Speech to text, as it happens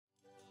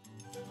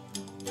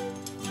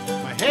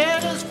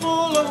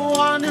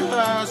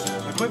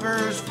trust, my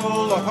quiver's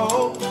full of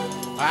hope.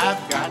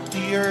 I've got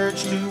the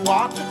urge to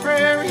walk the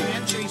prairie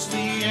and chase the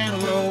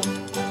antelope.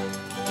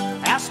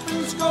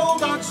 Aspens,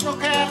 gold on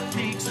snow-capped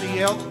peaks, the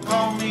elk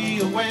call me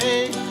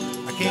away.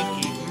 I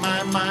can't keep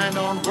my mind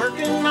on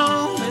working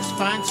on this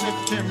fine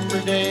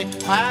September day.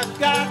 I've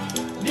got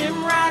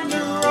Nimrod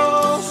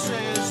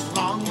neurosis,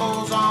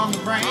 longbows on the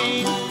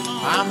brain.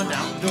 I'm an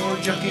outdoor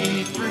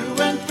junkie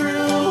through and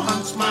through,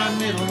 hunt's my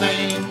middle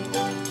name.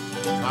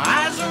 My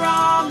eyes are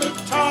on the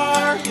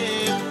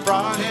target,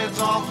 broadheads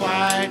all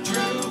fly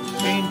true.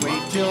 Can't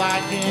wait till I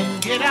can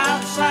get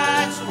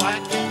outside so I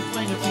can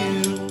fling a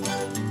few.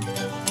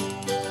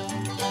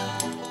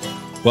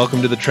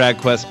 Welcome to the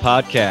TragQuest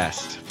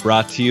podcast,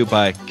 brought to you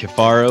by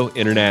Kifaru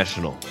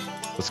International.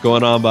 What's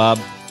going on, Bob?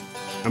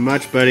 Not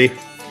much, buddy.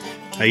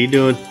 How you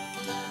doing?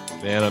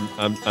 Man,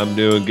 I'm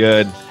doing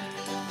good.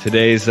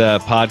 Today's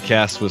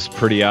podcast was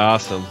pretty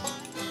awesome.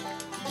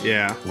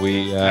 Yeah,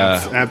 we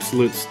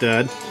absolute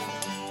stud.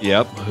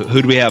 Yep.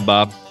 Who do we have,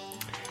 Bob?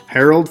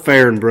 Harold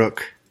Fahrenbrook.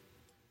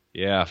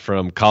 Yeah,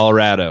 from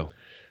Colorado.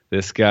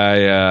 This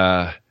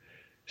guy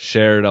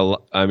shared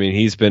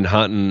he's been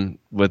hunting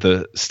with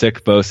a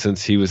stick bow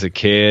since he was a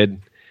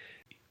kid.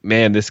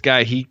 Man, this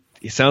guy, he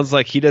sounds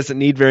like he doesn't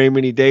need very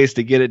many days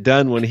to get it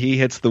done. When he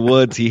hits the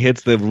woods, he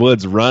hits the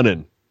woods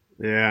running.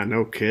 Yeah,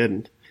 no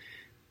kidding.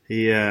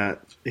 He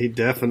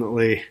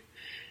definitely,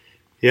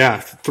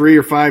 3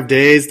 or 5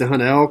 days to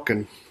hunt elk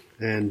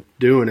and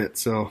doing it.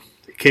 So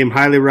it came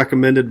highly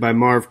recommended by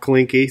Marv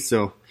Klinke.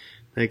 So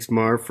thanks,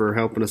 Marv, for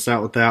helping us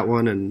out with that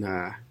one.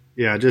 And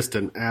just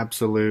an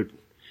absolute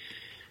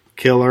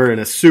killer and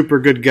a super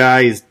good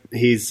guy.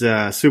 He's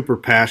super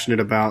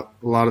passionate about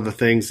a lot of the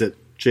things that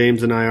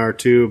James and I are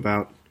too,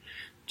 about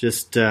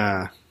just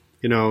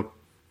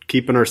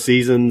keeping our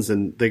seasons,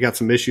 and they got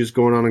some issues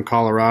going on in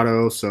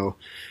Colorado. So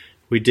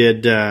we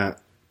did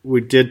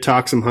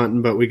talk some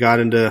hunting, but we got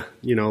into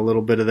a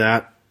little bit of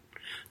that,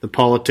 the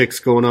politics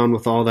going on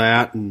with all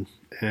that, and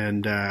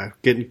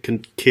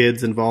getting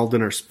kids involved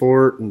in our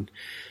sport, and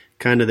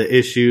kind of the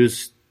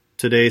issues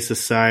today's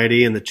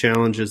society and the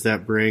challenges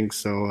that brings.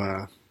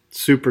 So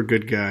super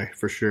good guy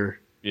for sure.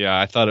 Yeah,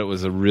 I thought it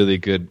was a really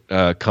good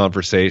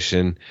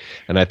conversation,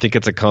 and I think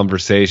it's a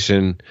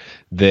conversation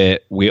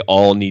that we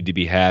all need to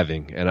be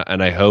having.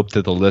 And I hope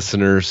that the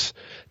listeners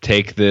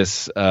take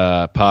this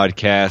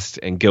podcast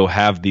and go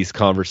have these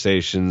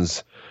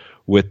conversations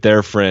with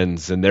their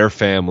friends and their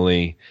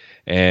family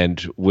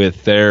and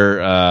with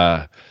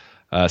their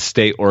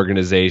state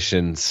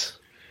organizations.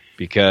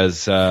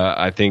 Because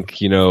I think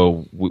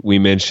we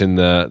mentioned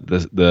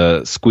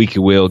the squeaky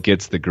wheel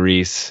gets the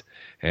grease.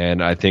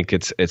 And I think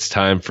it's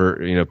time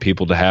for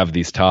people to have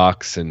these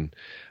talks, and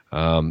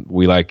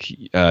we like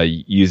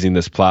using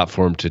this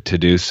platform to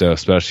do so,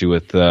 especially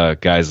with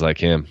guys like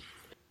him.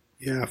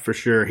 Yeah, for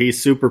sure.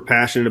 He's super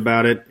passionate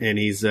about it, and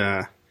he's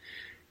no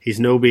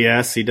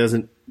BS. He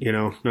doesn't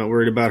not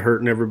worried about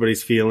hurting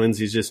everybody's feelings.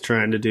 He's just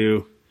trying to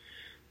do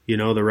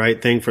the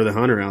right thing for the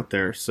hunter out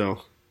there.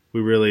 So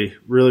we really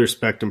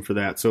respect him for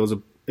that.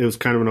 So it was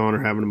kind of an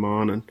honor having him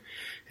on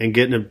and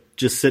getting to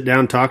just sit down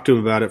and talk to him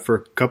about it for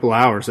a couple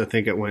hours, I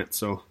think it went.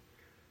 So,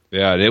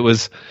 yeah, it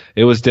was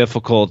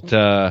difficult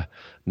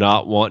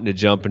not wanting to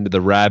jump into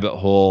the rabbit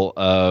hole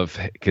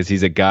because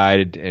he's a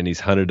guide and he's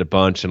hunted a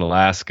bunch in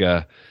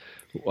Alaska,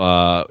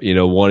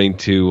 wanting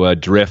to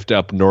drift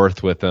up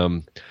north with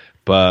him.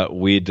 But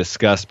we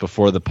discussed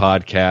before the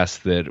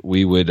podcast that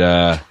we would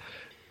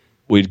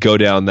we'd go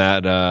down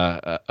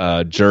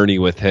that journey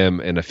with him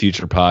in a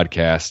future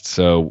podcast.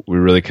 So we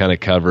really kind of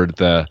covered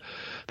the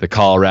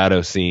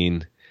Colorado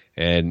scene,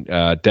 and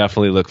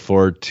definitely look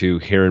forward to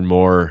hearing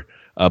more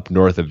up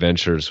north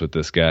adventures with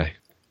this guy.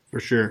 For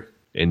sure.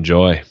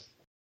 Enjoy.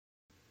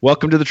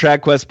 Welcome to the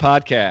TragQuest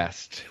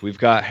podcast. We've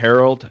got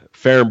Harold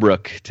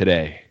Fahrenbrook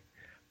today.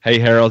 Hey,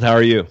 Harold, how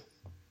are you?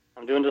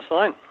 I'm doing just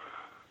fine.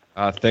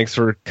 Thanks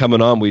for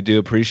coming on. We do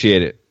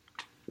appreciate it.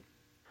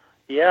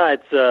 Yeah,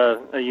 it's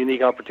a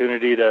unique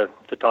opportunity to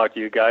talk to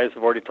you guys.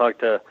 I've already talked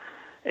to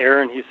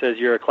Aaron. He says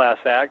you're a class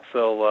act,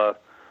 so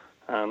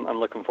I'm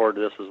looking forward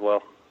to this as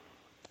well.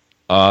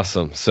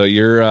 Awesome. So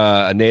you're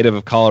a native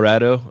of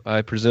Colorado,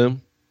 I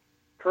presume?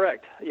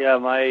 Correct. Yeah,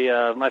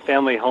 my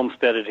family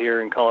homesteaded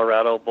here in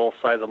Colorado, both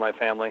sides of my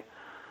family.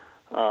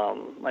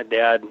 My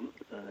dad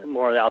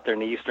more out there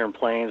in the eastern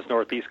plains,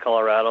 northeast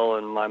Colorado,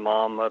 and my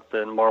mom up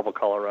in Marble,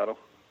 Colorado.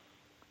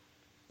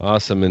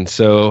 Awesome. And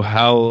so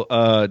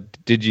how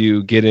did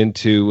you get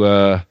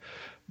into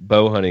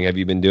bow hunting? Have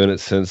you been doing it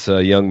since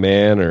a young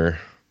man, or?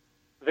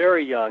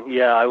 Very young.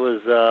 Yeah, I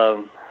was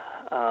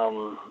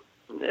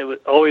it was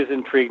always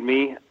intrigued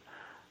me.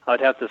 I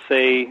would have to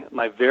say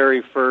my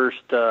very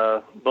first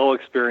bow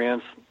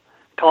experience,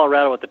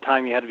 Colorado at the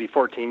time, you had to be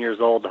 14 years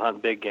old to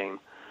hunt big game.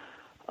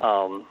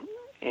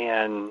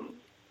 And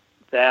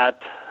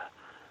that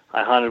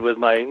I hunted with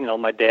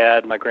my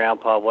dad, my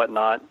grandpa,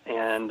 whatnot.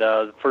 And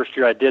the first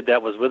year I did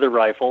that was with a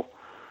rifle.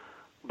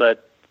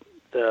 But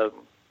the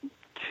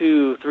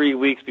 2-3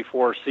 weeks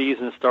before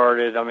season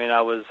started,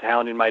 I was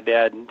hounding my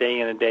dad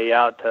day in and day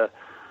out to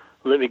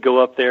let me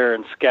go up there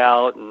and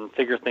scout and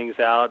figure things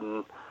out.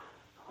 And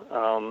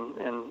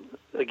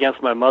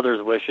against my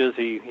mother's wishes,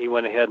 he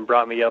went ahead and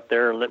brought me up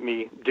there and let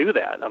me do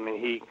that. I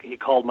mean, he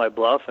called my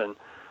bluff and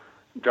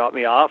dropped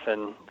me off,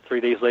 and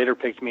 3 days later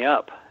picked me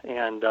up.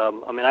 And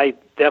I mean, I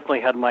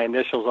definitely had my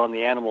initials on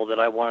the animal that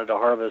I wanted to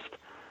harvest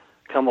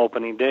come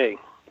opening day.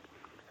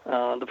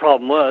 The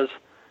problem was,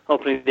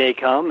 opening day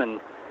come,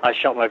 and I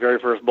shot my very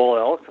first bull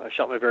elk. I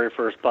shot my very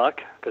first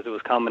buck because it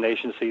was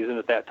combination season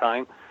at that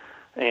time,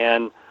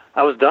 and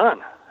I was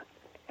done.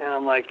 And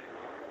I'm like,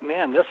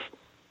 man, this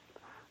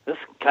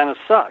kind of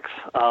sucks.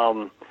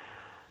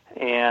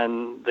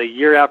 And the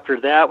year after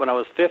that, when I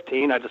was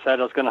 15, I decided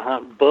I was going to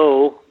hunt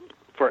bow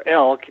for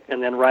elk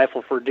and then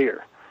rifle for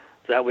deer.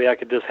 So that way I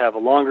could just have a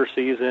longer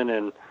season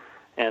and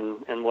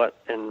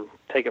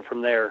take it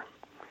from there.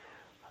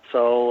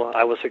 So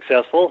I was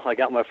successful. I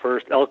got my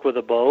first elk with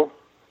a bow,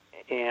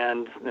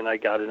 and then I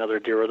got another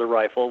deer with a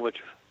rifle, which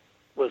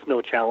was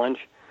no challenge.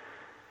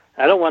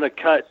 I don't want to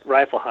cut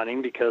rifle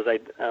hunting because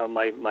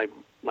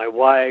my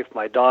wife,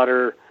 my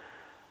daughter,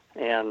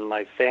 and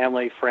my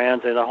family,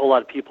 friends, and a whole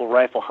lot of people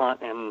rifle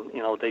hunt, and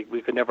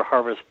we could never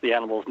harvest the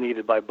animals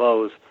needed by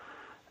bows.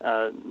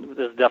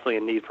 There's definitely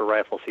a need for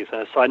rifle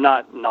season. So I'm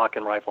not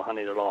knocking rifle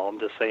hunting at all. I'm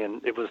just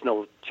saying it was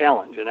no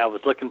challenge, and I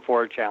was looking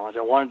for a challenge.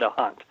 I wanted to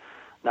hunt,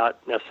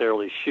 not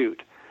necessarily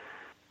shoot.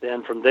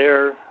 Then from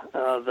there,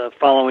 the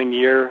following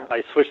year,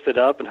 I switched it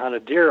up and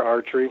hunted deer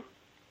archery,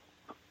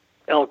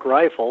 elk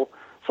rifle,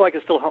 so I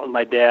could still hunt with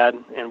my dad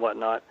and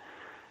whatnot,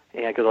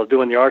 and because I was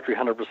doing the archery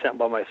 100%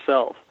 by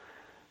myself.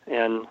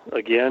 And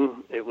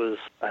again,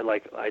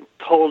 I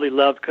totally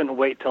loved, couldn't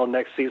wait till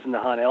next season to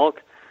hunt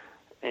elk,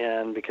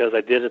 and because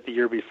I did it the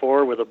year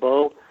before with a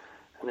bow,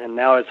 and then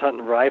now it's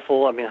hunting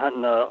rifle. I mean,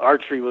 hunting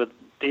archery with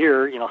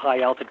deer,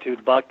 high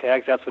altitude buck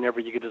tags. That's whenever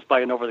you could just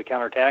buy an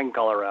over-the-counter tag in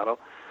Colorado.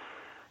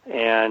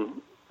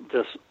 And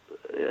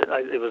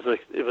I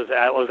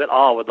was at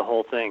awe with the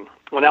whole thing.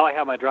 Well, now I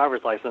have my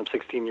driver's license. I'm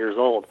 16 years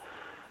old,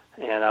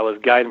 and I was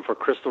guiding for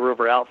Crystal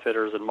River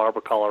Outfitters in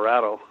Marble,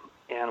 Colorado.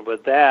 And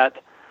with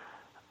that,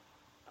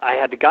 I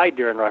had to guide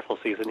during rifle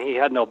season. He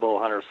had no bow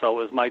hunter, so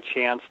it was my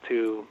chance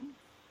to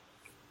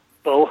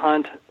bow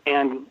hunt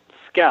and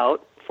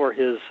scout for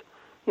his,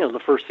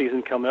 the first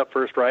season coming up,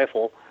 first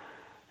rifle,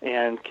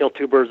 and kill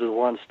two birds with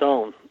one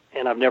stone.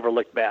 And I've never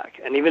looked back.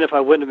 And even if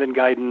I wouldn't have been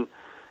guiding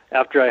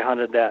after I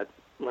hunted that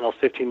when I was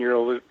 15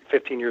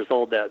 years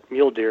old, that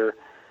mule deer,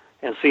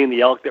 and seeing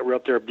the elk that were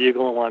up there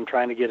bugling while I'm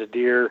trying to get a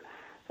deer,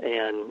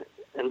 and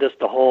just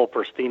the whole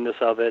pristineness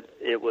of it,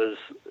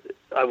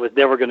 I was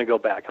never going to go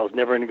back. I was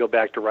never going to go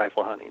back to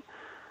rifle hunting.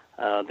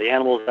 The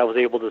animals I was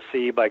able to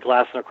see by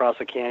glassing across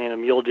a canyon, a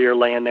mule deer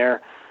laying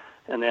there,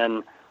 and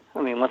then,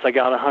 once I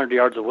got 100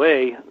 yards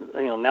away,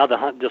 now the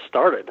hunt just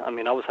started. I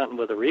was hunting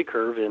with a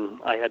recurve,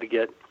 and I had to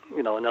get,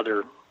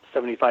 another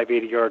 75,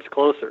 80 yards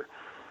closer.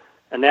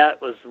 And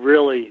that was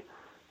really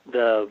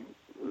the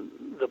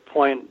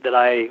point that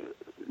I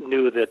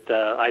knew that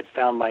I'd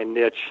found my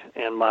niche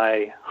and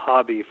my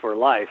hobby for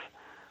life,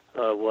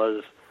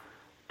 was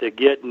to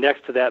get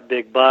next to that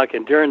big buck.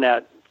 And during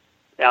that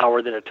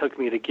hour that it took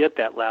me to get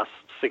that last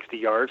 60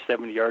 yards,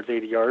 70 yards,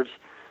 80 yards,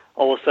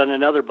 all of a sudden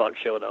another buck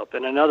showed up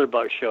and another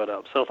buck showed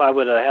up. So if I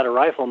would have had a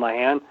rifle in my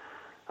hand,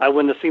 I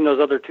wouldn't have seen those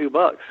other two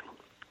bucks.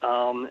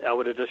 I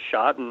would have just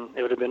shot and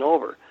it would have been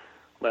over.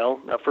 Well,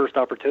 that first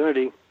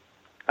opportunity,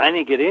 I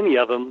didn't get any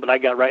of them, but I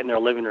got right in their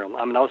living room.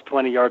 I was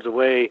 20 yards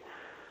away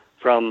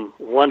from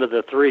one of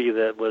the three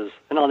that was,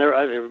 and I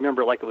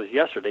remember it like it was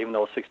yesterday, even though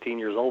I was 16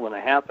 years old when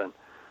it happened.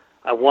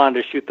 I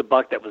wanted to shoot the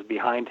buck that was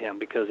behind him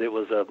because it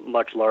was a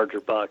much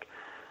larger buck.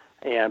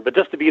 But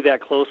just to be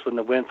that close when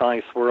the wind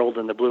finally swirled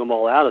and blew them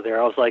all out of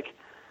there, I was like,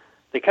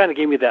 they kind of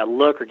gave me that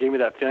look or gave me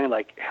that feeling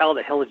like, how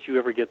the hell did you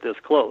ever get this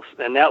close?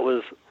 And that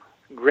was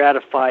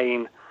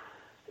gratifying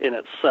in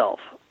itself.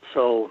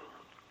 So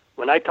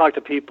when I talk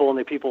to people and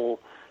the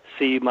people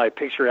see my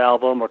picture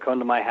album or come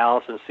to my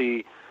house and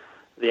see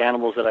the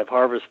animals that I've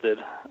harvested,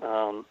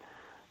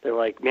 they're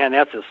like, man,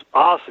 that's just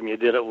awesome. You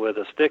did it with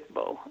a stick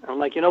bow. And I'm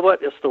like, you know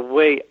what? It's the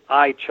way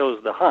I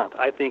chose to hunt.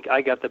 I think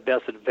I got the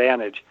best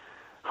advantage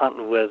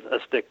hunting with a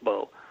stick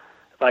bow.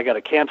 If I got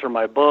to canter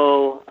my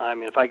bow,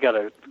 if I got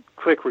a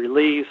quick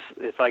release,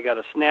 if I got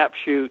a snap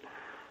shoot,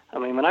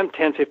 when I'm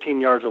 10,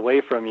 15 yards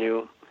away from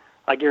you,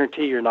 I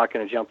guarantee you're not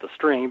going to jump the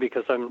string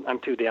because I'm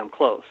too damn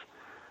close.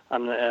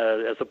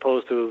 As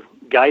opposed to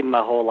guiding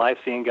my whole life,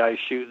 seeing guys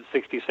shoot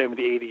 60,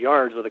 70, 80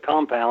 yards with a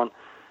compound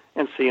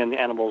and seeing the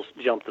animals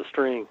jump the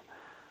string.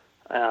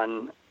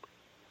 And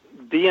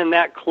being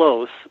that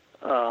close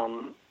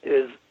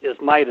is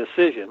my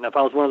decision. If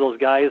I was one of those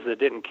guys that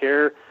didn't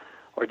care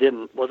or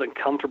wasn't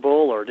comfortable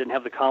or didn't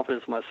have the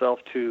confidence in myself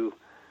to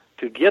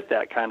get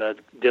that kind of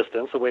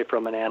distance away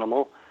from an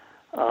animal,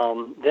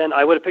 then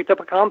I would have picked up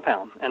a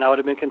compound, and I would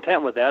have been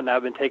content with that, and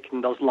I've been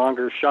taking those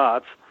longer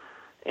shots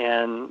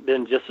and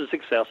been just as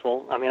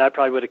successful. I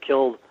probably would have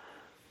killed,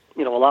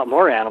 a lot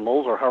more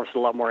animals or harvested a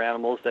lot more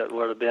animals that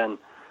would have been,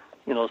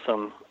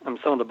 some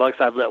of the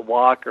bucks I've let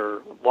walk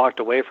or walked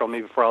away from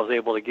me before I was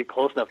able to get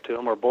close enough to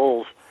them, or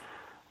bulls,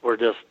 were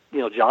just,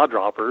 jaw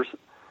droppers.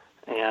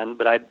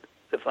 But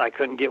if I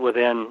couldn't get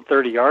within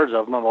 30 yards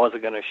of them, I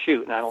wasn't going to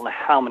shoot. And I don't know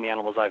how many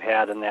animals I've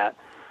had in that,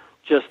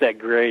 just that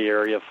gray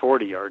area of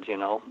 40 yards,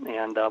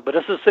 And but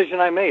it's a decision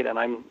I made, and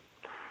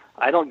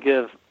I don't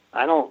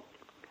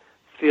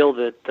feel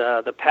that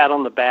the pat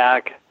on the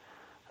back,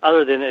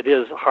 other than it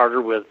is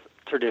harder with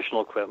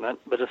traditional equipment,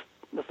 but it's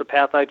the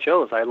path I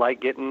chose. I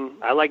like getting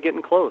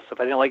close. If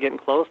I didn't like getting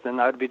close, then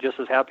I would be just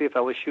as happy if I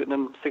was shooting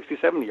them 60,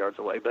 70 yards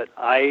away. But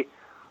I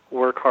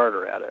work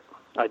harder at it.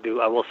 I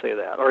do. I will say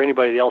that, or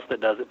anybody else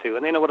that does it too,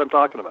 and they know what I'm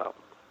talking about.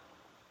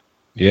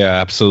 Yeah,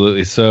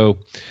 absolutely. So,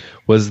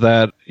 was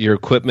that your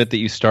equipment that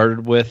you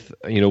started with?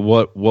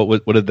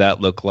 What did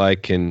that look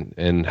like,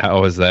 and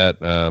how has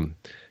that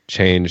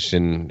changed,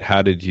 and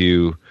how did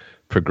you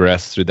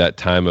progress through that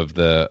time of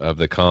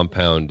the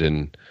compound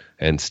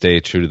and stay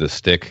true to the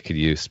stick? Could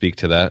you speak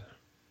to that?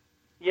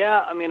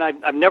 Yeah,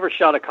 I've never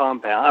shot a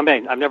compound.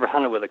 I've never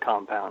hunted with a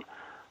compound.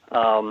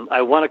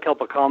 I won a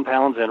couple of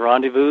compounds in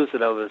rendezvous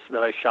that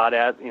I shot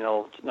at. I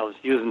was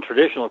using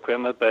traditional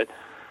equipment, but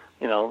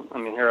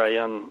here I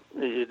am.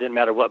 It didn't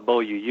matter what bow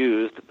you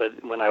used,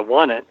 but when I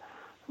won it,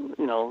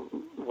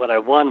 what I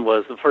won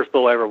was the first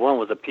bow I ever won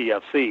was a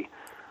PFC.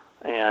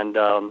 And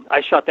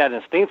I shot that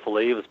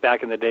instinctively. It was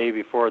back in the day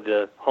before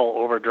the whole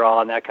overdraw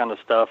and that kind of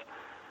stuff,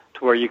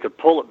 to where you could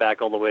pull it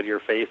back all the way to your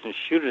face and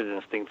shoot it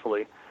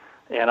instinctively.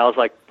 And I was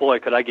like, boy,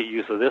 could I get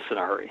use of this in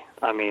a hurry.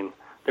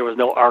 There was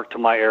no arc to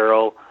my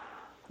arrow.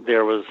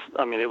 It was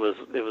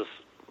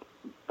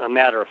a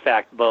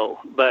matter-of-fact bow.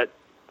 But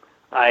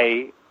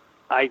I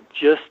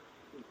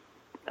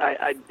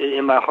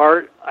in my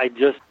heart,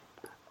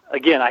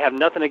 again, I have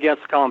nothing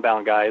against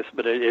compound guys,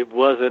 but it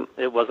wasn't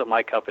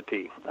my cup of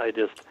tea. I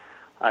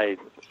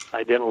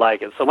didn't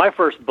like it. So my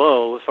first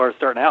bow, as far as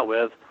starting out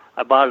with,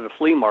 I bought at a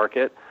flea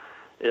market.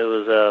 It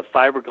was a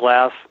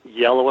fiberglass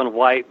yellow and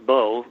white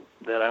bow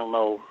that I don't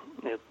know,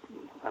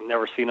 I've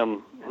never seen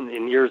them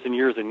in years and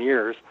years and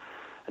years.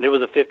 And it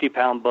was a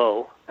 50-pound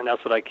bow, and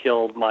that's what I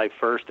killed my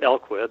first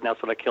elk with, and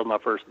that's what I killed my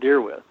first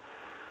deer with.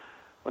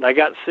 When I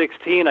got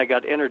 16, I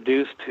got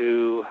introduced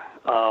to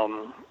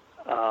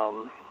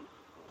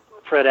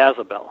Fred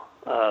Azabel,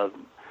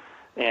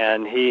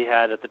 and he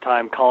had at the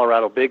time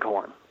Colorado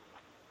Bighorn.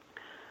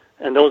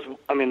 And those,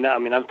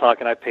 I'm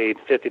talking, I paid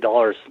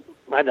 $50.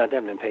 I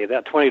didn't pay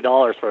that,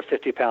 $20 for a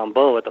 50-pound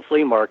bow at the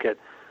flea market.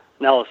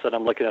 Now all of a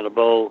sudden I'm looking at a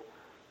bow.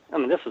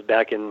 This was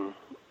back in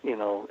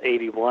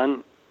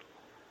 81.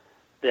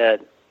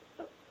 That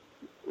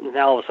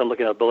now all of a sudden I'm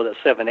looking at a bow that's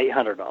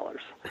 $700-800.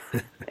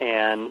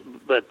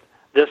 But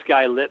this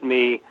guy let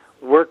me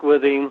work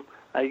with him.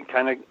 I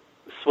kind of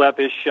swept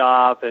his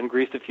shop and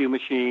greased a few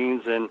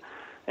machines, and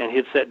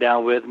he'd sit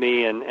down with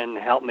me and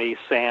help me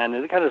sand.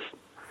 And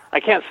I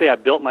can't say I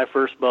built my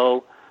first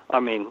bow.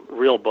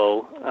 Real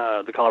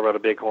bow, the Colorado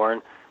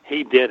Bighorn.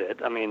 He did it.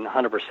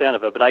 100%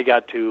 of it. But I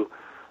got to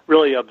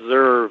really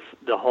observe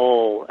the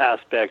whole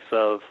aspects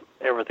of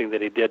everything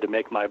that he did to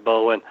make my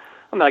bow. And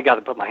I got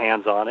to put my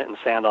hands on it and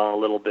sand on it a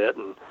little bit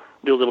and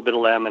do a little bit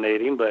of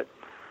laminating. But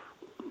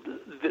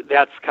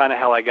that's kind of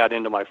how I got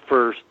into my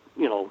first,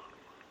 the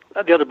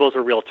other bows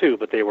are real too,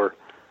 but they were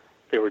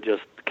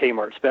just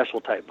Kmart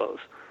special type bows.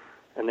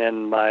 And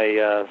then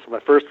my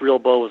first real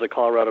bow was a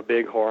Colorado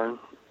Bighorn.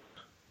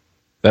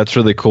 That's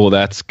really cool.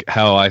 That's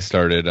how I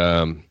started.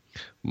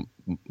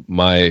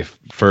 My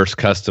first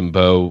custom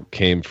bow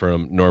came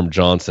from Norm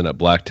Johnson at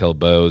Blacktail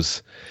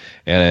Bows,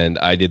 and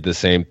I did the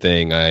same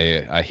thing.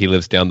 He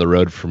lives down the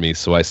road from me,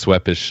 so I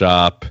swept his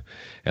shop,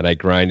 and I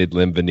grinded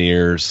limb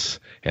veneers,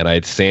 and I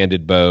had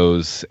sanded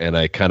bows, and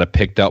I kind of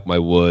picked out my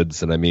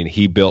woods. And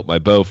he built my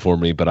bow for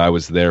me, but I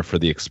was there for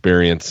the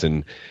experience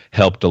and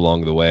helped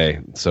along the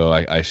way. So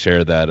I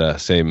share that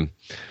same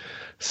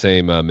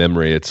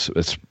memory. It's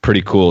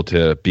pretty cool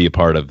to be a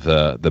part of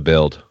the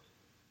build.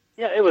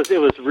 Yeah, it was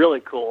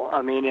really cool. So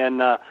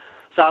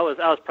I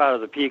was proud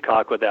of the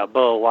peacock with that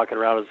bow, walking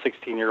around as a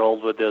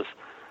 16-year-old with this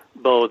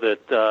bow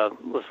that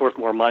was worth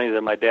more money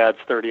than my dad's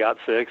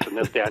 30-06 and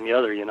this, that, and the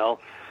other,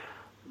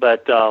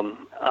 But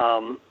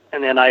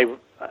and then I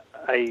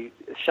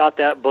shot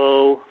that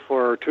bow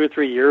for 2 or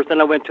 3 years.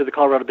 Then I went to the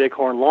Colorado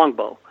Bighorn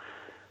longbow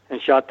and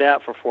shot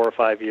that for 4 or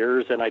 5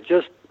 years. And I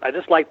just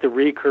liked the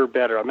recurve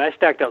better. I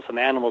stacked out some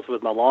animals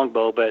with my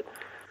longbow, but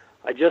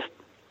it just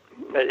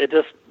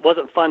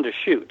wasn't fun to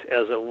shoot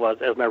as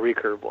my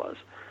recurve was.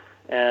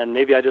 And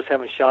maybe I just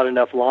haven't shot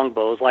enough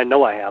longbows. Well, I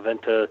know I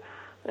haven't.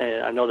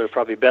 I know there's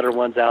probably better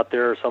ones out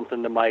there or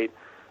something that might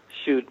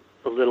shoot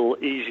a little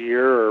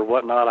easier or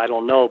whatnot. I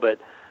don't know, but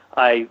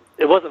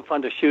it wasn't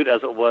fun to shoot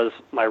as it was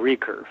my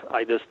recurve.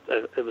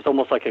 It was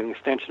almost like an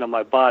extension of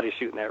my body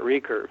shooting that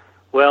recurve.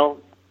 Well,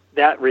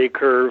 that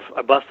recurve,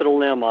 I busted a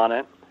limb on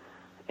it,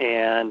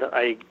 and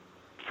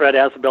Fred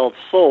Azabel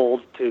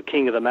sold to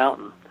King of the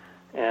Mountain,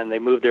 and they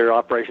moved their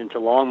operation to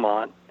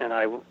Longmont,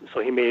 so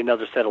he made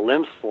another set of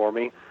limbs for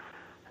me.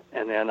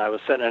 And then I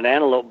was setting an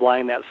antelope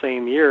blind that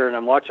same year, and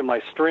I'm watching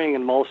my string,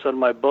 and all of a sudden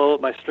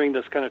my string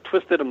just kind of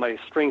twisted, and my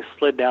string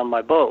slid down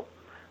my bow,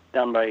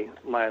 down my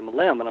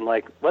limb, and I'm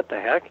like, what the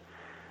heck?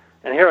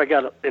 And here I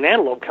got an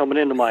antelope coming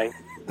into my,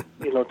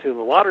 to the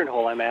watering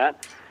hole I'm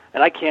at,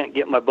 and I can't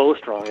get my bow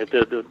strung.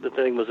 The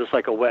thing was just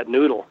like a wet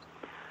noodle.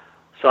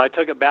 So I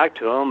took it back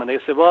to them, and they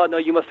said, well, no,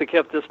 you must have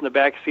kept this in the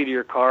back seat of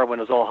your car when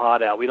it was all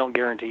hot out. We don't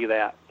guarantee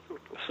that.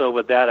 So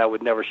with that, I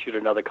would never shoot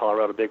another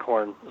Colorado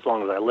bighorn as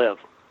long as I live.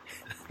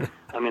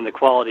 I mean, the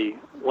quality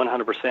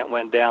 100%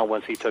 went down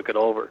once he took it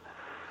over.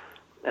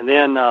 And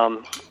then,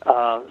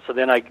 so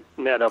then I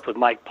met up with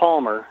Mike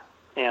Palmer,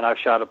 and I've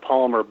shot a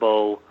Palmer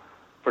bow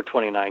for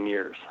 29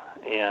 years.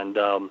 And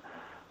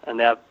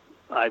that,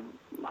 I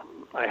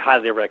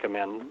highly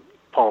recommend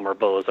Palmer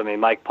bows. I mean,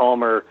 Mike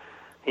Palmer,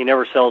 he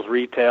never sells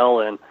retail,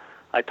 and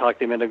I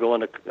talked him into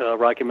going to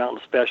Rocky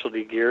Mountain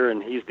Specialty Gear,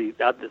 and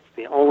that's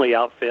the only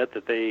outfit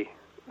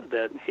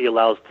that he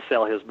allows to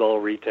sell his bow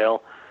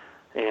retail.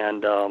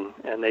 And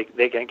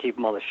they can't keep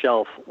them on the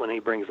shelf when he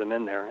brings them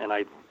in there. And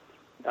I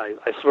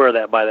swear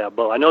that by that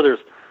bow. I know there's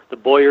the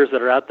Boyers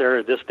that are out there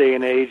at this day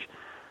and age.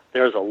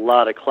 There's a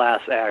lot of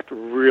class act,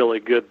 really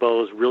good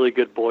bows, really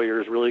good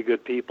Boyers, really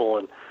good people.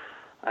 And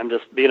I'm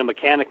just being a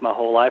mechanic my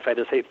whole life. I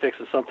just hate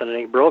fixing something that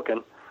ain't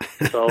broken.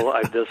 So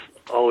I've just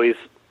always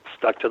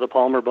stuck to the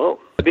Palmer bow.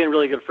 Being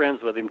really good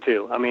friends with him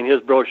too. I mean, his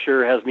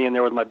brochure has me in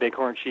there with my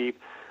bighorn sheep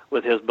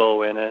with his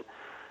bow in it.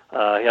 He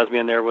has me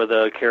in there with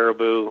a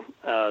caribou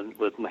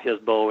with his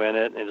bow in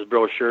it and his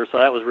brochure. So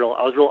that was real.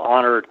 I was real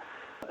honored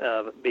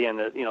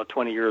being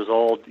 20 years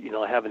old.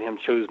 Having him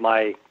choose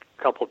my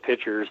couple of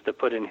pictures to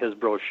put in his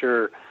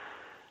brochure,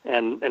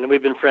 and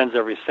we've been friends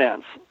ever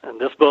since. And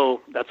this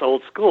bow, that's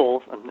old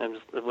school, and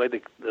just the way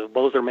the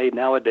bows are made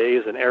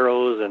nowadays, and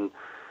arrows and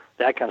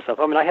that kind of stuff.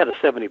 I mean, I had a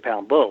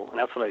 70-pound bow, and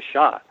that's what I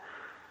shot.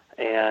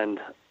 And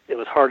it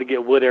was hard to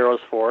get wood arrows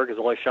for because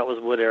all I shot was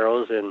wood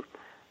arrows, and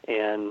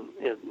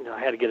I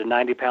had to get a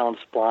 90-pound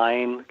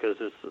spline because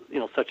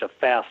it's such a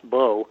fast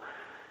bow.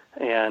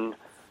 And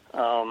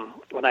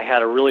when I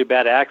had a really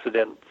bad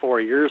accident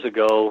 4 years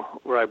ago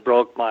where I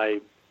broke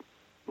my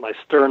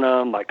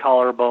sternum, my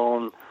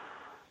collarbone,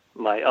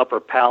 my upper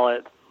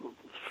palate,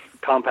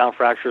 compound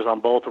fractures on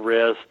both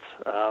wrists.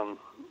 The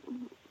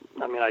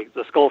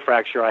skull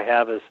fracture I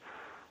have is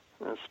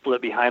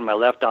split behind my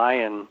left eye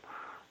and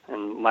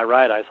my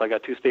right eye. So I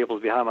got two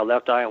staples behind my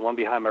left eye and one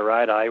behind my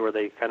right eye where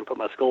they kind of put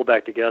my skull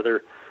back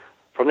together.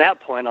 From that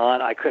point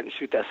on, I couldn't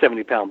shoot that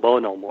 70-pound bow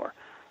no more.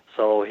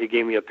 So he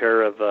gave me a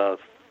pair of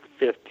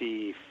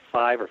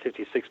 55 or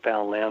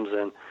 56-pound limbs,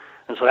 and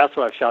so that's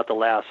what I've shot the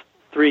last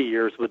 3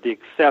 years, with the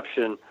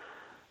exception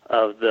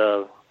of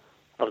the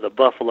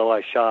buffalo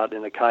I shot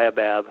in the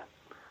Kaibab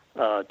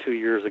 2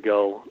 years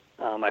ago.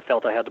 I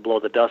felt I had to blow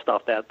the dust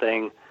off that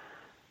thing,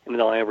 even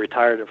though I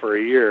retired it for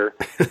a year.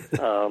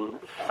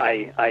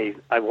 I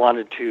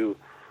wanted to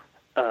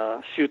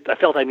shoot. I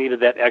felt I needed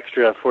that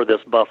extra for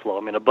this buffalo.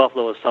 I mean, a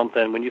buffalo is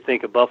something. When you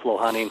think of buffalo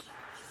hunting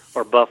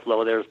or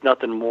buffalo, there's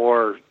nothing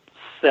more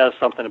says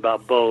something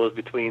about bows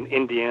between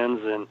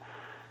Indians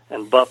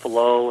and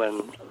buffalo.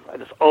 And I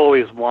just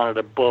always wanted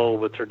a bow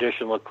with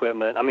traditional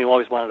equipment. I mean,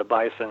 always wanted a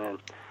bison,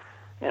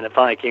 and it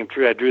finally came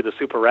true. I drew the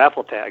super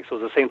raffle tag, so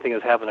it was the same thing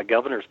as having a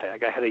governor's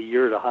tag. I had a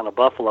year to hunt a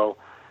buffalo,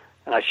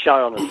 and I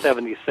shot on the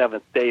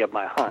 77th day of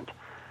my hunt.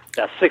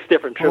 That's 6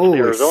 different trips to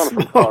Arizona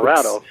from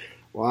Colorado.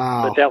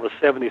 Wow. But that was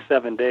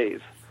 77 days.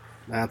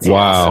 That's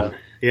wow. Awesome.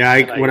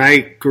 Yeah, when I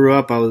grew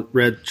up, I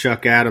read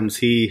Chuck Adams.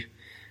 He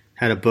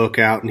had a book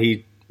out, and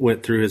he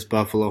went through his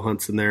buffalo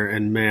hunts in there,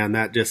 and man,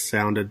 that just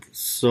sounded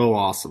so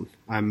awesome.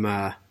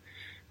 I'm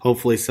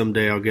hopefully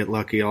someday I'll get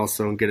lucky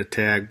also and get a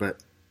tag, but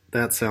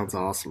that sounds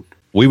awesome.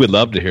 We would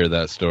love to hear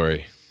that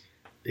story.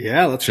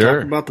 Yeah, let's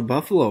talk about the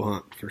buffalo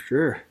hunt for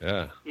sure.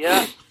 Yeah.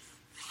 Yeah.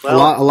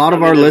 Well, a lot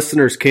of our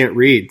listeners can't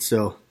read,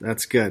 so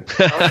that's good.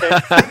 Okay.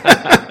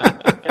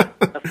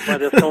 That's why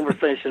this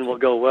conversation will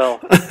go well.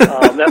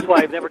 That's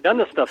why I've never done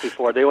this stuff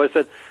before. They always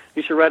said,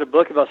 you should write a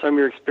book about some of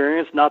your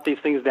experience, not these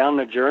things down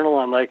in a journal.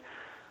 I'm like,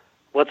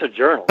 what's a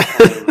journal?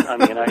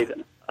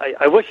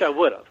 I wish I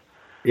would have.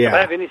 Yeah. If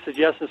I have any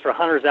suggestions for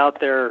hunters out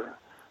there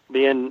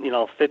being,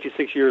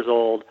 56 years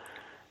old,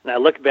 and I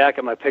look back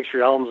at my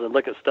picture albums and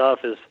look at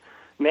stuff, is,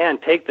 man,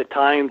 take the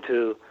time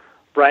to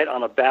write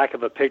on the back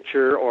of a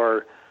picture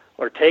or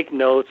take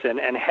notes and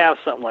have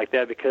something like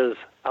that, because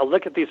I'll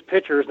look at these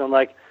pictures and I'm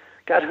like,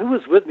 God, who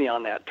was with me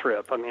on that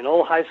trip? I mean,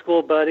 old high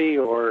school buddy,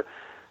 or,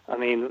 I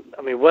mean,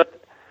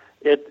 what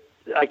it.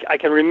 I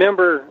can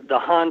remember the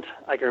hunt.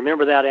 I can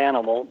remember that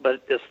animal,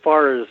 but as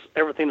far as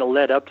everything that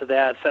led up to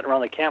that, sitting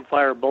around the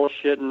campfire,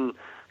 bullshitting,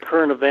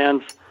 current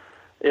events,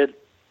 it'd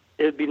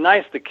be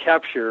nice to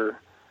capture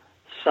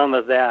some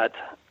of that.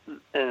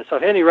 And so,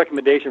 any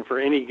recommendation for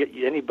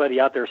anybody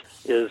out there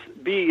is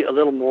be a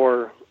little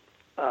more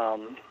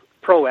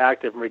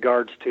proactive in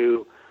regards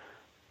to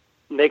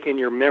making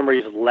your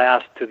memories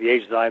last to the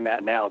age that I'm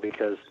at now,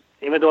 because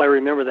even though I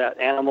remember that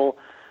animal,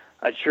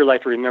 I'd sure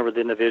like to remember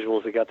the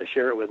individuals that got to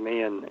share it with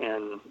me, and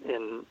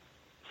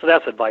so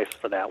that's advice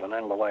for that one. I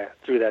don't know why I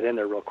threw that in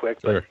there real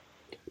quick. But,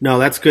 no,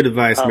 that's good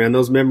advice, man.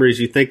 Those memories,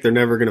 you think they're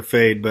never going to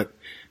fade, but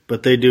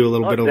they do a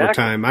little bit over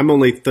time. I'm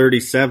only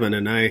 37,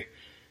 and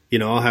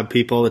I'll have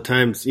people all the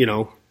time,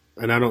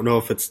 and I don't know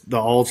if it's the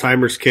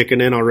Alzheimer's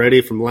kicking in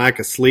already from lack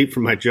of sleep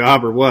from my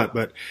job or what,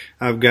 but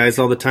I have guys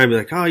all the time be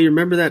like, oh, you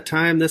remember that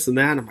time, this and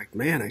that? And I'm like,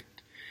 man,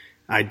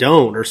 I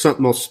don't. Or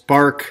something will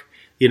spark,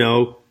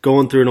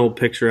 going through an old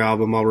picture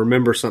album, I'll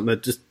remember something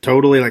that just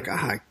totally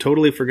I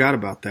totally forgot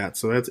about that.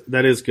 So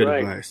that is good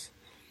advice.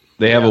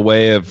 They have a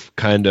way of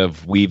kind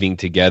of weaving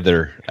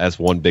together as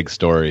one big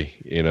story,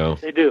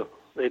 They do.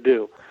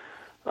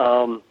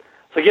 So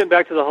getting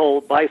back to the whole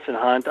bison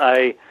hunt,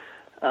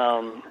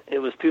 it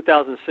was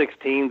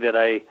 2016 that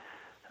I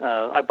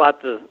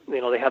bought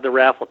they had the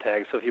raffle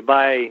tag. So if you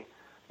buy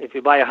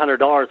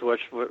 $100 worth,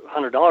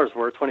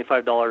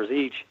 $25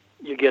 each,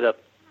 you get a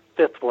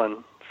fifth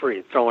one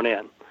free thrown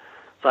in.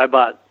 So I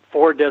bought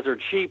 4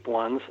 desert sheep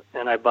ones,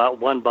 and I bought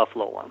 1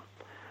 buffalo one.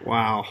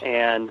 Wow.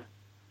 And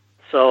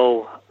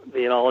so,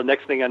 the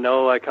next thing I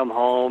know, I come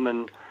home,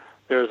 and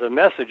there's a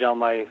message on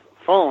my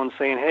phone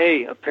saying,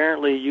 hey,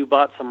 apparently you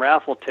bought some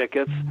raffle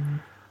tickets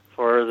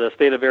for the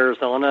state of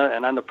Arizona,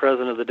 and I'm the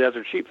president of the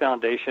Desert Sheep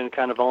Foundation,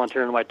 kind of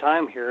volunteering my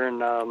time here,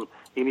 and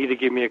you need to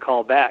give me a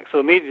call back. So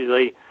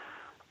immediately,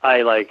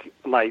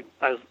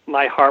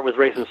 my heart was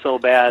racing so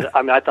bad.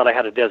 I mean, I thought I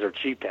had a desert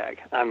sheep tag.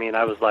 I mean,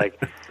 I was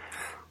like,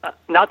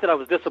 not that I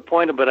was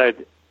disappointed, but I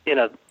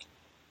guess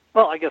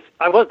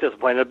I was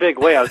disappointed in a big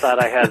way. I thought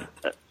I had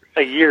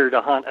a year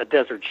to hunt a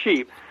desert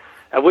sheep.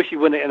 I wish he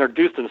wouldn't have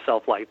introduced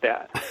himself like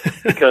that,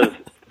 because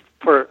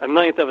for a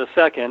millionth of a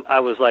second, I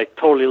was like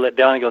totally let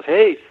down. He goes,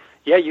 hey,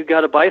 yeah, you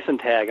got a bison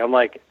tag. I'm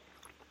like,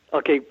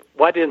 okay,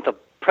 why didn't the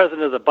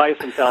president of the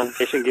Bison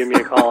Foundation give me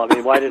a call? I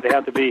mean, why did it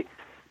have to be,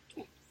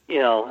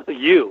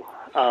 you?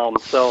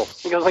 So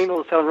he goes, you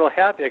don't sound real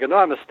happy. I go, no,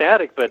 I'm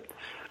ecstatic, but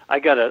I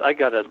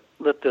gotta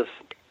let this.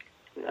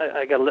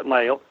 I gotta let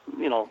my,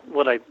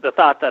 the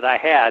thought that I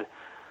had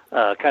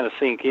kind of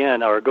sink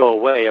in or go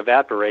away,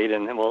 evaporate,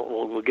 and then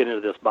we'll get into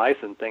this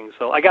bison thing.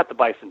 So I got the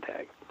bison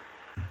tag.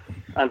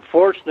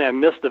 Unfortunately, I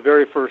missed the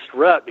very first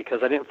rut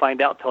because I didn't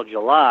find out till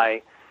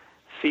July.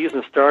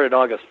 Season started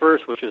August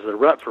 1st, which is the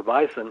rut for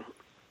bison,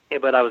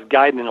 but I was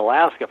guiding in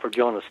Alaska for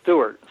Jonas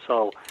Stewart,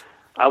 so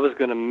I was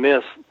going to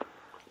miss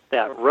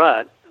that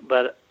rut.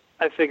 But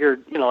I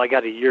figured, I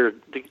got a year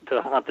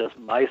to hunt this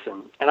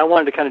bison, and I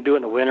wanted to kind of do it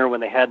in the winter when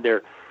they had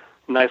their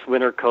nice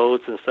winter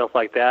coats and stuff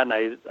like that, and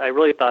I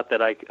really thought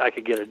that I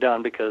could get it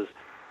done because,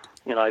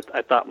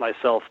 I thought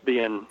myself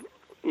being,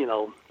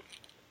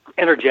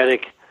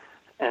 energetic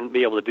and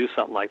be able to do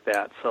something like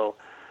that. So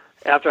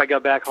after I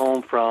got back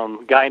home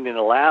from guiding in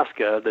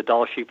Alaska, the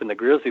Dall sheep and the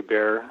grizzly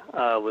bear,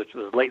 which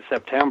was late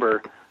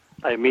September,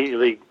 I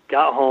immediately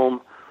got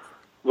home,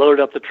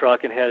 loaded up the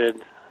truck, and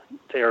headed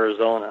to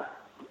Arizona,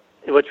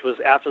 which was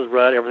after the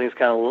rut. Everything's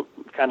kind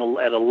of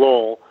at a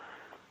lull,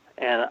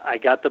 and I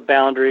got the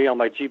boundary on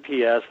my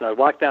GPS, and I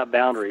walked that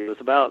boundary. It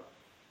was about,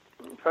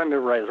 if I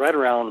remember right, it was right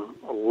around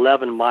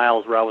 11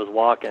 miles where I was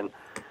walking,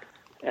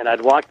 and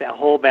I'd walk that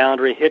whole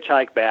boundary,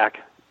 hitchhike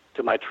back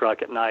to my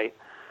truck at night,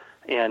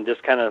 and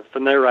just kind of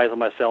familiarizing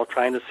myself,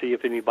 trying to see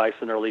if any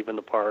bison are leaving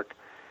the park.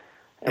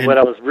 And what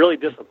I was really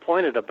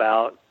disappointed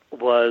about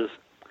was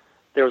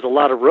there was a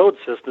lot of road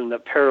system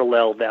that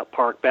paralleled that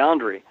park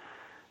boundary.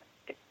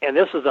 And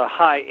this is a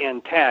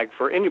high-end tag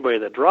for anybody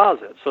that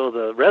draws it. So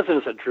the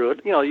residents that drew it,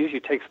 usually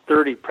takes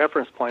 30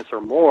 preference points or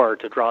more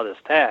to draw this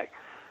tag.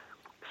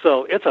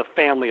 So it's a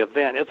family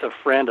event. It's a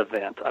friend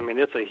event. I mean,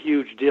 it's a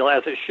huge deal,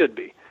 as it should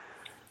be.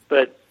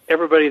 But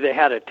everybody that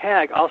had a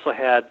tag also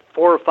had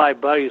 4 or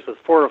 5 buddies with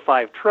 4 or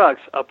 5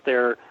 trucks up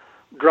there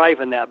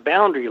driving that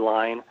boundary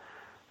line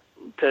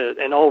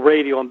and all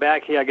radio and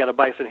back, hey, I got a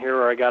bison here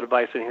or I got a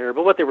bison here.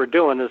 But what they were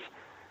doing is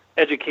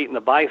educating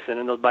the bison,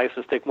 and those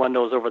bison stick one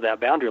nose over that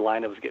boundary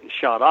line. It was getting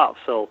shot off.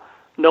 So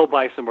no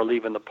bison were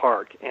leaving the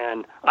park.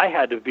 And I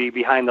had to be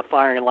behind the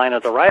firing line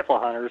of the rifle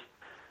hunters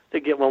to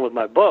get one with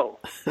my bow.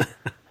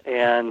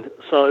 And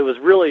so it was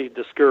really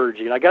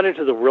discouraging. I got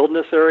into the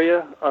wilderness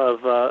area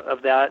of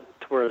that,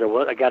 to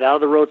where I got out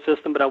of the road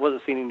system, but I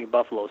wasn't seeing any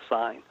buffalo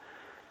sign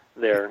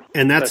there.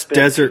 And that's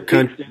desert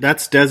country.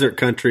 That's desert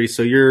country.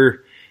 So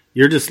you're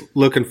just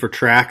looking for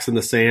tracks in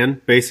the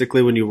sand,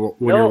 basically, when you're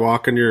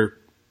walking your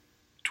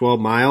 12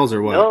 miles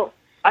or what? No,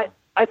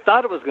 I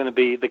thought it was going to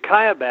be the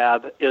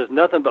Kaibab is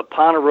nothing but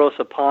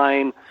Ponderosa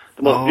pine,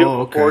 the most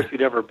beautiful forest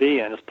you'd ever be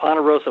in. It's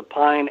Ponderosa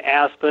pine,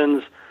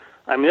 aspens.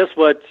 I mean, it's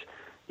what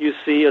you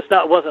see. It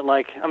wasn't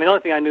like, I mean, the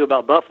only thing I knew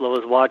about buffalo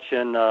was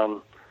watching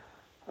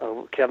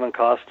Kevin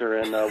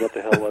Costner and what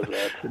the hell was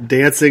that?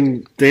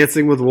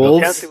 Dancing with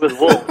Wolves? Dancing with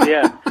Wolves,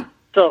 yeah.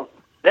 So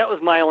that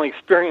was my only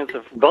experience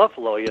of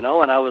buffalo, and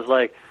I was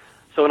like,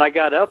 so when I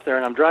got up there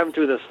and I'm driving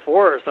through this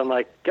forest, I'm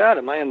like, God,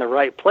 am I in the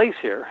right place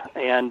here?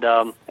 And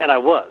I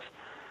was.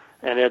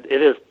 And it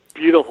is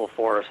beautiful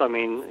forest. I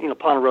mean,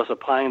 Ponderosa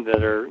pine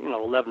that are,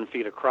 11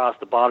 feet across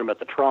the bottom at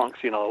the trunks,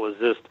 it was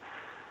just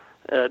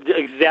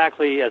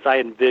exactly as I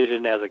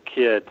envisioned as a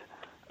kid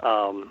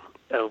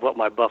of what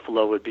my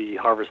buffalo would be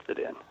harvested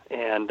in.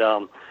 And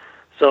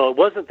so it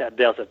wasn't that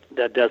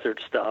desert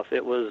stuff.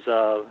 It was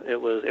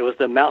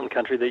the mountain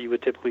country that you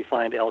would typically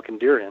find elk and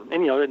deer in.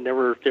 And,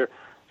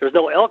 There's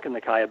no elk in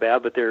the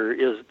Kaibab, but there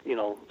is,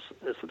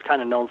 it's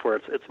kind of known for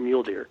its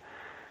mule deer.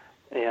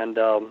 And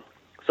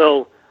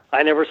so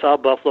I never saw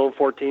buffalo in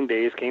 14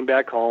 days, came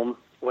back home,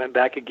 went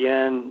back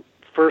again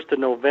 1st of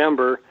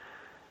November,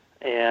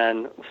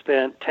 and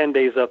spent 10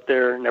 days up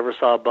there, never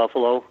saw a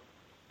buffalo.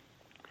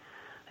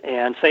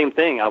 And same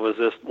thing, I was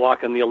just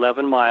walking the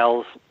 11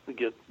 miles,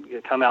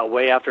 come out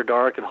way after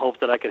dark and hope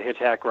that I could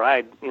hitchhike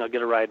ride,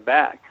 get a ride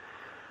back.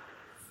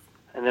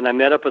 And then I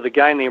met up with a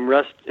guy named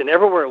Russ, and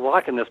everywhere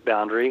walking this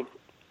boundary,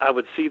 I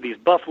would see these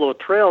buffalo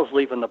trails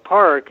leaving the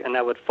park, and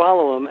I would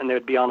follow them, and they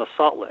would be on a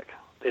salt lick.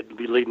 They'd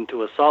be leading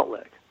to a salt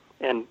lick,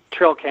 and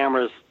trail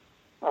cameras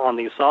on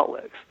these salt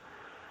licks.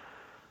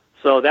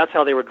 So that's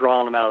how they were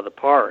drawing them out of the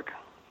park.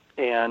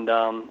 And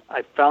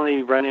I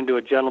finally ran into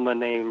a gentleman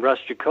named Russ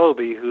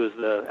Jacoby, who is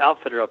the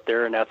outfitter up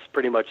there, and that's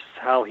pretty much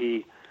how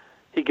he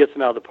gets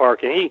them out of the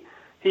park. And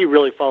he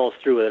really follows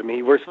through with it. I mean,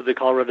 he works with the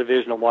Colorado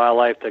Division of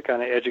Wildlife to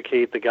kind of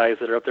educate the guys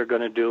that are up there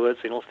going to do it,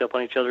 so you don't step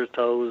on each other's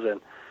toes,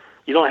 and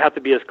you don't have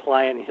to be his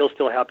client, and he'll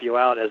still help you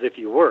out as if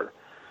you were.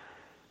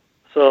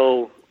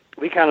 So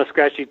we kind of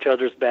scratched each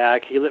other's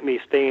back. He let me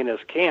stay in his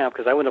camp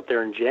because I went up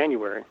there in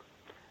January,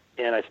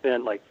 and I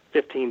spent like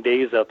 15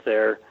 days up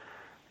there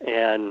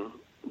and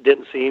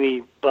didn't see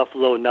any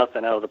buffalo,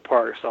 nothing out of the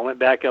park. So I went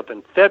back up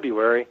in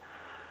February,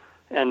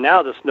 and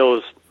now the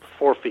snow's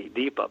 4 feet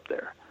deep up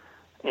there.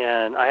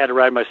 And I had to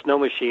ride my snow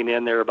machine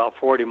in there about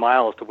 40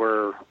 miles to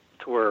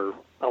where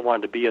I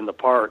wanted to be in the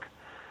park.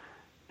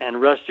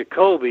 And Russ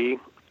Jacoby,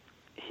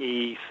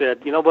 he said,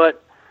 you know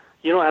what?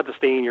 You don't have to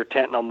stay in your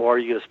tent no more.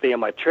 You got to stay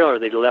in my trailer.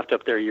 They left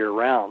up there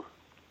year-round.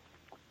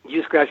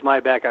 You scratch my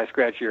back, I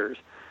scratch yours.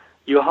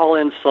 You haul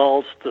in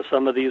salts to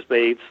some of these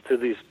baits, to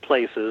these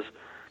places,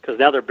 because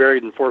now they're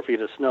buried in 4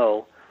 feet of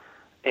snow,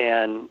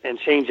 and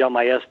change out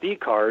my SD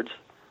cards.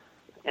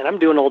 And I'm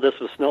doing all this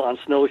with on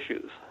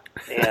snowshoes.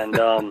 And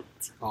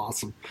that's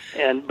awesome.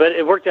 But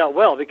it worked out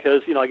well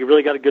because I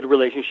really got a good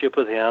relationship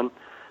with him,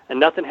 and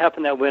nothing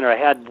happened that winter. I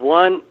had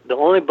the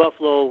only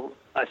buffalo.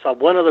 I saw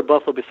one other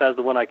buffalo besides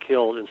the one I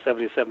killed in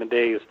 77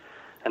 days,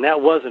 and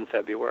that was in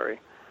February.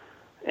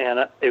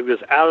 And it was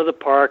out of the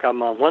park.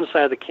 I'm on one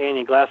side of the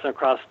canyon, glassing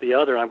across the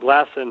other, and I'm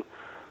glassing.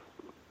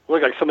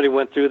 Looked like somebody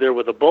went through there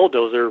with a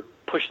bulldozer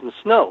pushing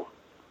snow.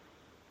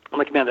 I'm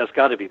like, man, that's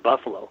got to be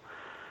buffalo.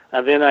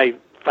 And then I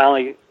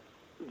finally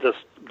just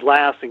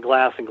glass and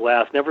glass and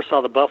glass. Never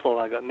saw the buffalo.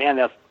 And I go, man,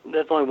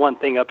 that's only one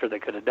thing up there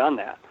that could have done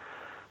that.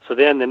 So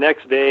then the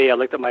next day I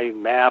looked at my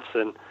maps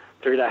and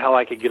figured out how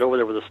I could get over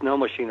there with a snow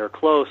machine or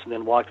close, and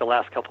then walked the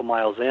last couple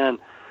miles in.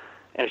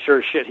 And sure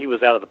as shit, he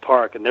was out of the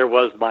park, and there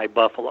was my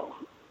buffalo.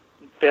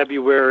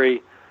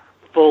 February,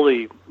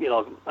 fully,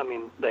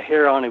 the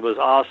hair on him was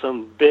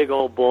awesome, big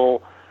old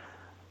bull.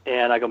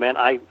 And I go, man,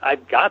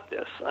 I've got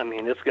this. I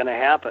mean, it's going to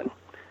happen.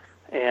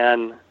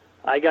 And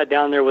I got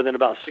down there within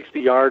about 60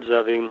 yards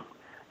of him,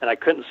 and I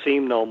couldn't see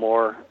him no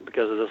more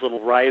because of this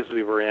little rise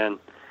we were in.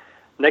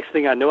 Next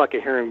thing I knew, I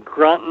could hear him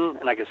grunting,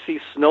 and I could see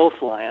snow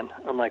flying.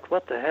 I'm like,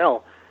 what the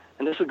hell?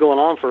 And this was going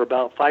on for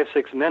about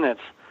 5-6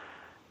 minutes.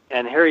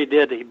 And here he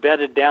did. He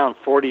bedded down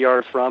 40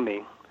 yards from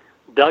me,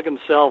 dug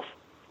himself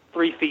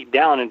 3 feet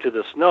down into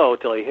the snow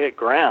till he hit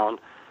ground.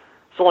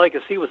 So all I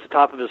could see was the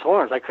top of his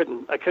horns. I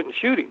couldn't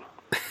shoot him.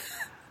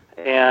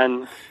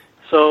 And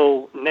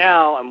so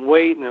now I'm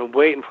waiting and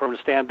waiting for him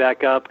to stand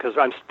back up because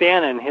I'm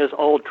standing in his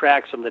old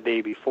tracks from the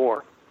day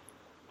before.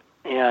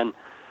 And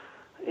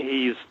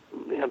I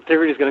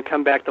figured he's going to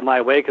come back to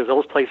my way because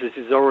those places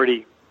he's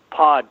already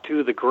pawed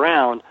to the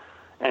ground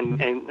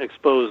and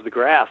exposed the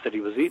grass that he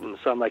was eating.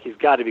 So I'm like, he's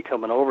got to be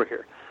coming over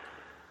here.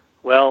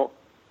 Well,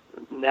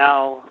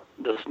 now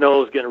the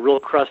snow is getting real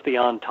crusty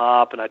on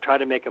top, and I try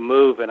to make a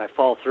move, and I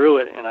fall through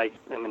it, and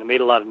it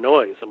made a lot of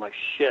noise. I'm like,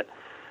 shit,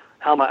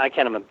 I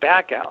can't even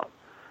back out.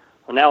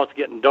 Well, now it's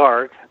getting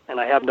dark, and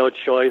I have no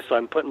choice, so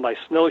I'm putting my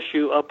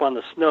snowshoe up on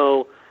the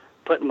snow,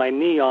 putting my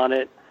knee on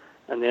it,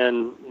 and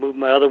then move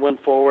my other one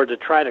forward to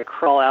try to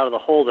crawl out of the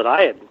hole that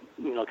I had,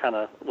 kind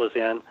of was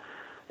in.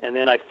 And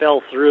then I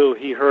fell through.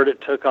 He heard it,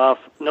 took off,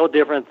 no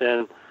different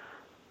than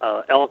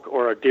elk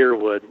or a deer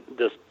would.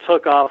 Just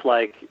took off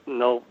like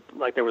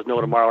there was no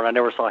tomorrow, and I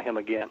never saw him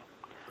again.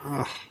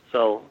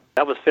 So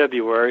that was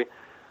February.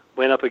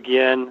 Went up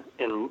again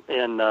in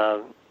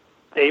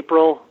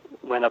April,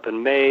 went up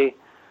in May.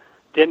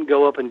 Didn't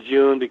go up in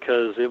June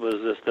because it was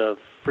just a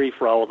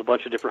free-for-all with a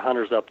bunch of different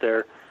hunters up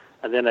there.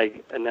 And then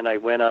I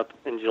went up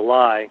in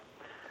July,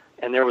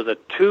 and there was a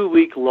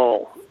 2-week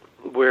lull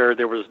where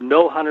there was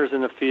no hunters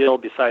in the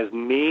field besides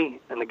me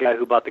and the guy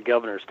who bought the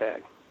governor's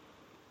tag.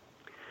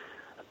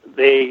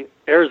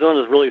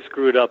 Arizona's really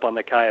screwed up on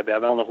the Kaibab. I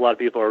don't know if a lot of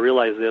people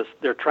realize this.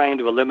 They're trying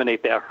to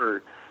eliminate that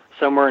herd.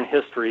 Somewhere in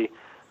history,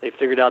 they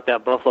figured out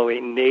that buffalo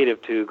ain't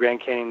native to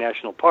Grand Canyon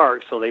National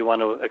Park, so they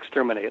want to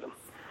exterminate them.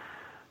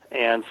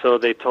 And so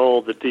they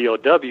told the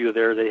DOW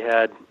there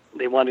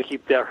they wanted to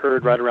keep that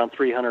herd right around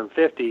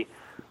 350.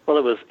 Well,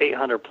 it was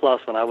 800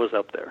 plus when I was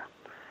up there.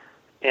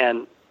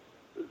 And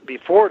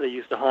before, they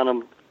used to hunt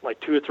them like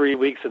 2 or 3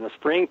 weeks in the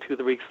spring, 2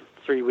 or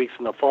 3 weeks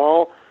in the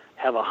fall,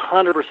 have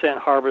 100%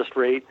 harvest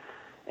rate,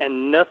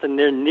 and nothing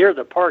near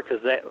the park,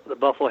 because the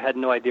buffalo had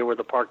no idea where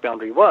the park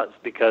boundary was,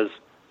 because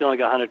they only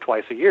got hunted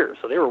twice a year,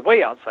 so they were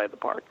way outside the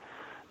park.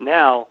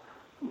 Now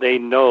they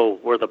know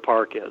where the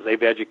park is.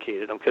 They've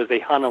educated them because they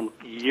hunt them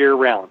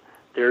year-round.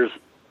 There's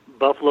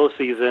buffalo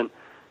season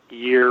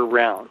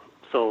year-round.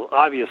 So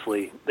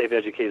obviously they've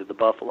educated the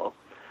buffalo.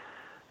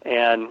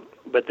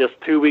 But this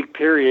 2-week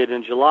period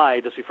in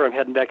July, just before I'm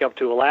heading back up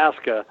to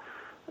Alaska,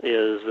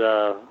 is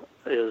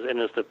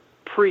it's the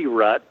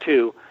pre-rut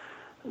too.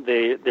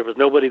 There was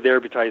nobody there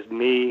besides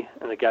me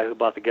and the guy who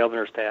bought the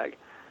governor's tag.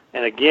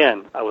 And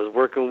again, I was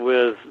working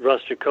with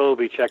Russ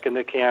Jacoby, checking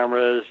the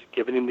cameras,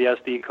 giving him the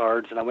SD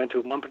cards, and I went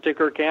to one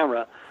particular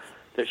camera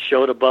that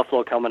showed a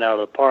buffalo coming out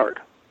of the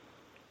park.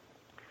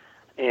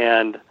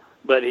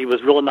 But he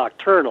was real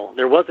nocturnal.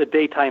 There was a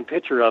daytime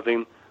picture of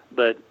him,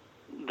 but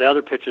the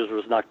other pictures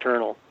was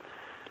nocturnal.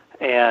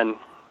 And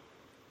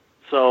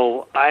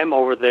so I'm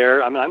over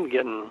there. I'm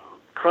getting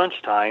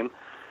crunch time,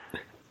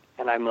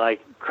 and I'm like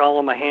crawling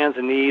on my hands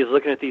and knees,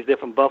 looking at these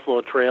different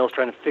buffalo trails,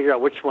 trying to figure out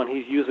which one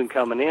he's using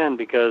coming in,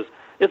 because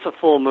it's a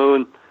full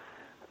moon.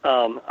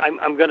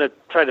 I'm going to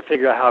try to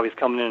figure out how he's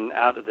coming in and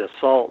out of this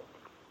salt.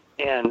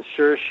 And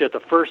sure as shit, the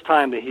first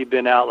time that he'd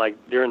been out, like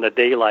during the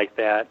day like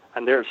that,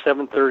 I'm there at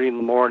 7:30 in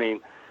the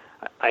morning,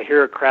 I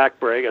hear a crack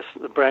break,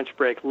 a branch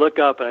break, look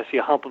up, and I see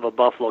a hump of a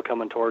buffalo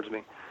coming towards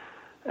me.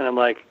 And I'm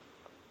like,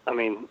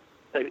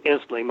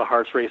 instantly my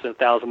heart's racing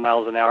 1,000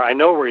 miles an hour. I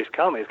know where he's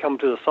coming. He's coming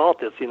to the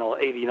salt that's,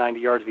 80, 90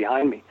 yards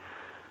behind me.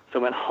 So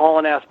I went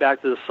hauling ass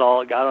back to the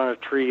salt, got on a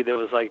tree that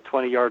was like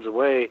 20 yards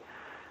away,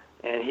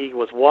 and he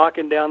was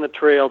walking down the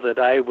trail that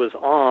I was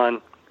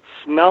on,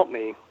 smelt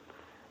me,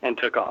 and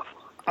took off.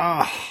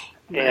 Oh,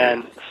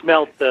 and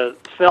smelt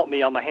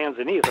me on my hands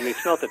and knees.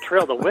 Smelt the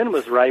trail. The wind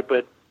was right,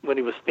 but when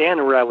he was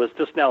standing where I was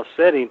just now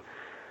sitting,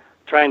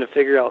 trying to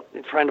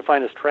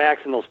find his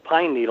tracks in those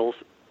pine needles,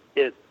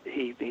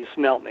 he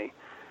smelt me.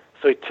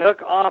 So he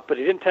took off, but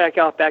he didn't take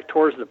off back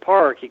towards the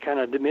park. He kind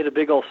of made a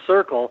big old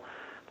circle.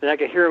 Then I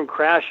could hear him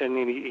crashing,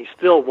 and he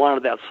still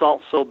wanted that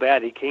salt so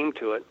bad he came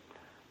to it.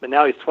 But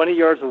now he's 20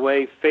 yards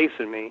away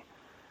facing me,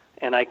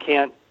 and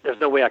there's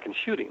no way I can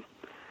shoot him.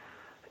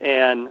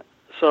 And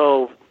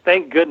so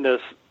thank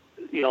goodness,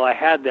 I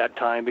had that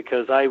time,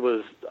 because I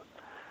was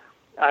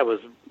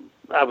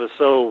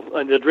so,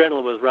 and the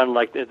adrenaline was running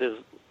like this.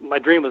 My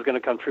dream was going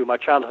to come true. My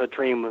childhood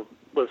dream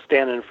was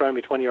standing in front of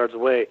me 20 yards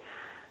away,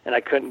 and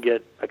I couldn't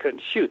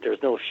shoot.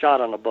 There's no shot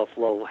on a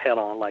buffalo head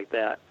on like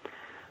that.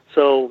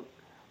 So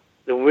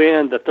the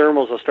wind, the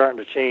thermals are starting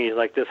to change.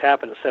 Like this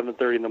happened at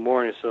 7:30 in the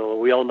morning, so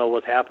we all know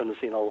what happens,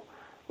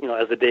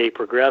 as the day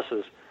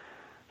progresses.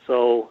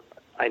 So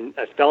I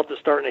felt it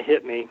starting to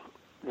hit me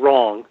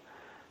wrong.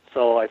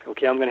 So I said,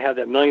 okay, I'm going to have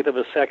that millionth of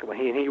a second. When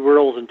he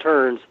whirls and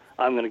turns,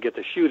 I'm going to get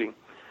the shooting.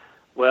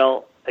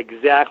 Well,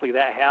 exactly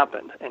that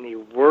happened. And he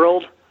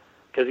whirled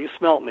because he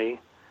smelt me.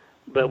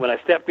 But when I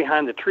stepped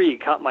behind the tree, he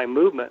caught my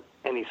movement,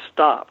 and he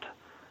stopped.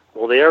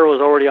 Well, the arrow was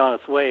already on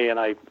its way, and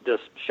I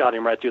just shot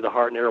him right through the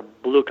heart, and the arrow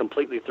blew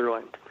completely through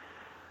him.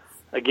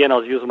 Again, I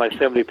was using my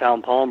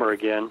 70-pound Palmer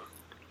again.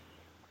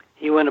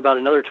 He went about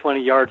another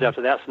 20 yards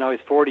after that, so now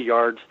he's 40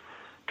 yards,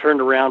 turned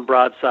around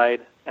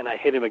broadside, and I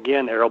hit him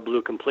again. The arrow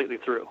blew completely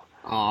through.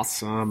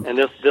 Awesome. And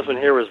this one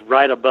here was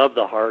right above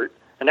the heart,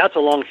 and that's a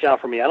long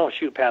shot for me. I don't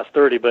shoot past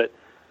 30, but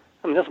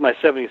this is my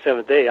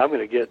 77th day. I'm going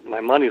to get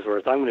my money's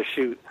worth. I'm going to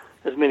shoot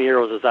as many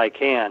arrows as I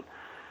can.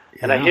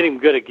 And I hit him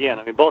good again.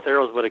 Both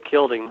arrows would have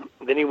killed him.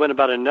 Then he went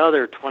about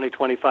another 20,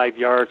 25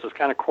 yards, was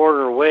kind of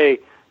quartered away,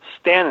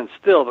 standing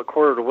still, but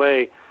quartered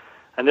away.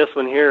 And this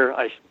one here,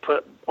 I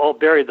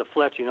buried the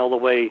fletching all the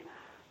way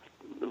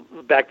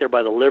back there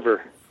by the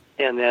liver.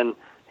 And then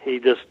he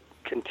just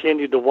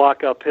continued to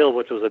walk uphill,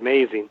 which was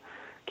amazing.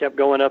 Kept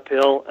going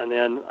uphill, and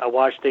then I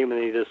watched him,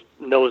 and he just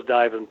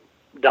nosedived and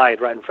died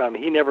right in front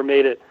of me. He never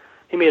made it.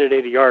 He made it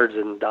 80 yards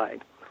and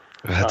died.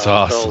 That's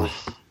awesome.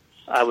 So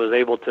I was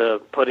able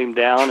to put him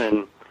down,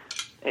 and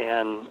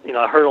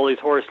I heard all these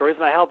horror stories,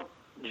 and I helped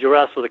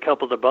Juras with a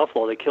couple of the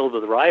buffalo they killed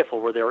with a rifle,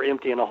 where they were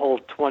emptying a whole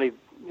 20,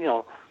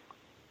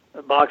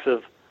 a box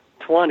of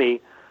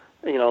 20,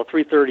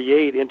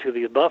 338 into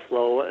the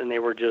buffalo, and they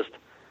were just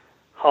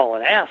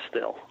hauling ass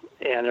still.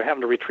 And they're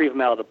having to retrieve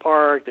them out of the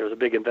park. There was a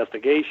big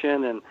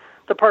investigation, and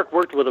the park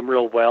worked with them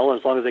real well. And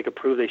as long as they could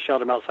prove they shot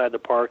them outside the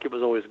park, it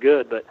was always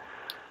good. But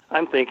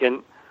I'm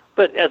thinking,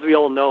 but as we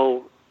all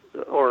know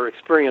or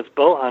experienced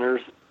bow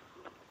hunters,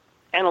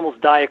 animals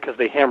die because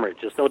they hemorrhage.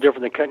 It's no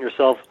different than cutting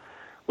yourself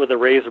with a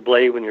razor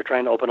blade when you're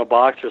trying to open a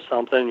box or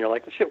something. And you're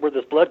like, shit, where'd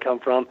this blood come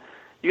from?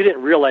 You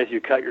didn't realize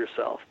you cut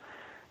yourself.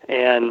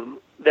 And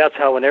that's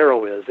how an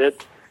arrow is.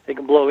 It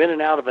can blow in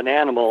and out of an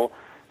animal,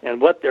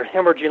 and they're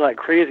hemorrhaging like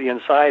crazy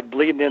inside,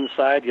 bleeding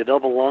inside, you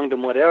double lunged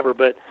them, whatever,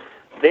 but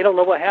they don't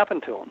know what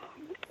happened to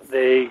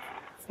them.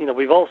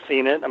 We've all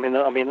seen it. And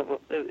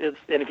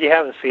if you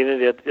haven't seen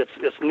it,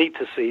 it's neat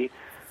to see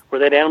where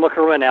that animal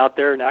can run out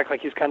there and act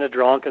like he's kind of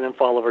drunk and then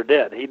fall over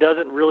dead. He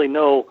doesn't really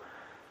know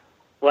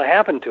what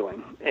happened to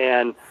him,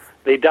 and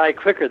they die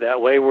quicker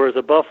that way, whereas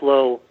a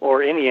buffalo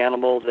or any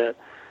animal that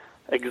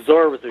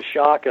absorbs the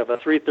shock of a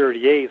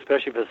 338,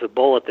 especially if it's a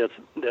bullet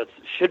that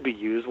should be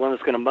used, one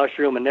that's going to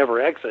mushroom and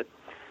never exit.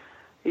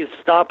 He's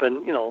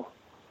stopping,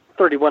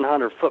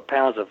 3,100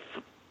 foot-pounds of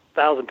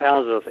 1,000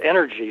 pounds of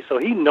energy, so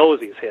he knows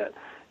he's hit.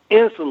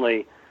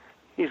 Instantly,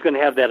 he's going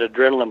to have that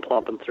adrenaline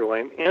pumping through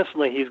him.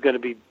 Instantly, he's going to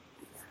be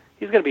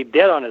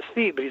dead on his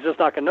feet, but he's just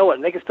not going to know it.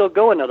 And they can still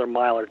go another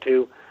mile or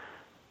two,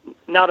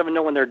 not even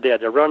knowing they're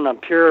dead. They're running on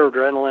pure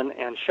adrenaline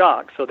and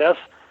shock. So that's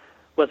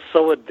what's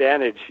so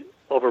advantage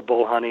over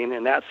bow hunting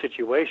in that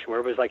situation, where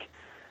everybody's like,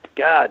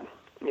 God,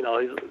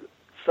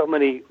 so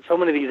many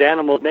of these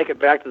animals make it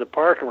back to the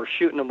park, and we're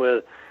shooting them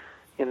with,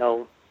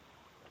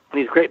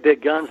 these great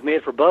big guns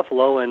made for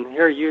buffalo, and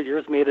here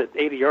yours made at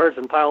 80 yards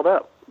and piled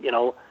up.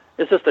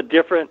 It's just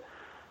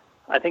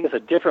I think it's a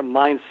different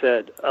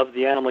mindset of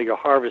the animal you're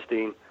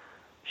harvesting,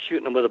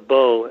 shooting them with a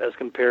bow as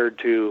compared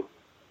to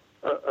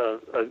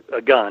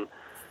a gun.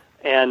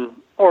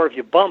 Or if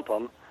you bump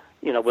them,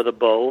 with a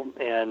bow,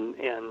 and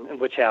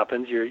which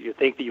happens, you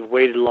think that you've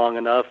waited long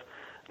enough,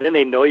 then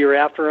they know you're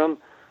after them,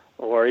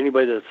 or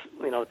anybody that's,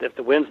 if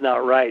the wind's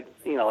not right,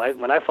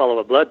 when I follow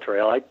a blood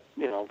trail,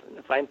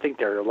 if I think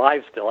they're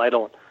alive still, I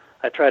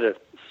try to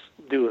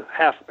do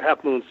half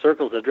moon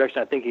circles in the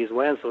direction I think he's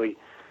went, so he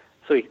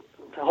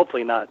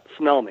hopefully not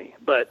smell me.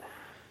 But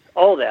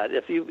all that,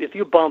 if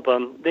you bump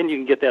them, then you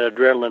can get that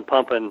adrenaline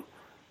pumping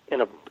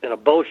in a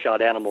bow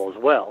shot animal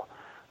as well.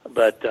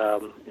 But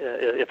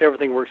if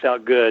everything works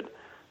out good,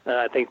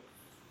 I think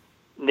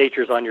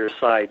nature's on your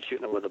side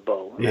shooting it with a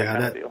bow.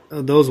 Yeah,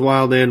 those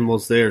wild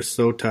animals, they are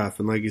so tough.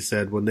 And like you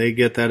said, when they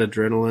get that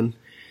adrenaline,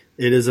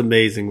 it is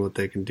amazing what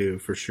they can do,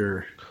 for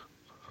sure.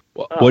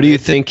 What do you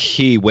think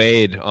he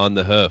weighed on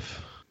the hoof?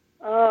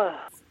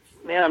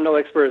 Man, I'm no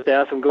expert at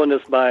that. So I'm going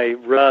this by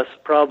Russ,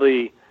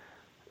 probably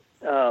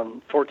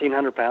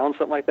 1,400 pounds,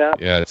 something like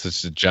that. Yeah, it's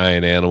just a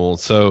giant animal.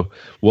 So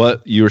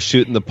you were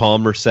shooting the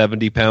Palmer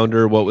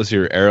 70-pounder. What was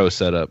your arrow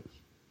setup?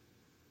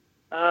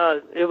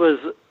 I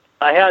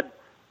had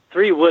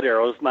 3 wood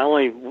arrows. My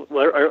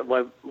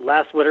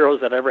last wood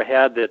arrows that I ever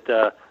had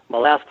my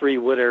last 3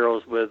 wood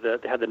arrows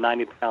that had the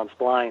 90-pound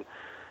spline.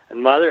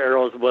 And my other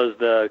arrows was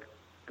the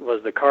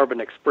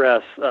Carbon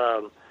Express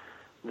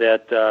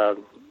that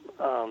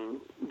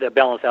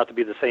balanced out to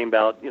be the same,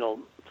 about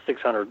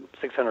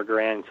 600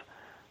 grains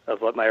of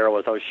what my arrow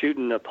was. I was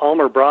shooting a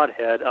Palmer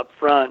broadhead up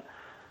front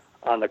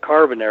on the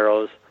Carbon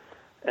arrows,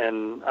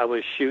 and I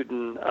was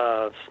shooting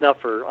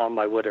snuffer on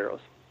my wood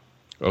arrows.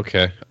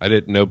 Okay, I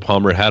didn't know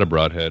Palmer had a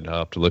broadhead. I'll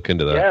have to look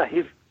into that.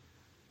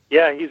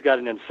 He's got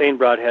an insane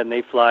broadhead, and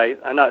they fly.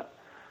 I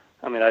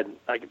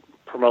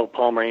promote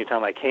Palmer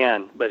anytime I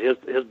can, but his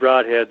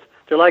broadheads,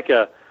 they're like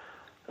a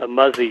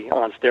Muzzy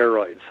on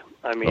steroids.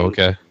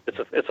 Okay.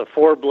 It's a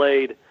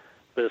 4-blade,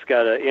 but it's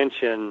got an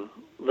inch and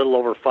little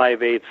over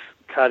 5/8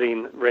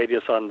 cutting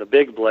radius on the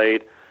big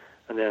blade,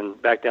 and then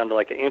back down to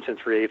like 1 inch and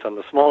 3/8 on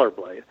the smaller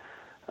blade,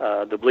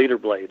 the bleeder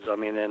blades.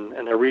 And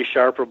they're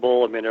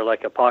resharpenable. They're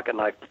like a pocket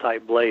knife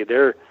type blade.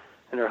 They're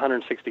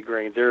 160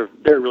 grains. They're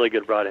a really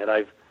good broadhead.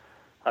 I've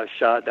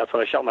shot. That's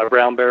what I shot my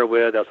brown bear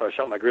with. That's what I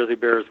shot my grizzly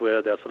bears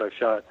with. That's what I've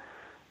shot.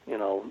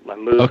 My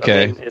moose.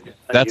 Okay,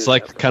 that's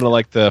like kind of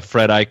like the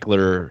Fred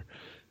Eichler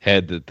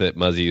head that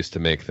Muzzy used to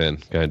make. Then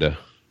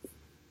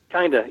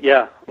Kinda,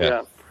 yeah.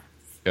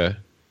 Okay,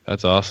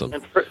 that's awesome.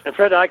 And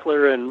Fred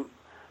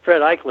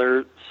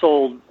Eichler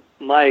sold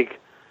Mike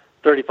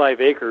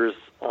 35 acres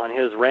on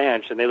his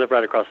ranch, and they live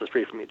right across the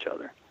street from each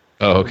other.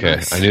 Oh,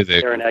 okay. I knew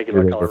they're in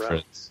Aguilar, Colorado.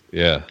 Friends.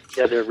 Yeah.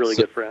 Yeah, they're really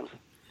good friends.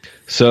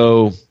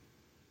 So,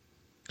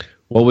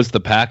 what was the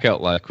pack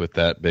out like with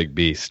that big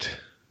beast?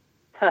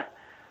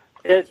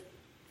 It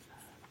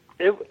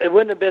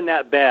wouldn't have been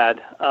that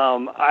bad.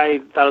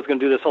 I thought I was going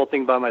to do this whole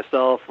thing by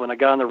myself. When I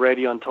got on the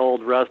radio and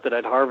told Russ that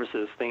I'd harvest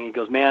this thing, he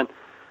goes, "Man,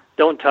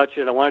 don't touch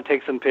it. I want to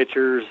take some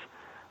pictures."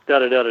 Da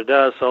da da da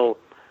da. So,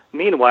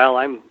 meanwhile,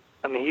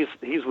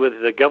 he's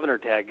with the governor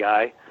tag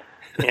guy,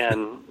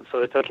 and so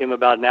it took him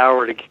about an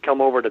hour to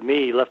come over to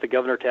me. He left the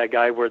governor tag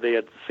guy where they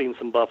had seen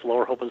some buffalo,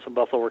 or hoping some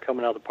buffalo were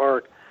coming out of the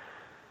park.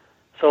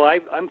 So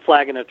I'm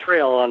flagging a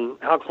trail on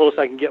how close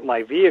I can get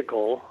my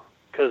vehicle,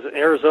 because in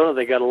Arizona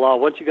they got a law.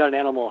 Once you got an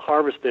animal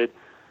harvested,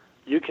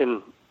 you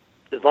can,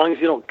 as long as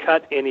you don't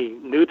cut any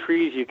new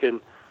trees, you can,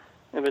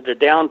 if they're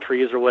down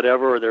trees or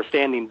whatever, or they're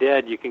standing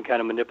dead, you can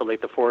kind of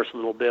manipulate the forest a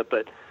little bit,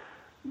 but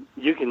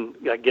you can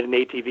get an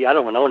ATV. I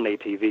don't want to own an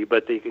ATV,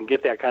 but you can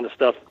get that kind of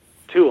stuff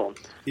to them.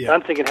 Yeah. So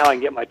I'm thinking how I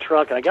can get my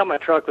truck, and I got my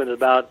truck within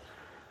about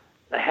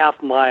a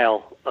half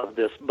mile of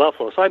this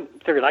buffalo. So I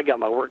figured I got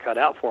my work cut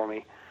out for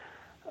me.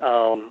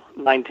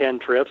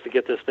 9-10 trips to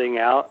get this thing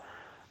out,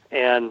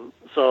 and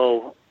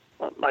so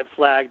I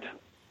flagged,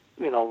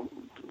 as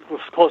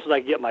close as I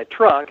can get my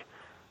truck.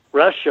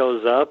 Russ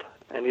shows up,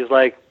 and he's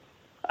like,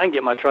 "I can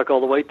get my truck all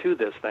the way to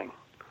this thing."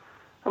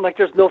 I'm like,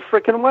 "There's no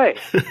freaking way."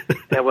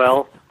 And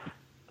well,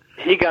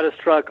 he got his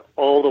truck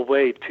all the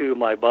way to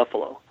my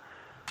buffalo.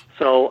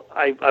 So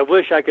I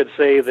wish I could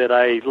say that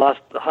I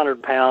lost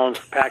 100 pounds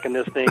packing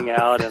this thing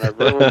out, and I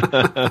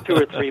ruined 2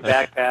 or 3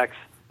 backpacks.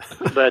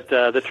 But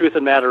the truth of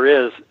the matter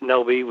is,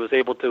 Novi was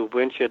able to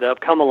winch it up,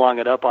 come along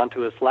it up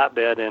onto his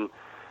flatbed,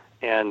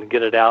 and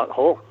get it out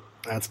whole.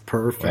 That's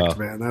perfect,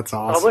 Wow. man. That's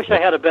awesome. I wish I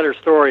had a better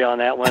story on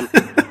that one,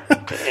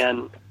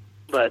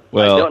 but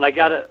Well- I don't.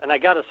 And I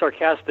got a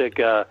sarcastic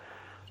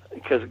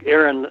because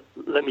Aaron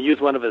let me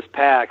use one of his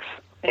packs,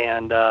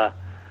 and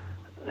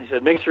he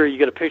said, "Make sure you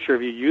get a picture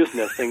of you using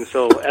this thing."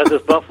 So as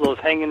this buffalo's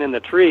hanging in the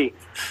tree,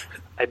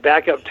 I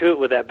back up to it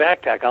with that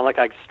backpack on, like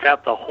I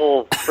strapped the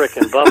whole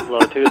frickin' buffalo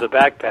to the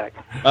backpack.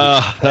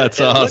 Oh, that's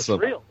And awesome. It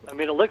looks real. I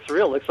mean, it looks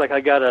real. It looks like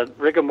I got a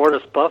rigor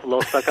mortis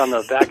buffalo stuck on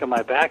the back of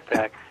my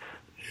backpack.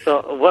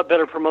 So what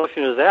better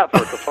promotion is that for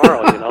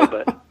Cafaro, you know?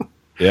 But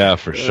Yeah,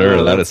 for sure.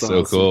 Oh, That is that's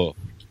so awesome. cool.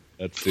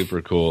 That's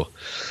super cool.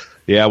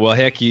 Yeah, well,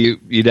 heck, you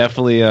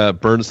definitely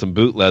burned some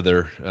boot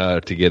leather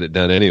to get it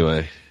done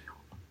anyway.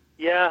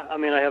 yeah, I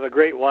mean, I have a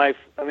great wife.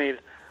 I mean,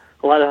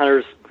 a lot of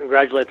hunters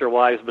congratulate their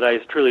wives, but I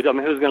truly, I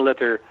mean, who's going to let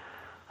their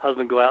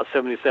husband go out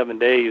 77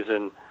 days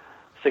and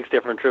 6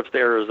 different trips to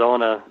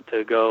Arizona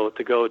to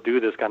go do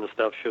this kind of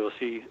stuff?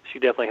 She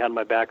definitely had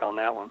my back on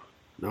that one.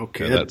 No Yeah,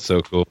 kidding. that's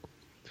so cool.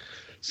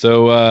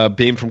 So,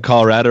 being from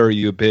Colorado, are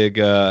you a big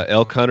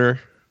elk hunter?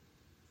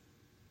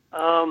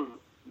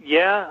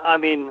 Yeah, I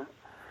mean,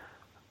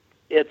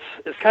 it's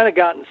kind of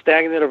gotten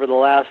stagnant over the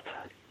last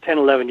 10,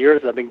 11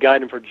 years. I've been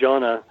guiding for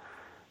Jonah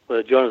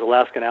with Jonah's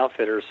Alaskan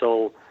Outfitter.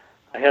 So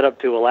I head up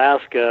to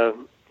Alaska,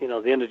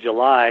 the end of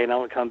July, and I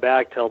don't come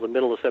back till the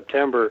middle of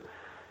September.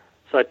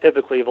 So I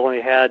typically have only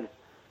had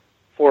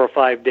 4 or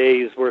 5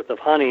 days worth of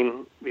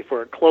hunting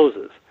before it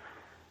closes.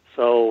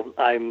 So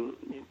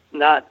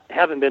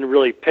haven't been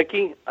really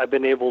picky. I've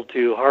been able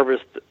to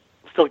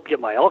still get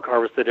my elk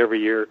harvested every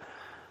year,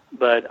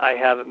 but I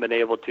haven't been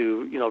able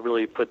to,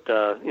 really put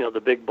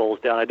the big bulls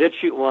down. I did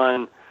shoot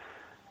one,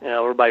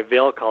 over by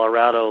Vail,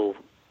 Colorado,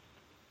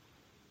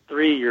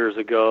 3 years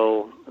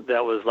ago.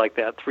 That was like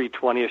that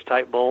 320-ish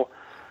type bull,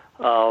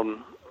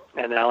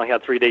 and I only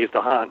had 3 days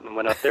to hunt, and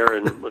went up there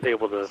and was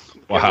able to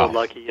get a Wow. little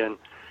lucky and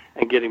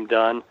get him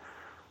done.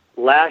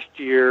 Last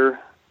year,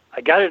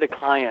 I guided a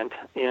client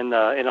in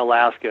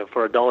Alaska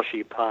for a Dall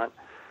sheep hunt,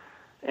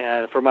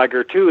 and for my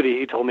gratuity,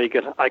 he told me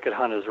I could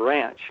hunt his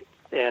ranch.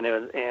 And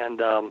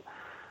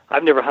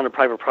I've never hunted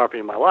private property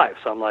in my life,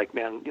 so I'm like,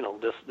 man,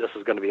 this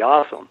is going to be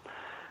awesome.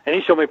 And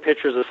he showed me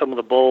pictures of some of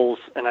the bulls,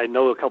 and I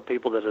know a couple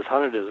people that has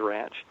hunted his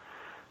ranch.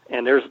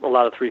 And there's a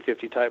lot of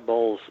 350 type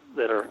bulls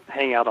that are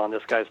hanging out on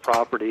this guy's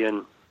property.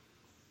 And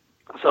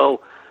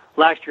so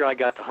last year I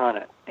got to hunt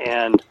it,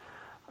 and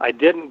I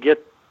didn't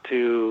get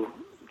to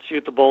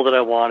shoot the bull that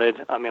I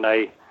wanted. I mean,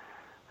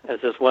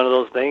 it's just one of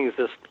those things.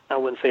 Just, I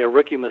wouldn't say a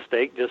rookie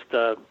mistake. Just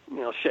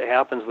shit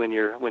happens when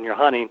you're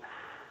hunting.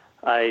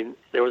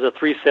 There was a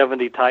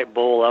 370 type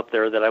bull up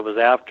there that I was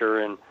after,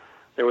 and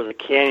there was a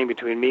canyon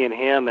between me and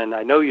him, and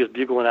I know he was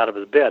bugling out of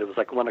his bed. It was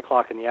like 1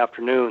 o'clock in the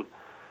afternoon,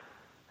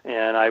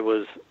 and I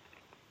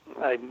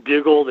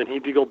bugled, and he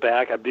bugled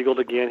back. I bugled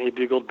again, he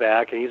bugled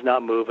back, and he's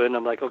not moving.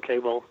 I'm like, okay,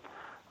 well,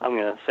 I'm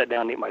going to sit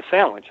down and eat my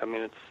sandwich. I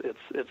mean,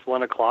 it's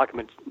 1 o'clock. I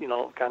mean,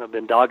 kind of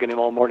been dogging him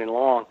all morning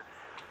long.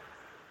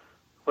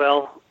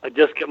 Well, I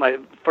just get my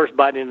first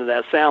bite into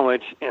that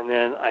sandwich, and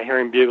then I hear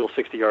him bugle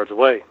 60 yards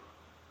away.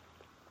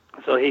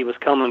 So he was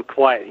coming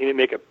quiet. He didn't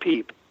make a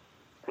peep,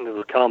 and it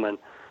was coming.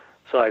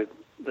 So I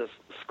just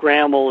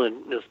scrambled,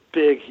 and this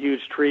big,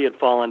 huge tree had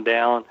fallen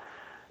down,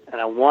 and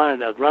I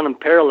was running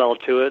parallel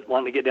to it,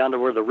 wanting to get down to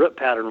where the root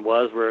pattern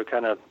was, where it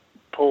kind of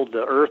pulled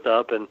the earth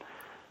up, and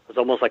it was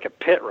almost like a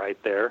pit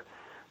right there,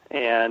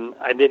 and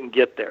I didn't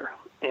get there.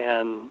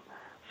 And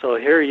so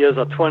here he is,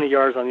 20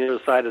 yards on the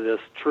other side of this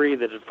tree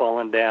that had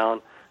fallen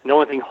down, and the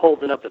only thing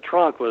holding up the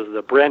trunk was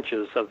the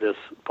branches of this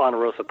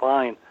ponderosa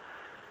pine.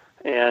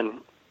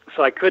 And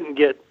so I couldn't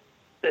get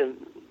an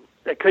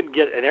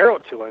arrow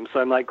to him. So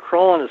I'm like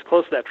crawling as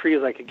close to that tree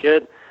as I could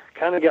get,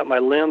 kind of got my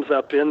limbs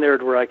up in there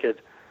to where I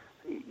could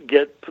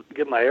get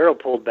my arrow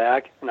pulled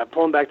back, and I'm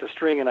pulling back the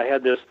string, and I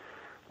had this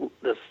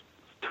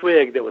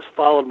twig that was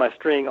followed my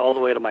string all the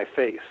way to my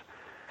face.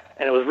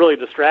 And it was really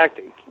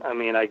distracting. I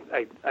mean, I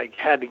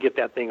had to get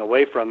that thing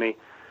away from me.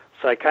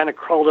 So I kind of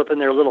crawled up in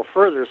there a little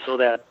further so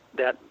that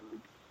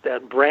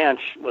branch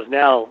was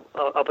now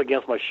up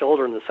against my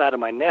shoulder and the side of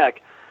my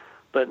neck,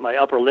 but my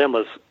upper limb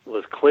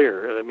was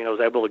clear. I mean, I was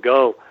able to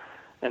go.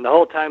 And the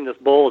whole time this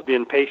bull was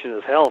being patient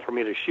as hell for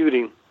me to shoot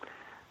him.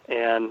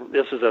 And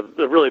this is a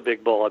really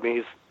big bull. I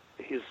mean,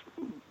 he's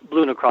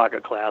Blue and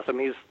Crockett class. I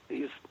mean,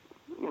 he's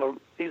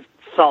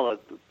solid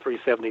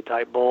 370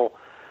 type bull.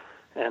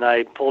 And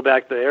I pulled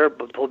back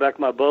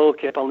my bow,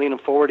 kept on leaning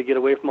forward to get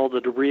away from all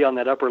the debris on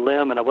that upper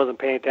limb, and I wasn't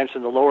paying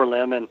attention to the lower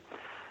limb, and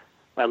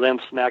my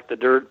limb smacked the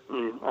dirt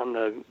on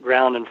the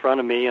ground in front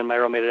of me, and my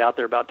arrow made it out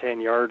there about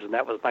 10 yards, and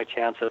that was my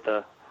chance at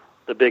the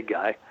big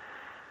guy.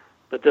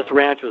 But this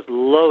ranch was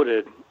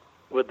loaded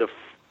with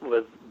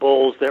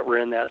bulls that were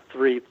in that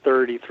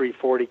 330,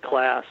 340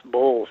 class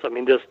bulls. I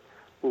mean, just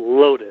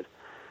loaded.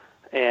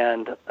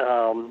 And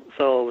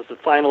so it was the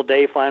final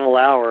day, final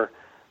hour,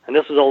 and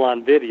this was all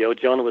on video.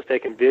 Jonah was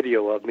taking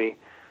video of me.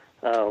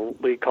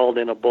 we called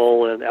in a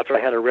bull, and after I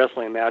had a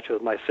wrestling match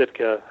with my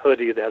Sitka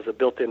hoodie that has a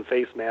built-in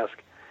face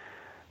mask,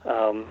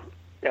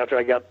 after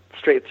I got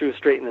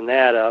straightening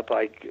that up,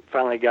 I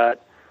finally got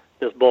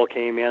this bull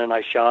came in, and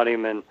I shot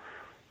him, and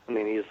I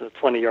mean, he's a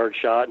 20-yard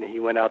shot, and he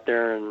went out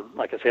there, and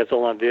like I said, it's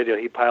all on video.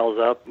 He piles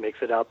up,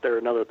 makes it out there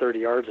another 30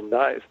 yards, and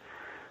dies.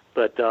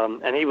 But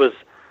and he was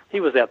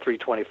that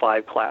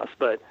 325 class,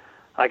 but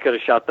I could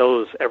have shot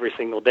those every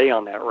single day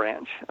on that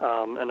ranch.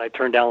 And I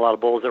turned down a lot of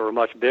bulls that were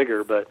much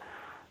bigger, but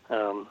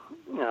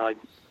I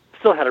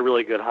still had a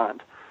really good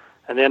hunt.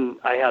 And then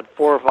I had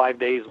 4 or 5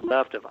 days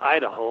left of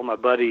Idaho. My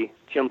buddy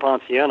Jim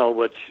Ponciano,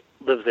 which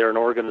lives there in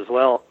Oregon as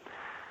well,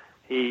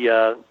 he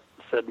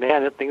said,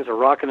 "Man, things are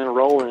rocking and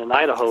rolling in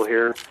Idaho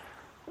here.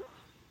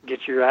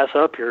 Get your ass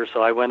up here."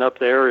 So I went up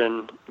there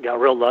and got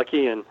real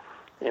lucky and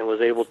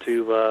was able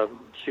to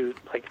shoot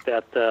like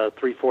that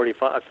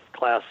 345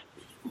 class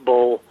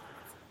bull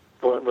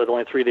with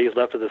only 3 days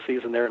left of the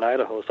season there in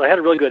Idaho. So I had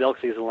a really good elk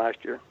season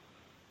last year.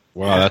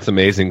 Wow, that's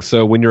amazing.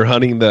 So when you're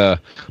hunting the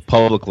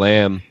public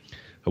land,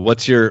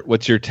 what's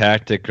your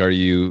tactic? Are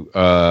you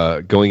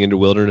going into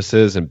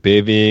wildernesses and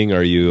bivvying?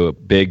 Are you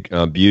big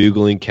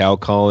bugling, cow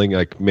calling?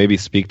 Like maybe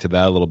speak to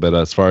that a little bit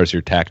as far as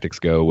your tactics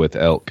go with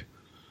elk.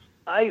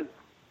 I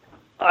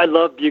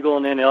love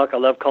bugling in elk. I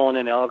love calling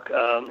in elk.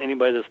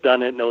 Anybody that's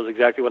done it knows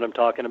exactly what I'm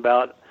talking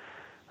about.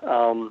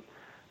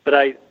 But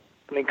I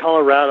mean,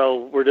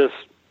 Colorado,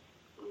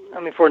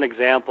 for an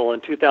example,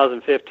 in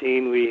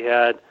 2015 we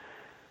had,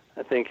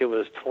 I think it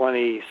was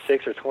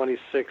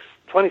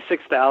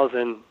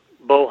 26,000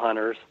 bow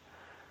hunters,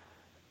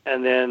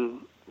 and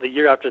then the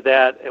year after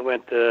that it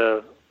went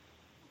to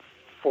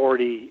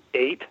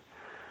 48.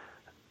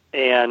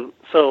 And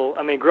so,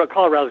 I mean,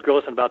 Colorado's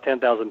grossing about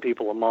 10,000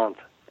 people a month,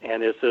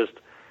 and it's just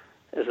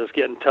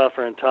getting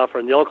tougher and tougher.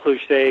 And the old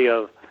cliche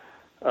of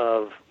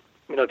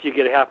if you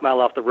get a half mile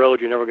off the road,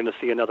 you're never going to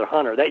see another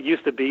hunter. That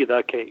used to be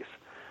the case,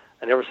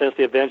 and ever since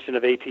the invention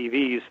of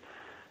ATVs,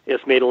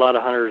 it's made a lot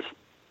of hunters,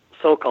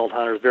 so-called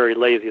hunters, very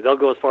lazy. They'll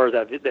go as far as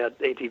that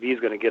ATV is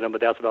going to get them,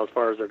 but that's about as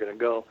far as they're going to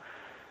go.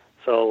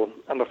 So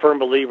I'm a firm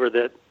believer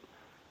that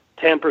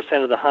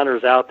 10% of the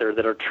hunters out there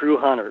that are true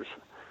hunters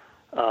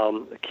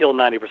kill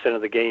 90%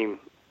 of the game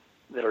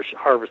that are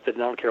harvested,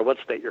 and I don't care what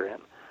state you're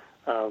in.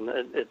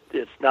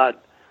 It's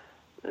not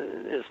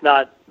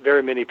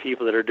very many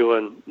people that are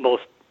doing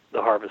most of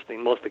the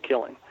harvesting, most of the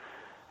killing.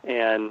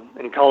 And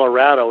in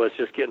Colorado, it's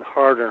just getting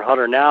harder and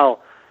harder now.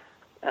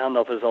 I don't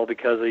know if it's all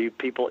because of you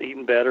people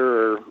eating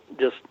better or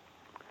just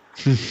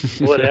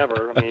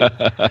whatever. I mean,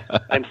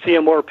 I'm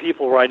seeing more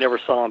people where I never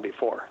saw them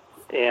before.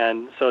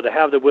 And so to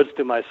have the woods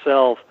to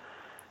myself,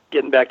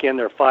 getting back in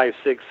there 5,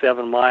 6,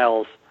 7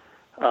 miles,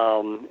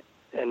 and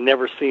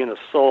never seeing a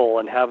soul,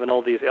 and having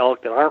all these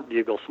elk that aren't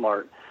bugle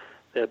smart,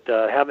 that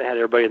haven't had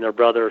everybody and their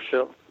brother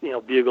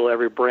bugle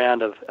every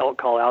brand of elk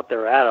call out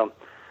there at them,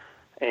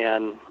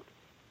 and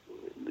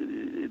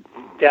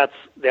that's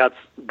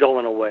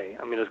going away.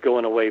 I mean, it's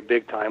going away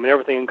big time. And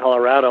everything in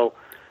Colorado,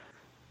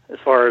 as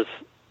far as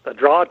a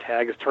draw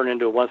tag, has turned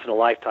into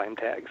once-in-a-lifetime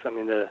tags. I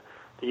mean, the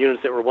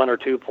units that were 1 or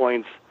 2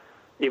 points,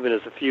 even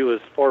as few as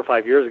 4 or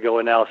 5 years ago,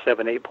 are now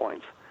 7, 8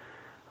 points.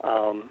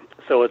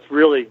 So it's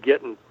really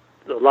getting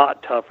a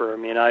lot tougher. I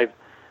mean, I've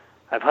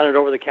hunted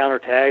over-the-counter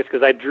tags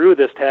because I drew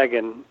this tag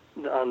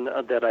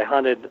that I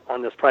hunted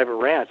on this private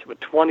ranch with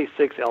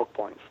 26 elk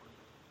points.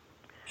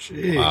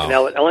 Jeez. Wow.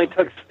 Now it only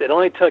took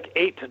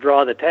 8 to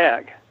draw the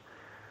tag.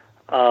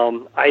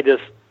 I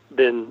just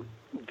been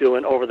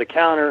doing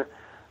over-the-counter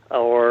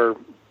or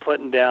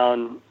putting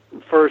down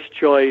first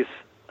choice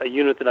a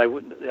unit that I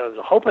was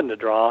hoping to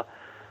draw,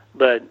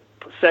 but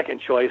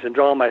second choice, and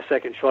drawing my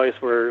second choice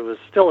where it was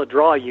still a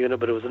draw unit,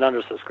 but it was an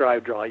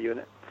undersubscribed draw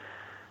unit.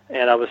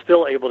 And I was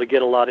still able to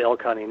get a lot of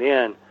elk hunting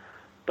in,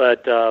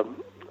 but I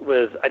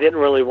didn't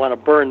really want to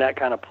burn that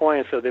kind of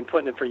points, so I've been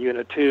putting in for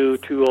unit 2,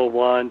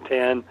 201,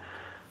 10,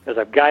 as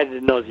I've guided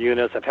in those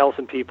units. I've helped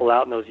some people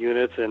out in those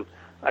units, and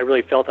I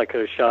really felt I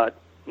could have shot,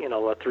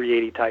 a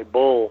 380 type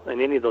bull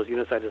in any of those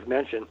units I just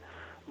mentioned.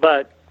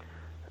 But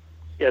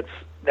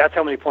that's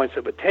how many points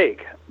it would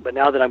take. But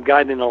now that I'm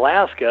guiding in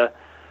Alaska,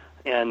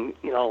 and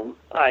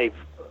if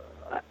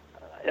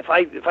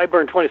I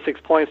burn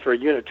 26 points for a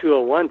unit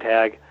 201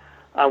 tag,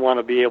 I want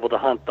to be able to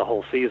hunt the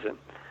whole season,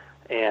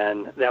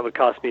 and that would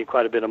cost me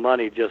quite a bit of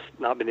money just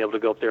not being able to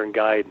go up there and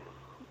guide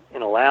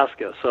in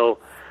Alaska. So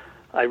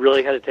I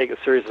really had to take it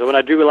serious. So when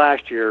I drew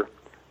last year,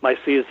 my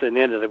season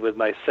ended with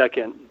my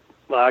second.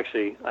 Well,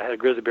 actually, I had a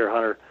grizzly bear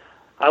hunter.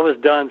 I was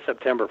done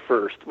September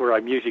 1st, where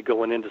I'm usually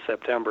going into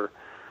September,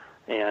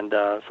 and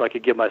so I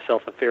could give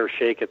myself a fair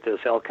shake at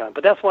this elk hunt.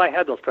 But that's why I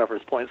had those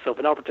preference points. So if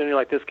an opportunity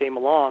like this came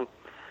along,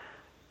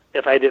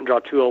 if I didn't draw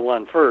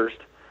 201 first,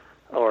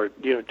 or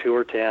unit 2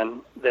 or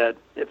 10, that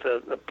if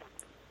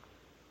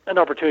an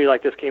opportunity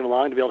like this came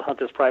along to be able to hunt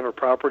this private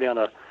property on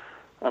a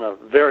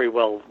very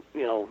well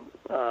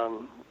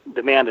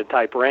demanded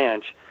type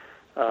ranch,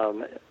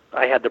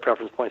 I had the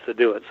preference points to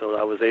do it. So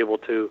I was able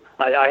to.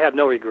 I have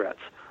no regrets.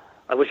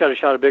 I wish I'd have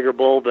shot a bigger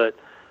bull, but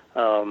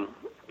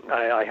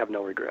I have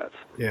no regrets.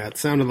 Yeah, it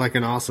sounded like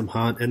an awesome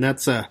hunt, and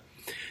that's a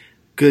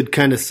good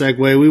kind of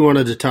segue. We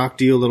wanted to talk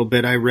to you a little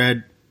bit. I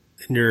read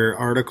in your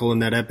article in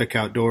that Epic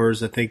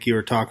Outdoors, I think you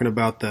were talking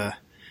about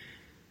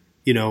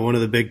one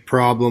of the big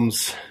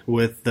problems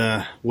with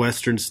the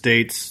Western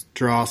states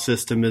draw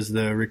system is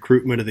the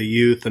recruitment of the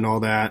youth and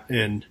all that.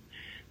 And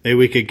maybe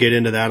we could get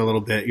into that a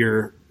little bit.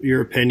 Your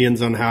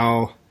opinions on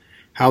how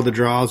the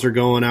draws are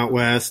going out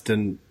west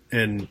and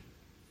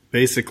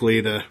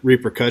basically the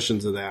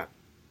repercussions of that.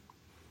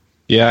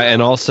 Yeah,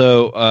 and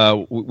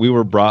also we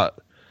were brought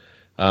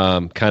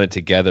kind of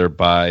together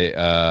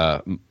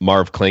by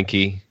Marv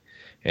Klinke,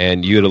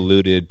 and you had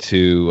alluded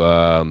to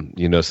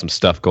some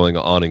stuff going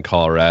on in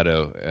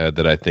Colorado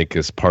that I think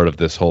is part of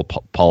this whole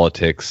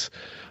politics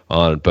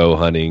on bow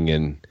hunting,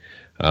 and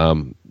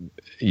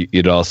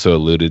you'd also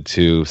alluded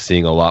to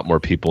seeing a lot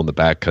more people in the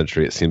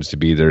backcountry. It seems to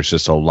be there's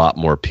just a lot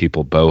more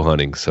people bow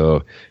hunting.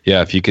 So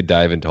yeah, if you could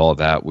dive into all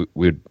that,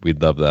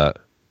 we'd love that.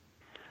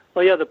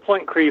 Well, yeah, the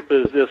point creep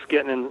is just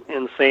getting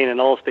insane in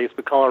all states,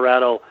 but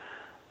Colorado,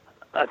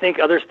 I think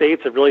other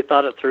states have really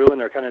thought it through, and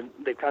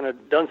they've kind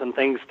of done some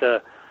things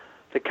to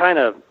kind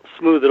of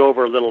smooth it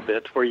over a little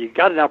bit, where you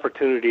got an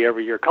opportunity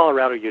every year.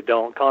 Colorado, you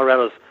don't.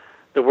 Colorado's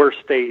the worst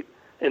state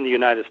in the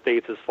United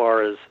States as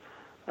far as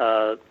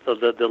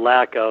the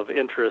lack of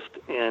interest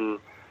in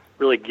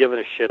really giving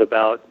a shit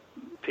about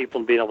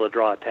people being able to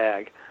draw a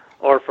tag,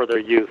 or for their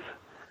youth.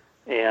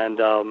 And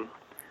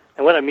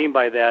what I mean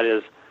by that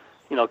is,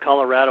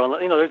 Colorado,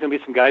 and there's going to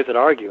be some guys that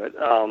argue it.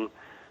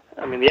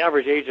 The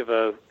average age of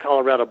a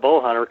Colorado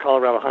bow hunter,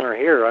 Colorado hunter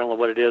here, I don't know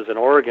what it is in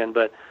Oregon,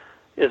 but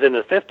is in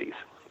the 50s.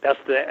 That's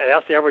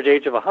the average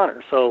age of a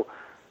hunter. So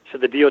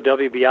should the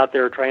DOW be out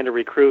there trying to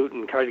recruit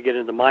and try to get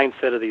into the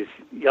mindset of these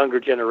younger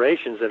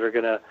generations that are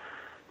going to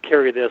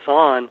carry this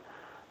on?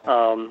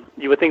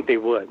 You would think they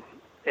would,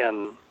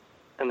 and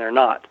they're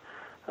not.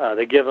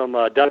 They give them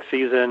a duck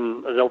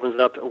season. It opens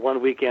it up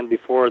 1 weekend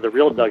before the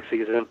real duck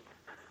season.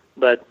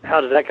 But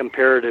how does that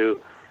compare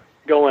to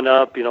going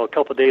up, a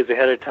couple of days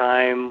ahead of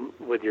time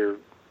with your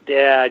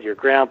dad, your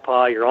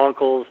grandpa, your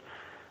uncles,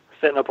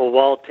 setting up a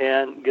wall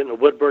tent, getting a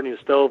wood burning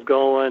stove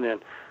going,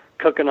 and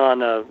cooking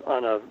on a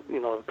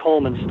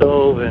Coleman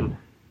stove, and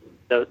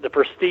the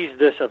prestige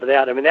dish of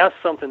that? That's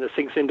something that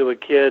sinks into a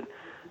kid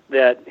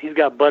that he's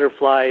got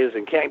butterflies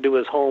and can't do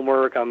his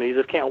homework. He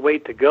just can't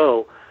wait to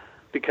go,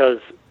 because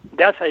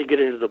that's how you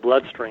get into the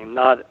bloodstream,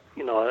 not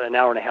an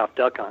hour and a half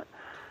duck hunt.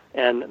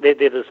 And they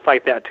just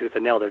fight that tooth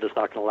and nail. They're just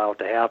not going to allow it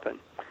to happen.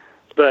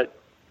 But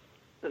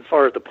as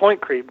far as the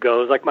point creep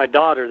goes, like my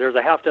daughter, there's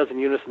a half dozen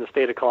units in the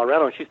state of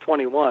Colorado, and she's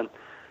 21.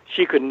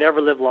 She could never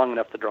live long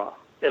enough to draw.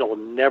 It'll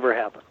never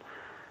happen.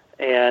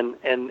 And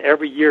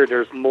every year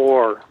there's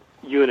more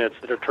units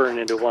that are turned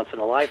into once in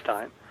a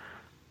lifetime.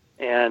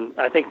 And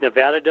I think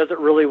Nevada does it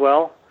really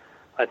well.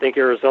 I think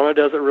Arizona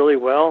does it really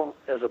well,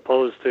 as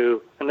opposed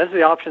to, and this is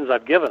the options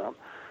I've given them.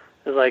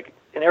 It's like,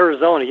 in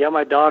Arizona,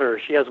 my daughter,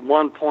 she has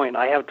 1 point.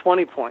 I have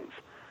 20 points.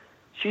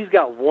 She's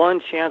got one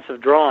chance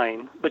of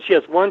drawing, but she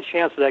has one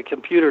chance for that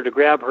computer to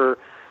grab her.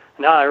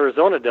 Now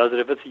Arizona does it.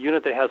 If it's a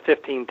unit that has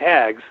 15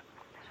 tags,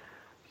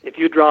 if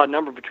you draw a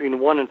number between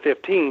 1 and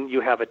 15, you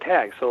have a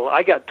tag. So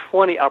I got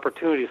 20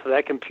 opportunities for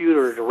that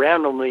computer to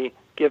randomly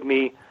give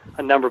me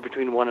a number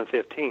between 1 and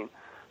 15.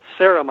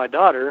 Sarah, my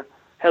daughter,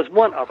 has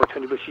one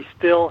opportunity, but she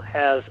still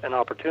has an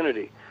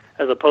opportunity,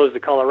 as opposed to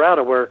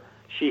Colorado, where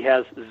she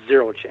has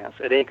zero chance.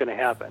 It ain't going to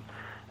happen.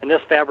 And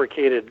this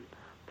fabricated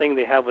thing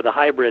they have with a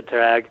hybrid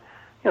tag,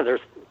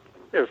 there's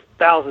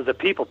thousands of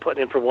people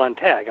putting in for one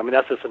tag.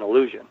 That's just an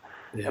illusion.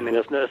 Yeah.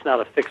 It's not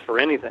a fix for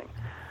anything.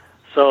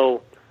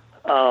 So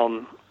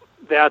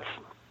that's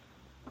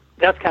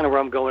kind of where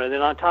I'm going. And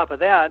then on top of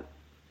that,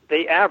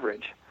 they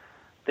average.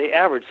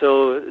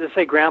 So let's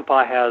say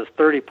Grandpa has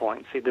 30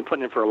 points. He's been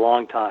putting in for a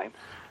long time.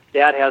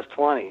 Dad has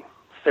 20.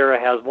 Sarah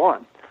has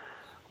 1.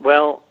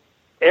 Well,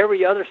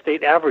 every other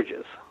state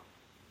averages.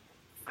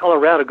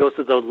 Colorado goes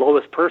to the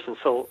lowest person.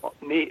 So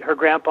her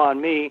grandpa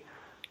and me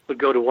would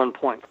go to 1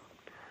 point.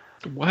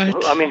 What?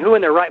 Who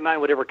in their right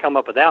mind would ever come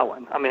up with that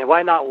one?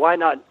 Why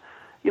not?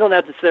 You don't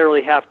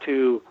necessarily have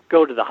to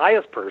go to the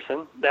highest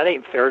person. That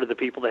ain't fair to the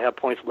people that have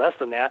points less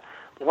than that.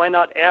 But why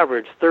not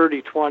average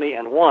 30, 20,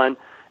 and 1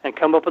 and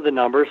come up with a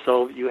number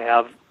so you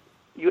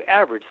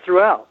average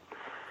throughout?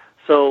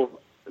 So,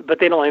 but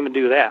they don't even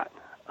do that.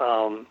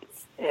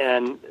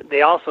 And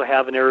they also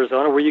have in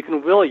Arizona where you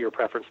can will your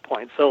preference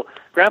points. So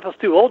Grandpa's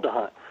too old to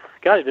hunt.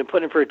 God, he's been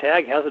putting in for a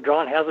tag, hasn't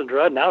drawn, hasn't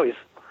drawn. Now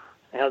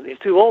he's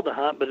too old to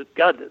hunt, but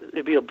God,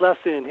 it'd be a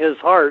blessing in his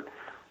heart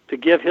to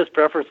give his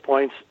preference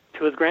points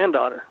to his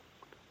granddaughter.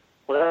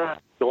 Well,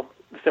 that's cool,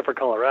 except for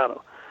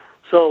Colorado.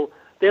 So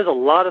there's a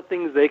lot of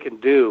things they can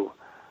do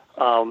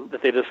that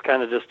they just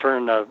kind of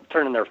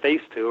turn their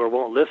face to or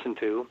won't listen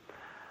to.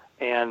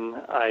 And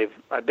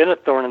I've been a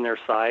thorn in their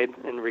side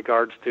in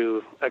regards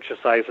to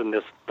exercising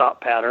this thought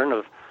pattern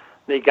of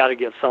they got to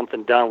get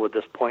something done with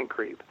this point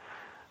creep.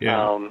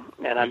 Yeah.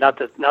 And I'm not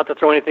to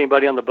throw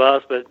anybody on the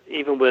bus, but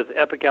even with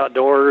Epic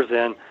Outdoors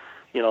and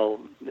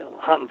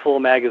Hunt and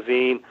Full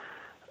magazine,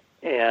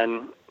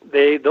 And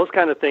those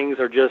kind of things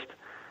are just,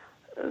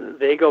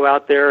 they go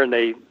out there and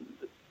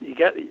you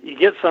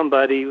get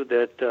somebody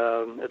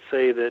that, let's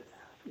say, that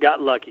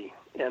got lucky,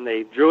 and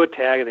they drew a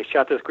tag and they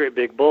shot this great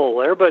big bull.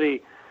 Well,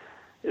 everybody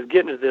is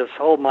getting into this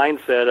whole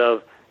mindset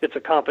of it's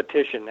a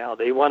competition now.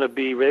 They want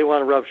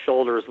to rub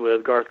shoulders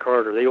with Garth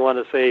Carter. They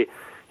want to say,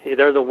 hey,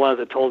 they're the ones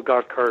that told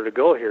Garth Carter to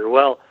go here.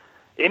 Well,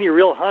 any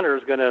real hunter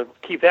is going to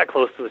keep that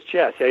close to his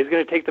chest. Yeah, he's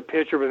going to take the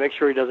picture, but make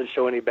sure he doesn't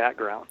show any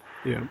background.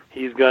 Yeah.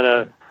 This is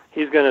going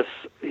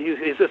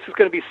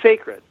to be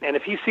sacred. And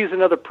if he sees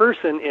another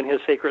person in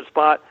his sacred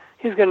spot,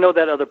 he's going to know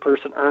that other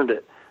person earned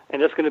it.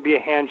 And it's going to be a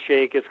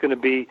handshake. It's going to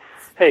be,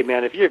 hey,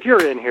 man, if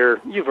you're in here,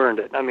 you've earned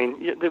it. I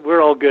mean,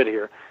 we're all good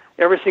here.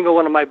 Every single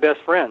one of my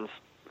best friends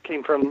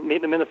came from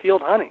meeting them in the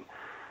field hunting.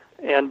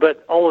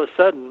 But all of a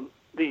sudden,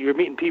 you're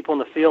meeting people in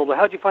the field. Well,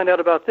 how'd you find out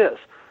about this?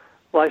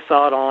 Well, I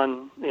saw it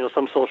on,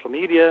 some social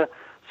media,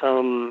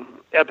 some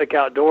Epic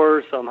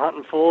Outdoors, some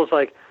Hunting Fools.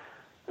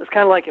 It's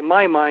kind of like, in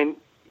my mind,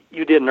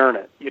 you didn't earn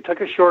it. You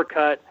took a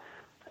shortcut,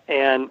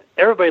 and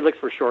everybody looks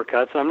for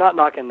shortcuts, and I'm not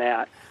knocking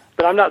that.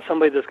 But I'm not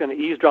somebody that's going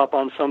to eavesdrop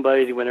on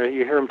somebody when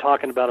you hear them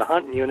talking about a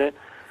hunting unit.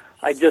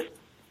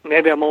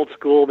 Maybe I'm old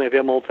school, maybe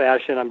I'm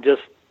old-fashioned.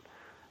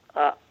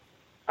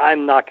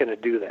 I'm not going to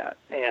do that.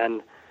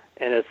 And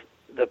it's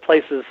the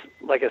places,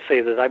 like I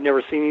say, that I've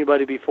never seen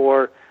anybody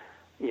before.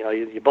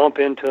 You bump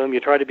into them, you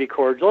try to be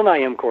cordial, and I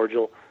am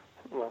cordial.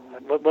 Well,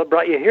 what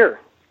brought you here?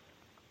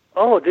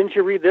 Oh, didn't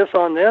you read this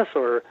on this,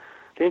 or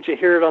didn't you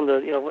hear it on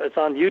it's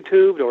on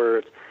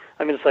YouTube,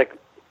 it's like,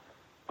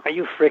 are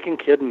you freaking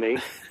kidding me?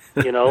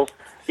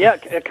 Yeah,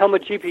 it comes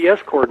with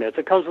GPS coordinates.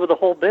 It comes with a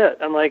whole bit.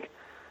 I'm like,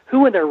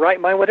 who in their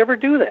right mind would ever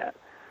do that?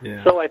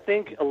 Yeah. So I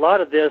think a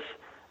lot of this,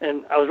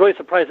 and I was really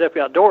surprised at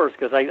Epic Outdoors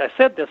because I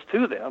said this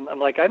to them. I'm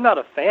like, I'm not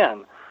a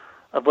fan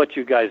of what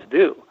you guys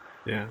do.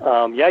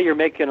 Yeah. You're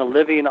making a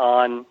living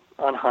on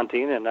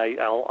hunting, and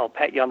I'll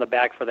pat you on the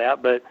back for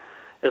that. But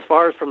as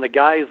far as from the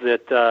guys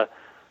that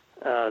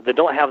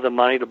don't have the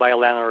money to buy a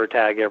landowner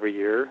tag every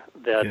year,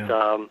 that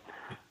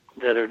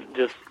are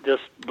just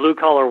blue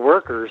collar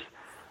workers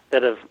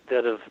that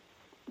have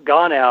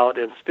gone out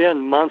and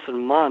spend months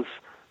and months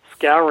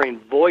scouring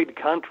void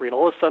country, and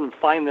all of a sudden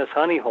find this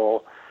honey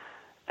hole,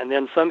 and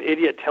then some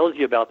idiot tells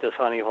you about this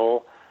honey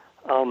hole,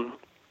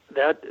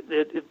 that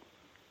it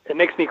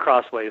makes me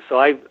crossways.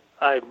 So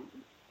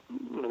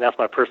that's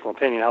my personal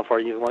opinion. How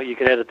far you want, you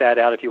can edit that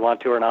out if you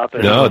want to or not.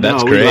 But no,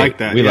 that's great. We like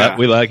that.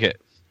 We like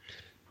it.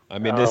 I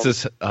mean, this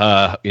is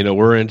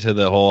we're into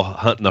the whole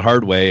hunting the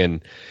hard way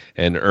and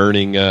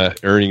earning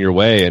your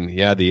way, and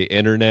the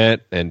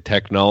internet and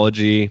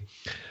technology,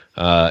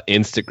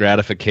 instant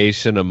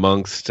gratification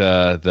amongst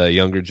the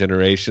younger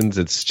generations.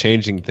 It's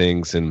changing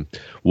things, and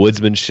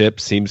woodsmanship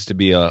seems to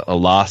be a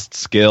lost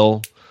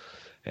skill,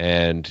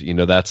 and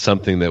that's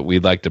something that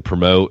we'd like to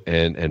promote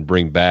and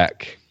bring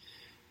back.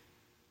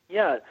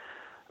 Yeah,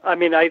 I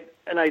mean,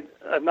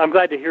 I'm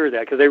glad to hear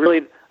that, because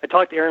I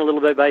talked to Aaron a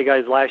little bit about you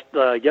guys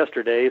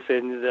yesterday,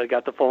 saying I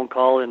got the phone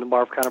call and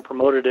Marv kind of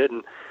promoted it,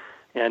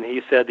 and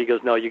he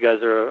goes, no, you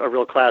guys are a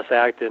real class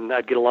act, and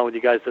I'd get along with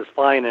you guys just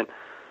fine. And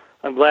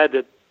I'm glad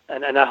that,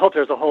 and I hope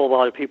there's a whole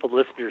lot of people that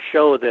listen to your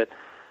show that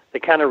they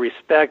kind of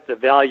respect the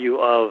value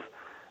of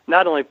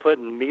not only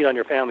putting meat on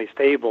your family's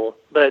table,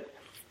 but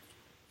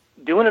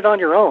doing it on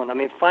your own. I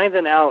mean,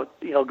 finding out,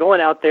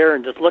 going out there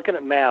and just looking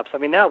at maps. I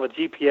mean, now with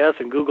GPS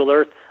and Google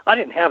Earth, I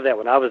didn't have that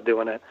when I was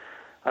doing it.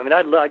 I mean,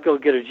 I'd go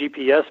get a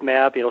GPS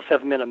map,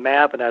 7-minute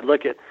map, and I'd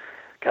look at,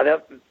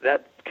 God,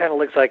 that kind of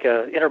looks like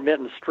a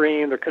intermittent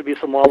stream. There could be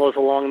some wallows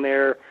along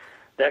there.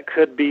 That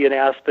could be an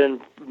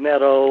aspen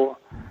meadow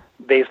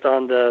based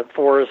on the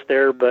forest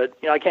there, but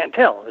I can't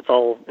tell. It's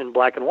all in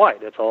black and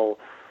white. It's all,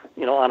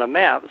 on a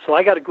map. So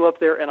I got to go up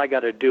there and I got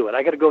to do it.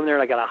 I got to go in there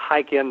and I got to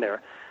hike in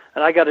there.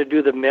 And I got to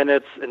do the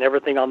minutes and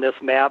everything on this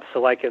map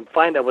so I can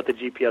find out what the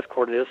GPS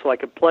coordinate is so I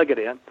can plug it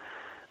in.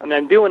 And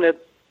I'm doing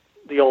it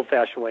the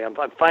old-fashioned way. I'm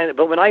finding it.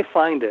 But when I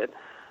find it,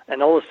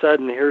 and all of a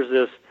sudden here's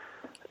this,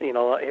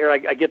 here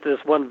I get to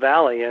this one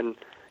valley, and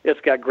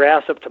it's got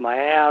grass up to my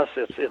ass.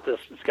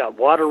 It's got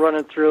water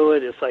running through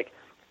it. It's like,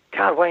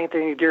 God, why ain't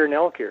there any deer and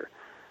elk here?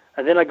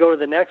 And then I go to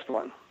the next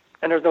one,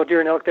 and there's no deer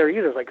and elk there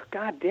either. It's like,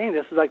 God dang,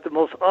 this is like the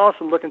most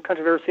awesome-looking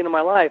country I've ever seen in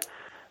my life.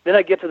 Then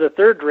I get to the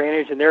third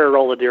drainage, and there are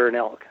all the deer and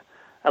elk.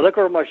 I look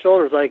over my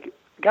shoulders like,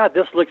 God,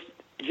 this looks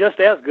just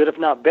as good, if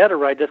not better,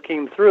 where I just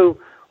came through.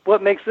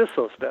 What makes this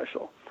so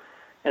special?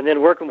 And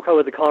then working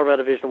with the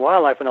Colorado Division of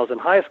Wildlife when I was in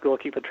high school,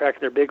 keeping track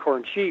of their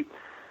bighorn sheep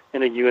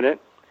in a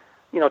unit,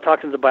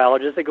 talking to the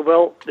biologists, they go,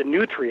 well, the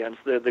nutrients,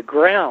 the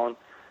ground,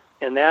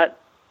 and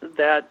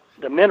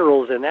the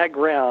minerals in that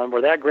ground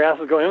where that grass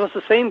is going, and it's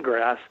the same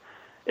grass,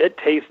 it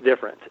tastes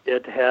different.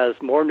 It has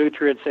more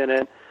nutrients in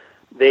it.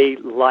 They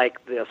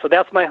like this. So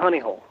that's my honey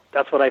hole.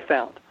 That's what I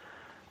found.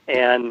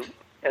 And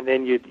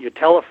then you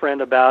tell a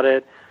friend about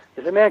it.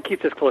 You say, man,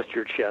 keep this close to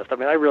your chest. I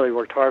mean, I really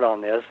worked hard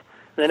on this.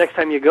 And the next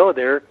time you go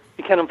there,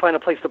 you can't even find a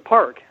place to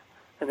park.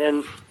 And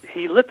then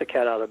he lit the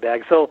cat out of the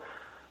bag. So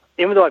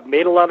even though I've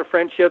made a lot of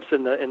friendships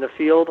in the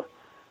field,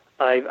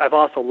 I've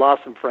also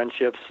lost some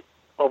friendships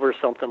over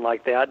something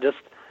like that. Just,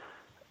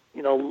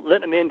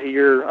 letting them into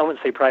your, I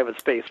wouldn't say private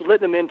space,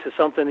 letting them into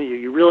something that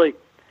you really,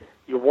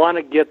 you want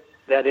to get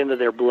that into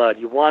their blood.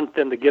 You want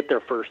them to get their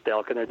first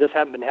elk, and they just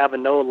haven't been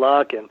having no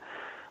luck, and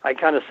I'm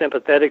kind of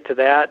sympathetic to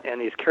that,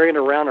 and he's carrying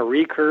around a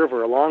recurve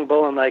or a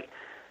longbow. I'm like,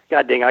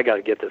 God dang, I got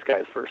to get this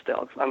guy's first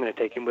elk. I'm going to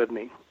take him with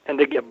me. And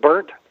to get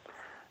burnt,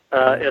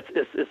 it's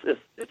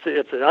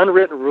an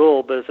unwritten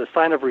rule, but it's a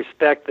sign of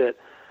respect that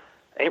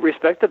ain't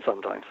respected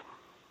sometimes.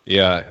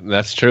 Yeah,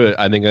 that's true.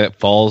 I think that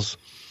falls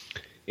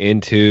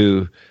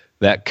into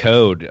that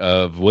code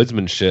of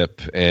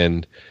woodsmanship.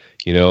 And,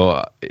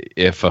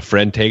 if a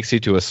friend takes you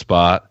to a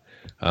spot,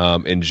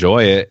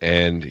 enjoy it,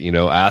 and,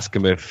 ask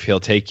him if he'll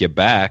take you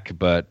back,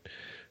 but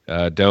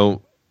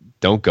don't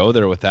go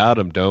there without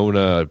him.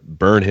 Don't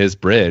burn his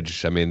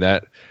bridge. I mean,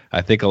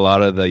 I think a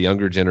lot of the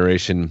younger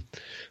generation,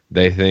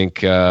 they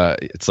think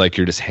it's like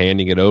you're just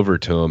handing it over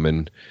to them,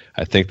 and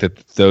I think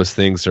that those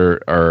things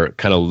are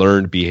kind of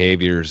learned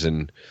behaviors,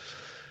 and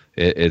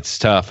it's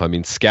tough. I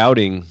mean,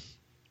 scouting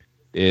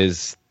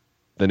is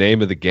the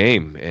name of the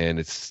game, and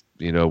it's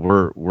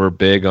we're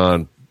big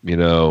on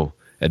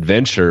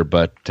adventure,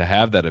 but to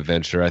have that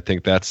adventure, I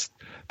think that's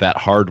that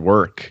hard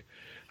work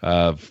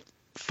of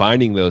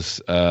finding those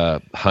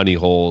honey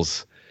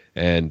holes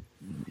and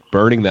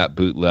burning that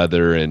boot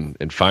leather and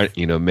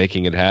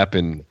making it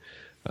happen.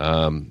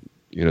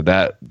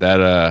 That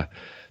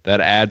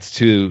adds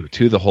to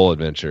the whole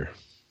adventure.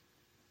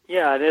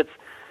 Yeah,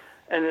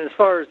 and as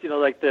far as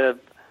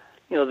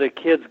the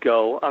kids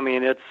go, I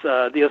mean, it's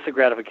the instant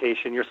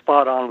gratification. You're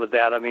spot on with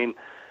that. I mean,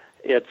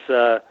 it's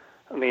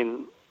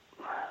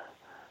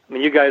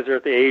you guys are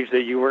at the age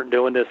that you weren't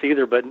doing this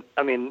either, but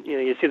I mean,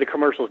 you see the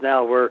commercials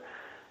now where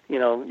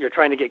you're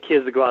trying to get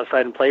kids to go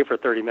outside and play for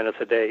 30 minutes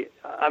a day.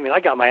 I mean,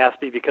 I got my ass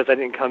beat because I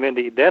didn't come in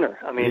to eat dinner.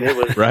 I mean, it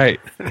was right.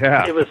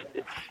 Yeah.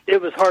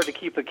 It was hard to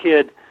keep a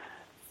kid.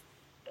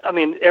 I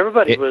mean,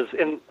 everybody was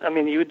in. I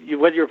mean, you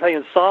whether you're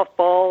playing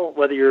softball,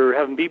 whether you're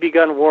having BB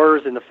gun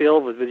wars in the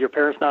field with your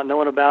parents not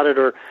knowing about it,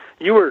 or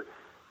you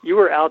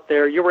were out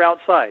there, you were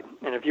outside.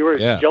 And if you were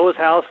at Joe's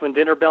house when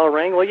dinner bell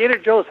rang, well, you ate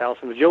at Joe's house.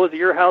 And if Joe was at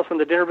your house when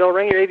the dinner bell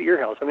rang, you ate at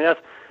your house. I mean,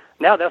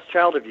 that's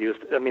child abuse.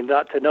 I mean,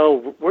 not to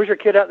know, where's your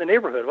kid out in the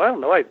neighborhood? Well, I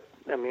don't know. I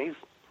mean, he's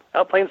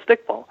out playing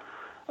stickball.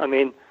 I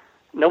mean,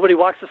 nobody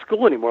walks to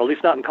school anymore, at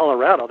least not in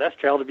Colorado. That's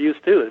child abuse,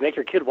 too. To make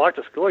your kid walk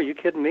to school, are you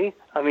kidding me?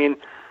 I mean,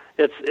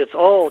 it's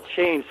all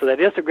changed. So that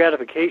instant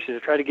gratification to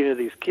try to get into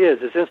these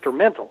kids is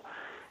instrumental.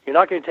 You're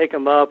not going to take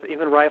them up,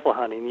 even rifle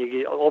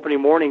hunting.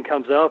 Opening morning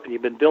comes up, and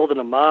you've been building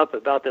them up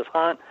about this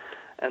hunt,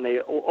 and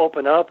they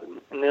open up,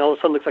 and then all of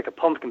a sudden it looks like a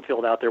pumpkin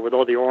field out there with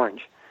all the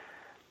orange.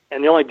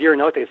 And the only deer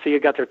know it, they see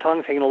it got their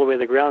tongues hanging all the way to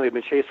the ground. They've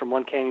been chased from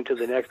one canyon to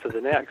the next to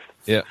the next.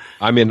 Yeah.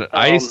 I mean,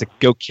 I used to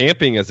go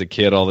camping as a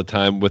kid all the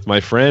time with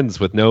my friends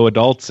with no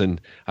adults, and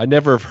I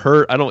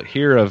don't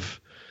hear of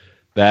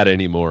that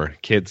anymore.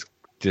 Kids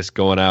just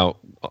going out,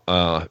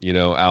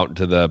 out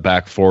into the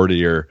back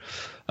 40 or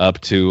up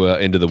to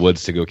into the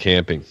woods to go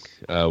camping.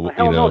 Hell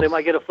no, they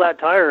might get a flat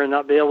tire and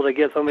not be able to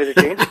get somebody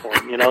to change it for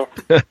them,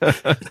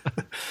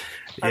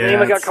 I mean,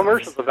 I got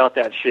commercials about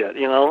that shit,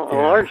 Well,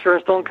 our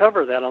insurance don't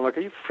cover that. I'm like,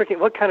 are you freaking,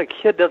 what kind of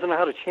kid doesn't know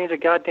how to change a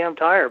goddamn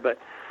tire? But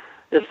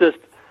it's just,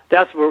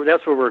 that's where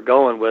we're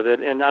going with it.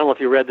 And I don't know if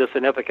you read this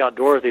in Epic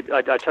Outdoors.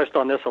 I touched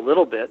on this a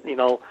little bit,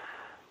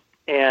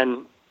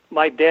 and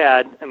my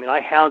dad, I mean,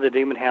 I hounded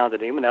him,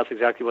 and that's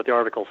exactly what the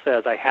article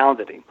says. I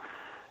hounded him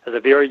as a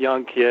very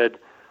young kid.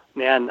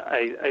 Man,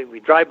 we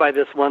drive by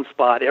this one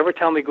spot. Every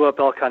time we go up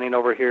elk hunting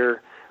over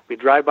here, we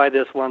drive by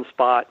this one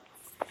spot.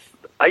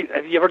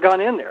 Have you ever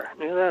gone in there?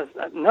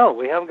 No,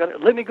 we haven't gone.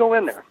 Let me go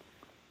in there.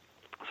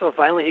 So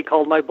finally he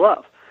called my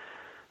bluff.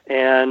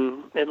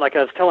 And like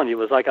I was telling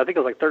you, I think it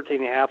was like 13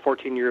 and a half,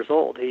 14 years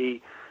old.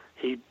 He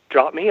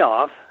dropped me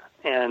off,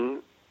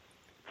 and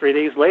 3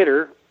 days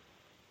later,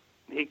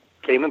 he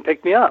came and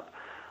picked me up.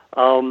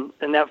 And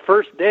that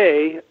first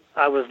day,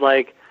 I was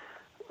like,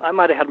 I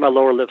might have had my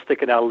lower lip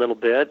sticking out a little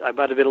bit. I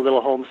might have been a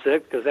little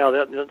homesick because now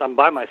I'm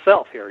by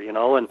myself here,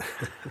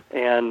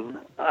 and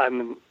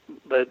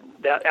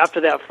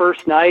after that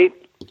first night,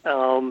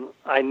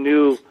 I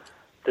knew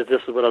that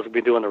this is what I was going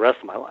to be doing the rest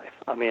of my life.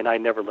 I mean, I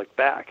never looked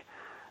back,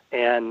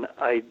 and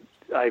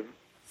I've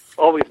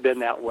always been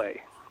that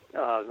way.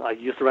 I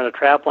used to run a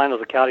trap line. I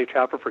was a county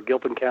trapper for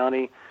Gilpin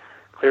County,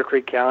 Clear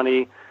Creek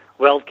County,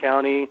 Weld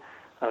County.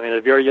 I mean,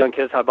 as very young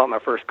kids, how about my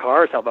first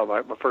car? How about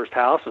my first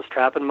house? Was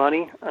trapping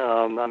money.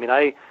 I mean,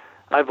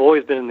 I've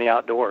always been in the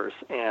outdoors,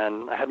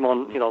 and I had my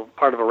own,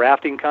 part of a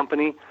rafting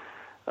company.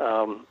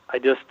 I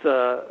just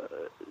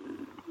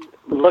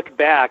look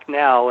back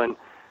now and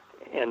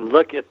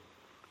look at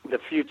the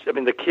future. I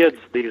mean, the kids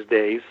these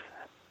days,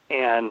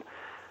 and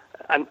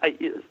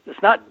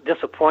it's not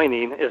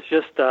disappointing. It's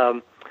just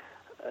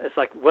it's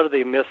like, what are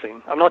they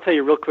missing? I'm going to tell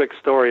you a real quick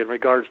story in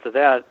regards to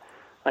that.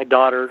 My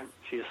daughter,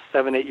 she's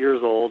 7, 8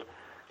 years old.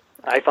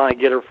 I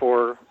finally get her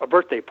for a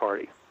birthday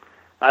party.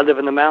 I live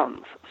in the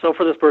mountains. So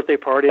for this birthday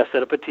party, I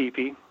set up a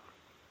teepee,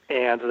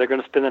 and they're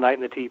going to spend the night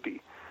in the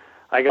teepee.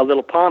 I got a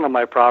little pond on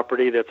my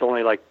property that's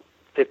only like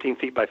 15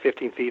 feet by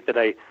 15 feet that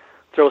I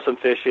throw some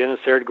fish in, and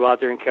Sarah would go out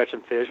there and catch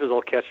some fish. It was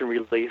all catch and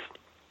release.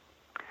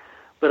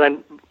 But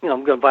I'm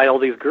going to invite all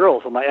these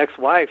girls. And my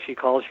ex-wife, she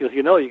calls. She goes,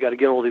 you got to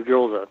get all these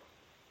girls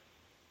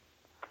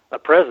a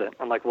present.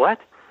 I'm like, what?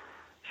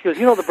 She goes,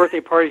 the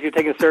birthday parties you're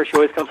taking Sarah, she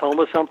always comes home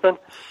with something.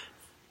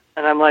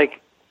 And I'm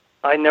like,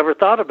 I never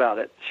thought about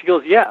it. She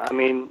goes, yeah. I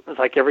mean, it's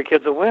like every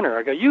kid's a winner.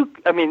 I go,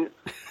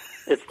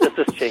 it's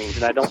just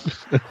changed, and I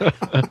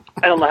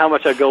don't know how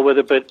much I go with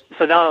it. But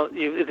so now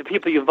the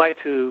people you invite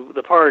to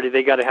the party,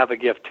 they got to have a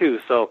gift too.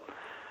 So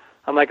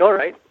I'm like, all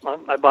right.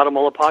 I bought them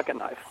all a pocket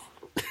knife,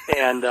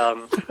 and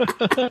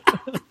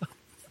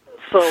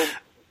so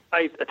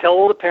I tell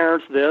all the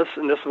parents this,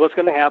 and this is what's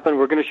going to happen.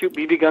 We're going to shoot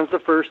BB guns the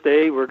first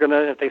day. We're going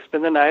to, if they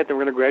spend the night, then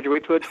we're going to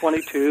graduate to a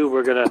 22.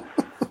 We're going to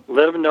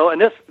let them know, and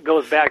this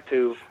goes back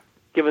to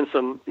giving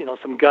some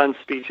gun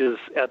speeches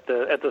at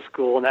the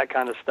school and that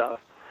kind of stuff.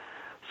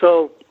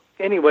 So,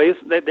 anyways,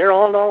 they're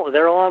all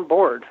on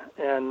board,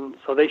 and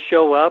so they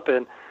show up,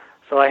 and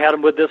so I had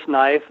them with this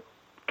knife,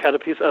 cut a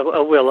piece of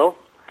a willow,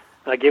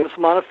 and I gave them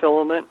some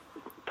monofilament,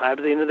 tied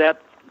to the end of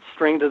that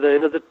string to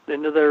the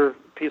end of their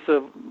piece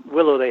of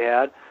willow they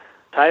had,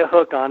 tie a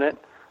hook on it,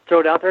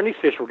 throw it out there, and these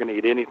fish were going to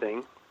eat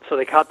anything. So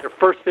they caught their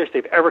first fish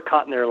they've ever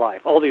caught in their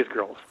life, all these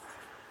girls.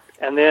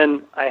 And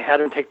then I had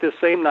them take this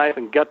same knife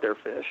and gut their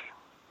fish.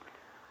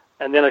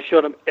 And then I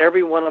showed them,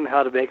 every one of them,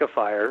 how to make a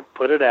fire,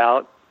 put it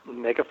out,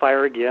 make a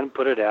fire again,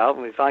 put it out.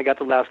 When we finally got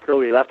the last girl,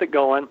 we left it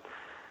going,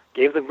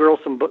 gave the girls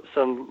some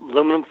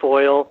aluminum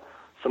foil,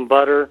 some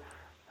butter,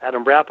 had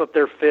them wrap up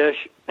their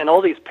fish. And all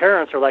these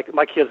parents are like,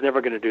 my kid's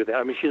never going to do that.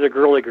 I mean, she's a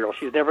girly girl.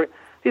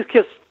 These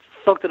kids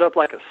soaked it up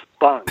like a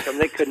sponge. I mean,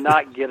 they could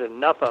not get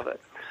enough of it.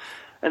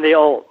 And they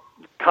all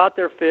caught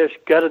their fish,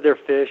 gutted their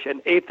fish,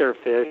 and ate their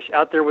fish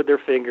out there with their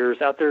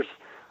fingers, out there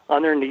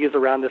on their knees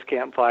around this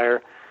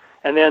campfire.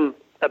 And then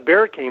a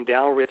bear came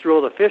down where we threw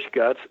all the fish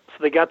guts, so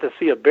they got to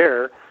see a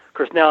bear. Of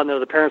course, now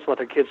the parents want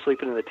their kids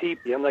sleeping in the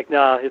teepee. I'm like,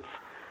 nah,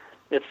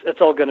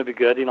 it's all going to be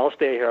good. I'll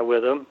stay here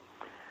with them.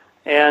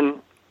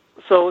 And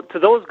so to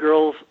those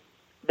girls,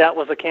 that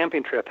was a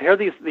camping trip. Here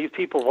these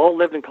people have all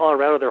lived in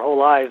Colorado their whole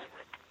lives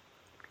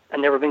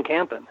and never been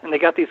camping. And they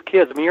got these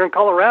kids. I mean, you're in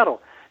Colorado.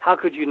 How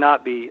could you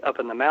not be up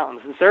in the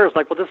mountains? And Sarah's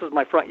like, well, this is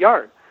my front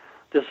yard.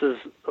 So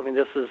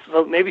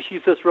maybe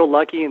she's just real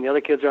lucky and the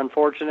other kids are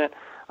unfortunate.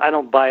 I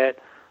don't buy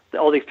it.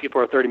 All these people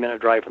are a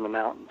 30-minute drive from the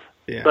mountains.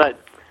 Yeah. But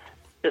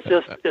it's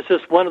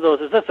just one of those.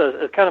 It's just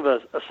a kind of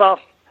a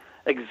soft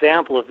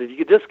example of if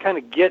you just kind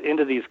of get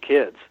into these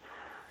kids,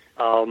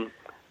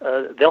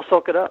 they'll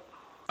soak it up.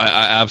 I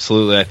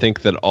absolutely. I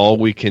think that all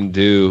we can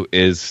do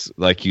is,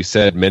 like you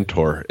said,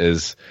 mentor,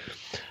 is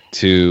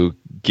to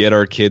get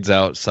our kids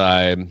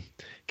outside,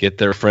 get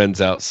their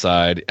friends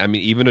outside. I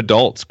mean, even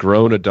adults,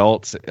 grown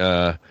adults.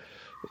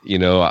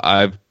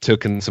 I've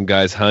taken some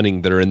guys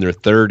hunting that are in their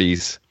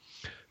 30s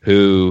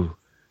who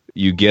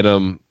you get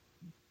them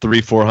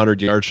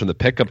 300-400 yards from the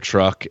pickup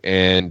truck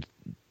and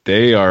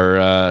they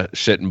are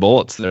shitting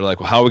bullets. They're like,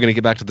 well, how are we going to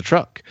get back to the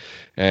truck?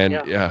 And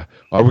are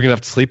we going to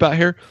have to sleep out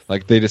here?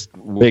 Like they just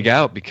wig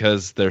out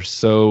because they're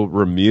so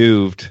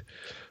removed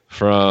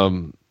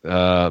from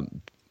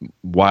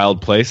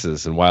wild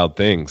places and wild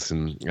things.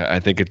 And I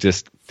think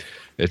it's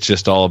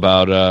just all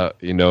about,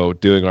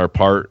 doing our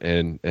part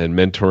and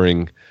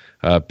mentoring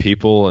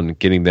people and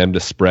getting them to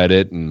spread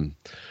it and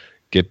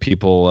get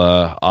people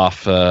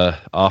off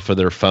of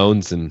their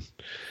phones and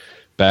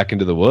back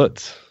into the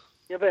woods.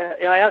 Yeah, but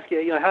I ask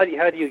you, how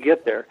do you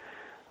get there?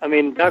 I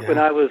mean, back when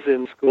I was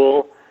in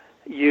school,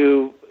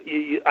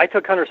 I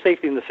took hunter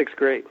safety in the 6th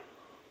grade.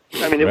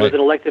 I mean, it was an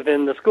elective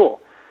in the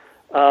school.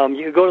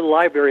 You could go to the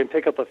library and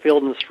pick up a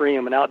Field and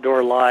Stream, an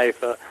Outdoor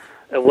Life,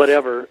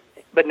 whatever.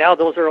 But now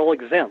those are all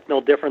exempt.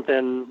 No different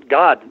than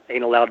God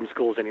ain't allowed in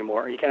schools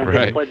anymore. You can't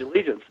even pledge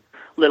allegiance,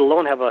 let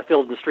alone have a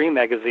Field and Stream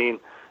magazine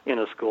in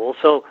a school.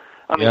 So,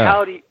 I mean,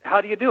 how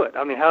do you do it?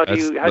 I mean,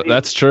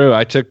 That's true.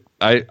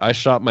 I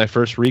shot my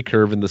first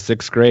recurve in the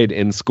 6th grade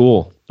in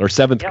school, or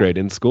 7th grade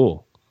in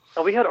school.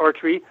 Oh, we had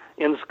archery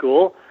in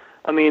school.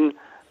 I mean,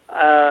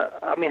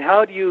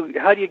 how do you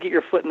get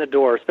your foot in the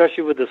door,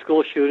 especially with the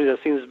school shooting?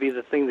 That seems to be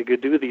the thing that you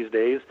do these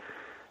days.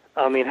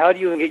 I mean, how do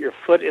you even get your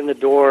foot in the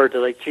door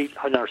to cheat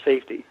hunter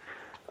safety?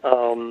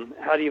 How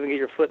do you even get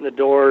your foot in the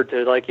door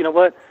to you know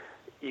what?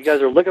 You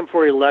guys are looking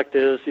for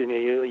electives.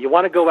 You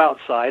want to go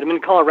outside. I mean,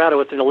 in Colorado,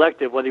 it's an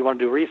elective whether you want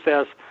to do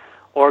recess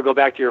or go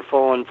back to your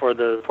phone for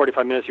the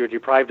 45 minutes you were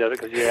deprived of it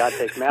because you had to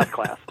take math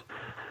class.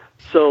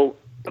 So,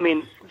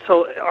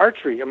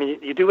 archery,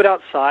 you do it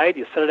outside.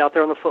 You set it out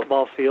there on the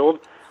football field.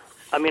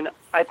 I mean,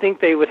 I think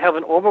they would have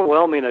an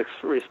overwhelming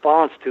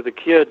response to the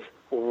kids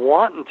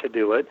wanting to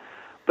do it,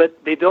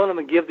 but they don't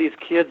even give these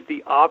kids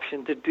the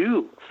option to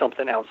do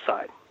something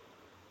outside.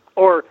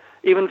 Or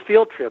even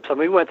field trips. I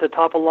mean, we went to the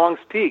top of Long's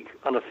Peak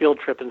on a field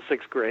trip in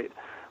 6th grade.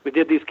 We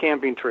did these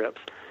camping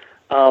trips.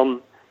 How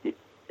do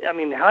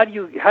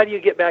you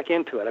get back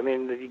into it? I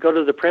mean, you go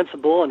to the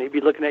principal and he'd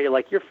be looking at you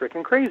like you're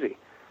freaking crazy.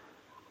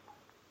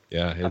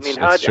 Yeah,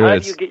 how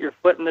do you get your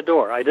foot in the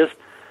door?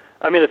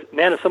 I mean,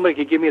 if somebody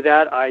could give me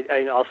that,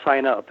 I'll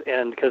sign up.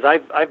 And because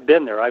I've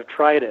been there, I've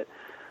tried it,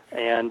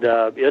 and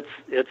it's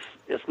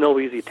no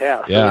easy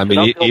task. Yeah, I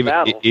mean,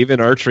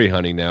 even archery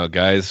hunting now,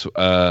 guys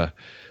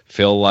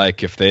feel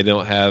like if they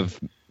don't have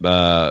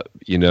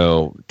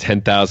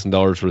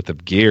 $10,000 worth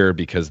of gear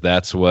because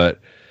that's what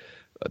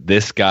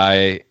this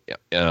guy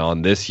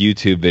on this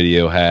YouTube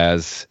video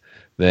has,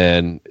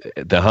 then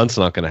the hunt's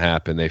not going to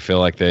happen. They feel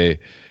like they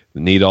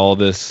need all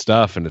this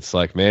stuff, and it's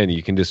like, man,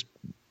 you can just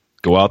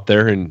go out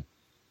there and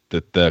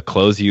the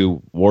clothes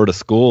you wore to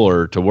school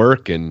or to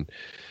work and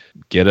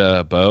get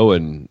a bow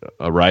and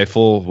a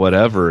rifle,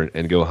 whatever,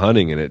 and go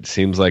hunting. And it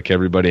seems like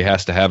everybody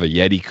has to have a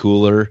Yeti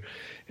cooler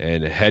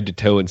and a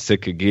head-to-toe and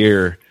Sitka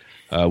gear,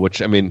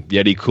 which, I mean,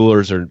 Yeti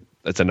coolers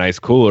that's a nice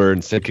cooler,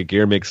 and Sitka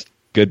gear makes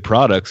good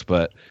products,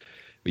 but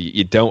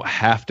you don't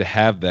have to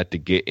have that to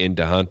get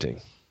into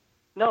hunting.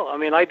 No, I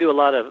mean, I've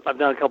done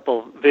a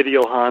couple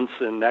video hunts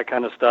and that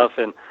kind of stuff,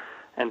 and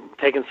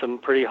taken some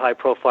pretty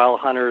high-profile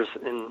hunters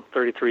in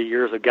 33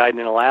 years of guiding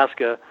in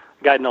Alaska,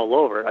 guiding all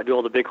over. I do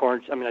all the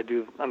bighorns. I mean,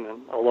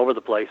 I'm all over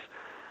the place.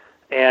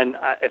 And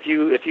if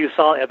you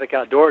saw Epic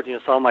Outdoors and you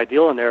saw my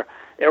deal in there,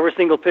 every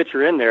single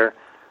picture in there,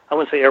 I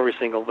wouldn't say every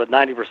single, but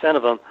 90%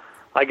 of them,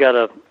 I got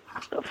a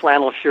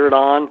flannel shirt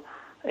on,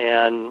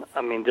 and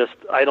I mean, just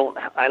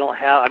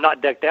I'm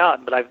not decked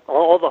out, but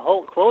all the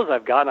whole clothes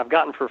I've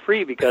gotten for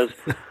free because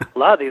a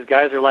lot of these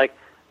guys are like,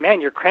 man,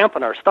 you're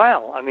cramping our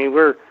style. I mean,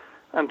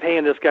 I'm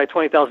paying this guy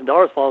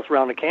 $20,000 for us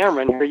around the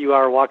camera, and here you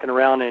are walking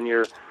around in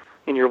your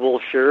wool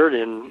shirt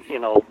and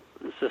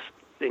it's just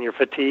in your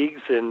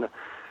fatigues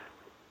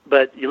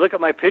but you look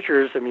at my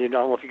pictures. I mean, I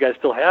don't know if you guys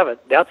still have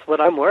it. That's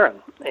what I'm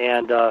wearing,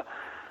 and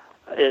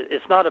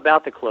it's not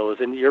about the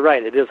clothes. And you're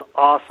right, it is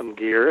awesome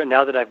gear. And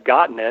now that I've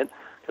gotten it,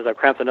 because I've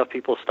cramped enough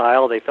people's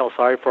style, they felt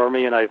sorry for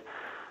me, and I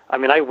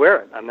wear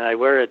it. I mean, I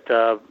wear it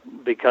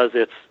because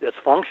it's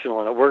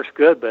functional and it works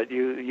good. But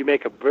you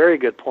make a very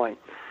good point.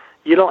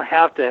 You don't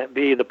have to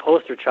be the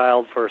poster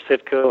child for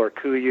Sitka or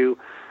Kuiu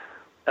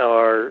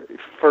or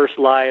First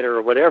Light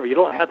or whatever. You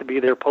don't have to be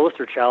their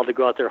poster child to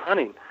go out there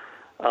hunting.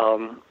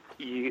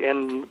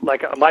 And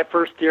like my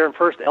first deer and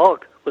first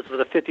elk was with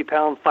a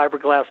 50-pound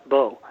fiberglass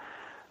bow.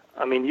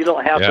 I mean, you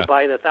don't have to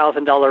buy the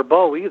 $1,000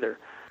 bow either.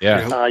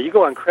 Yeah. You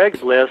go on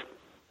Craigslist,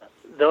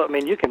 though. I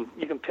mean, you can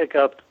pick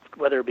up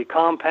whether it be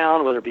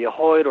compound, whether it be a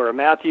Hoyt or a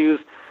Matthews.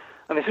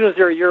 I mean, as soon as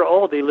they're a year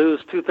old, they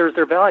lose 2/3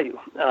 their value,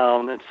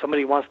 and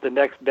somebody wants the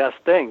next best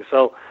thing.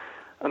 So,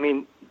 I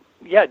mean,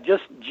 yeah,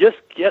 just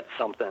get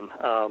something,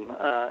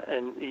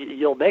 and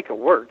you'll make it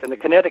work. And the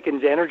kinetic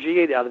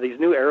energy out of these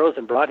new arrows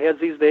and broadheads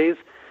these days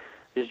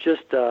is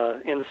just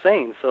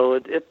insane. So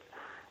it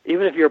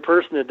even if you're a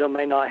person that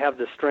may not have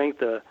the strength,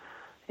 some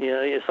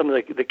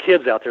of the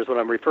kids out there is what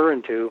I'm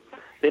referring to.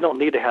 They don't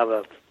need to have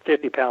a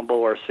 50-pound bow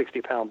or a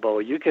 60-pound bow.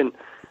 You can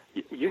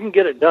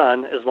get it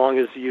done as long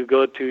as you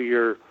go to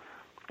your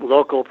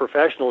local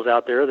professionals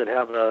out there that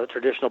have a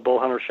traditional bow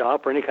hunter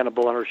shop or any kind of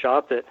bow hunter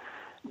shop that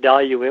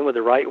dial you in with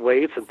the right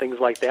weights and things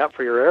like that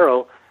for your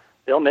arrow.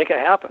 They'll make it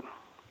happen.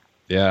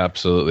 Yeah,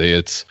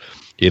 absolutely.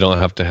 You don't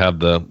have to have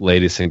the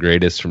latest and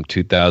greatest from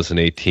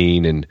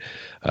 2018, and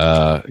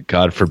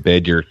God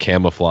forbid your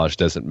camouflage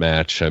doesn't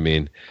match. I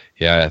mean,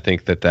 yeah, I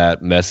think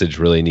that message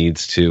really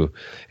needs to,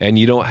 and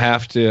you don't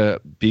have to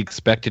be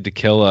expected to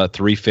kill a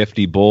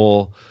 350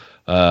 bull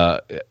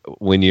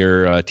when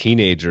you're a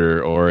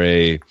teenager or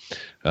a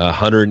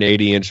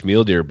 180-inch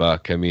mule deer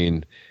buck. I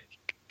mean,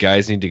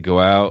 guys need to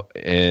go out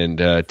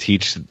and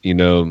teach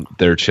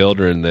their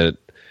children that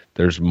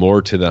there's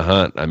more to the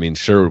hunt. I mean,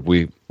 sure,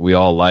 we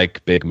all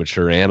like big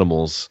mature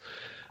animals,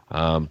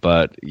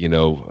 but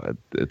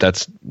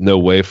that's no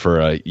way for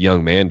a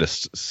young man to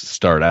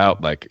start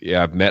out. Like,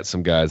 yeah, I've met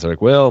some guys that are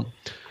like, well,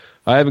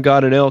 I haven't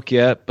got an elk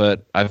yet,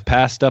 but I've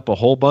passed up a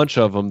whole bunch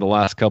of them the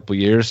last couple of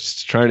years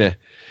just trying to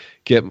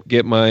get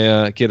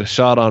a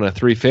shot on a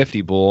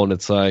 350 bull, and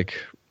it's like,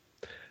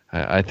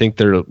 I think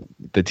the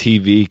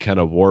TV kind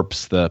of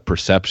warps the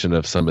perception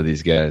of some of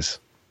these guys.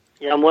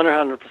 Yeah, I'm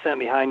 100%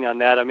 behind you on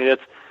that. I mean,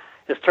 it's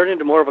turned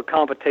into more of a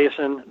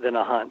competition than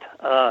a hunt.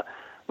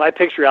 My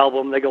picture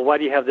album, they go, why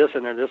do you have this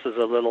in there? This is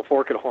a little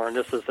forked horn.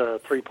 This is a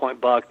 3-point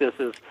buck. This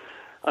is,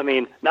 I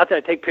mean, not that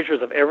I take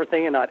pictures of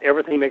everything and not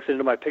everything makes it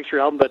into my picture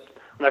album, but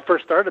when I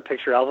first started a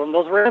picture album,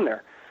 those were in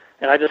there,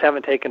 and I just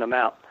haven't taken them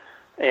out.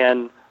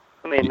 And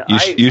I mean,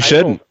 you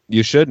shouldn't.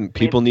 You shouldn't.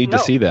 People need to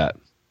see that.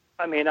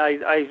 I mean,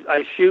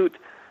 I shoot.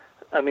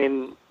 I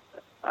mean,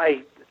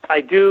 I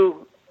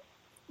do.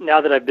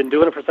 Now that I've been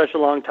doing it for such a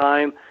long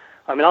time,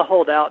 I mean, I'll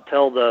hold out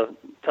till the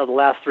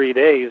last 3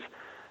 days.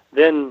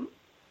 Then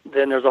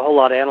there's a whole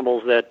lot of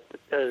animals that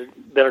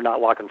better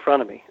not walk in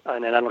front of me,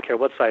 and I don't care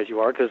what size you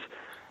are, because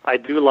I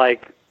do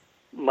like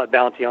my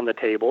bounty on the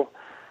table,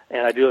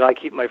 and I do like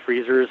keep my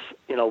freezers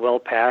well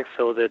packed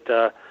so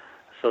that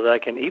I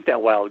can eat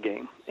that wild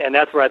game. And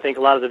that's where I think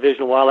a lot of the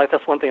Division of Wildlife.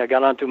 That's one thing I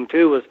got onto them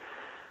too was,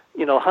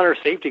 hunter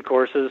safety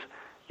courses.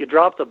 You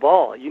drop the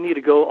ball. You need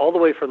to go all the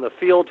way from the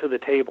field to the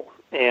table.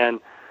 And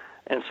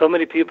so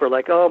many people are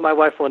like, oh, my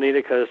wife won't eat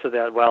it because of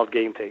that wild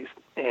game taste.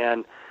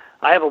 And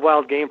I have a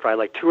wild game pride,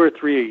 like 2 or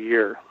 3 a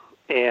year,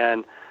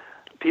 and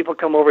people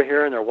come over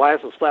here and their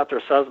wives will slap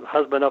their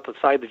husband up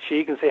beside the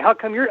cheek and say, "How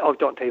come your elk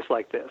don't taste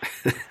like this?"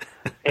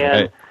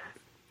 And Right.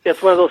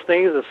 it's one of those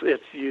things.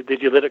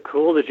 Did you let it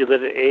cool? Did you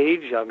let it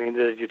age? I mean,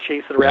 did you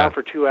chase it around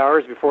for 2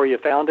 hours before you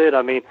found it?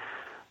 I mean,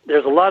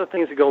 there's a lot of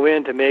things that go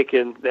into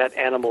making that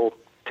animal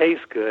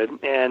taste good,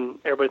 and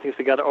everybody thinks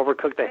they got to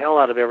overcook the hell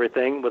out of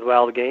everything with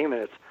wild game,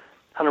 and it's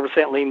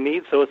 100% lean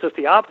meat, so it's just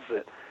the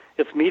opposite.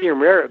 It's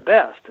medium rare at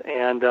best,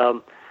 and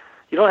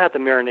you don't have to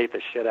marinate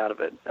the shit out of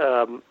it.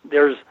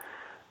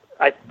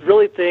 I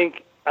really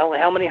think, I don't know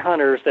how many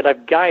hunters that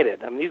I've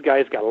guided. I mean, these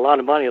guys got a lot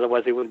of money,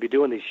 otherwise they wouldn't be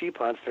doing these sheep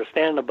hunts. They're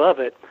standing above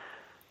it,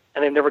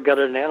 and they've never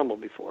gutted an animal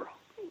before.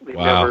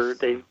 Wow.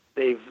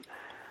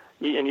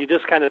 And you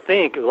just kind of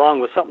think,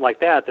 along with something like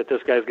that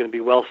this guy's going to be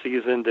well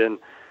seasoned and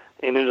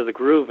into the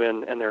groove,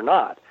 and they're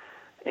not.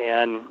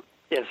 And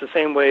it's the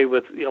same way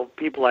with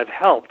people I've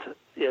helped.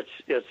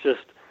 It's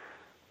just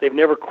they've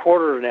never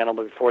quartered an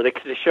animal before. They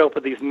just show up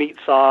with these meat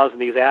saws and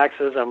these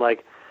axes. I'm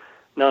like,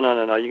 no.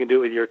 You can do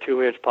it with your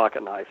 2-inch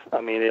pocket knife.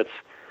 I mean,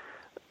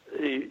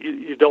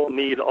 you don't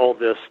need all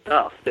this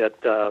stuff that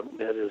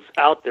is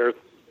out there,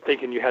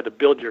 thinking you had to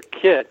build your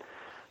kit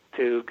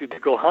to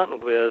go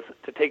hunting with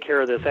to take care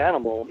of this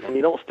animal, and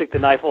you don't stick the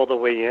knife all the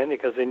way in,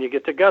 because then you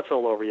get the guts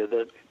all over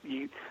you.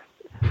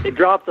 They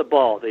drop the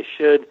ball. They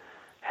should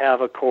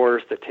have a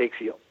course that takes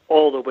you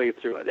all the way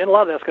through it. And a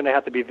lot of that's going to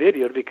have to be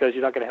videoed, because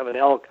you're not going to have an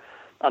elk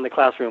on the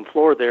classroom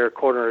floor there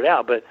quartering it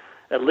out, but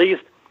at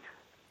least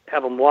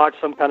have them watch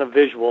some kind of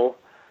visual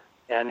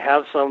and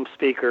have some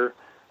speaker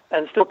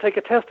and still take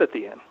a test at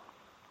the end.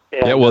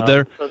 And, Yeah,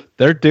 well,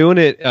 they're doing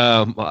it.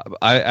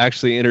 I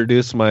actually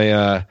introduced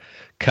my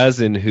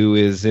cousin, who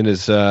is in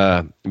his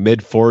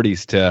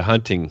mid-40s, to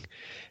hunting,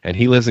 and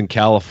he lives in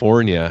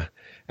California.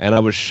 And I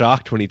was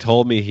shocked when he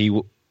told me he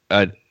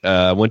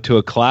went to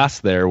a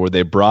class there where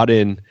they brought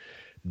in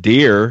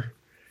deer,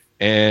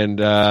 and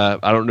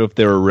I don't know if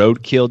they were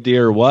roadkill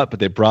deer or what, but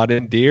they brought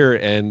in deer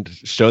and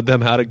showed them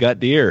how to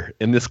gut deer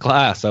in this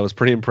class. I was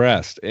pretty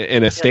impressed,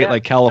 in a state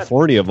like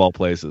California, of all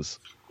places.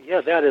 Yeah,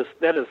 that is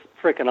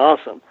freaking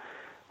awesome.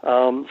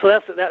 So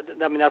that's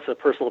a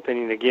personal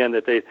opinion again,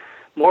 that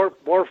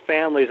more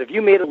families, if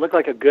you made it look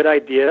like a good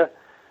idea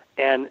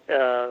and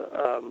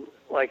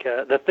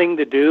the thing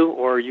to do,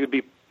 or you'd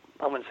be,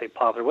 I wouldn't say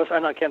popular.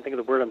 I can't think of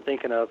the word I'm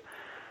thinking of,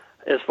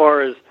 as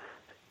far as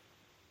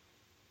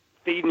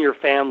feeding your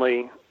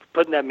family,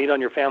 putting that meat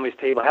on your family's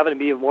table, having it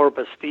be a more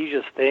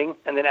prestigious thing,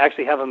 and then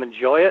actually have them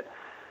enjoy it,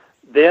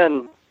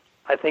 then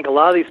I think a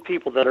lot of these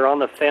people that are on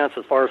the fence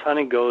as far as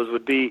hunting goes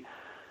would be,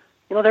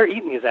 they're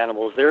eating these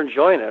animals. They're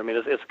enjoying it. I mean,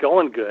 it's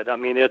going good. I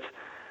mean, it's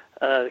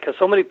because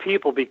so many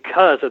people,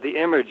 because of the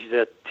image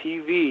that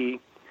TV,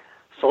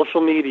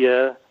 social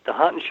media, the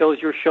hunting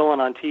shows you're showing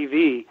on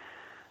TV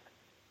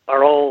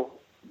are all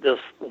this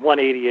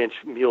 180-inch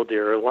mule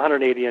deer, a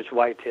 180-inch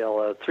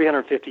whitetail, a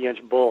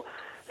 350-inch bull.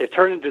 They've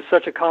turned into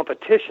such a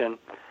competition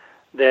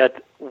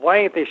that why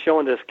ain't they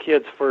showing this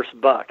kid's first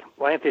buck?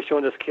 Why ain't they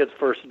showing this kid's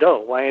first doe?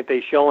 Why ain't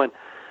they showing,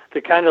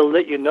 to kind of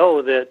let you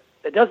know that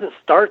it doesn't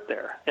start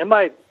there. It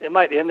might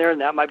end there, and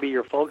that might be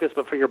your focus,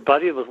 but for your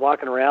buddy that was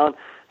walking around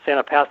saying,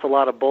 I passed a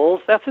lot of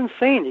bulls, that's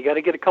insane. You got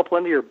to get a couple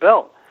under your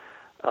belt.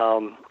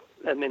 I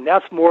mean,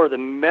 that's more the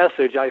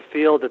message I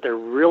feel that they're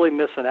really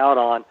missing out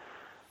on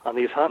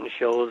these hunting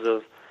shows,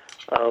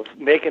 of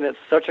making it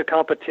such a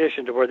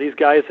competition to where these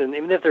guys, and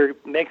even if they're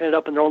making it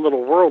up in their own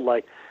little world,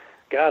 like,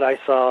 God, I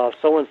saw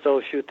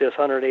so-and-so shoot this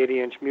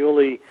 180-inch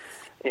muley,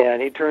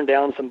 and he turned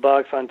down some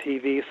bucks on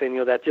TV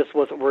saying, that just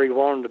wasn't where he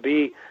wanted to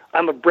be.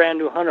 I'm a brand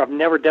new hunter. I've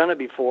never done it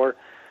before.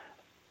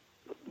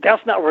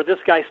 That's not where this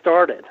guy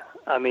started.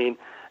 I mean,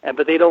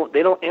 but they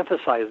don't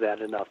emphasize that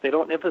enough. They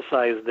don't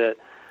emphasize that,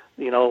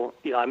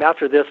 I'm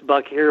after this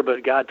buck here,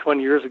 but God,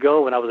 20 years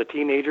ago when I was a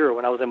teenager, or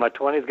when I was in my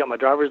 20s, got my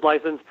driver's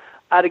license,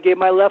 I'd have gave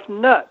my left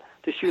nut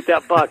to shoot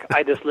that buck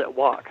I just let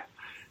walk.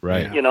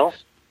 Right.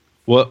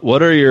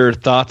 What are your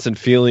thoughts and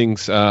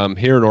feelings?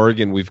 Here in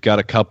Oregon, we've got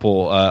a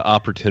couple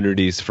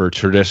opportunities for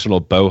traditional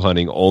bow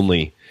hunting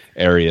only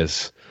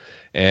areas,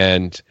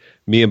 and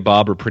me and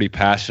Bob are pretty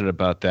passionate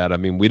about that. I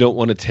mean, we don't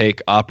want to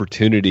take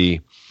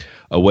opportunity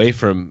away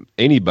from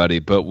anybody,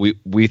 but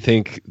we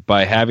think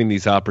by having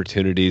these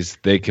opportunities,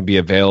 they can be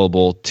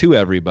available to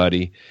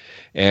everybody.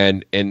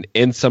 And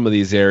in some of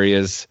these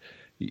areas,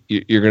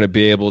 you're going to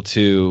be able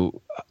to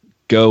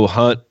go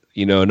hunt,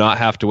 not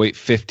have to wait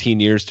 15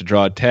 years to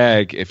draw a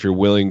tag if you're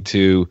willing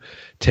to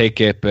take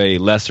up a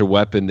lesser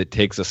weapon that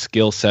takes a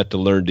skill set to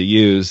learn to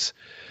use.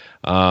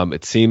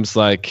 It seems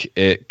like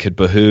it could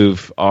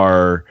behoove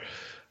our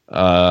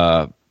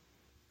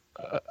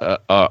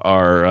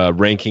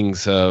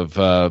rankings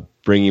of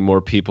bringing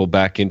more people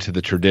back into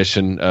the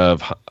tradition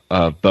of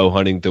bow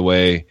hunting the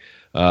way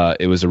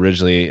it was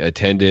originally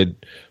intended,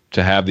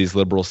 to have these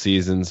liberal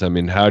seasons. I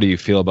mean, how do you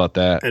feel about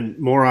that? And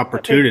more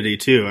opportunity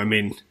too. I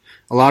mean,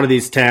 a lot of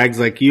these tags,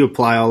 like you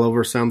apply all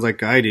over, sounds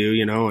like I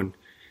do, and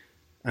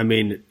I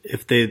mean,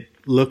 if they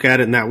look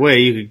at it in that way,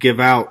 you could give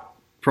out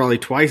probably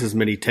twice as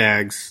many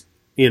tags,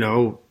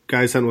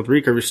 guys hunting with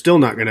recurve, you're still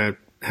not going to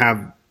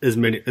have as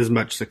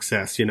much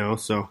success, you know.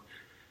 So,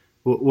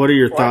 what are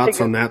your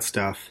thoughts on that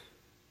stuff?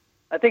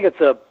 I think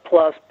it's a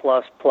plus.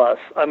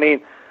 I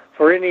mean,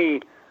 for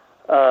any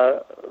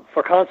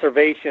for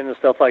conservation and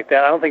stuff like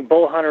that, I don't think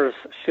bow hunters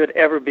should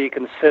ever be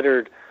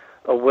considered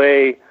a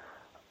way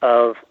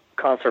of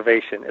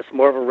conservation. It's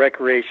more of a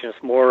recreation.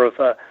 It's more of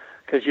a,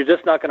 because you're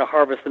just not going to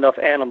harvest enough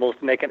animals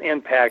to make an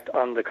impact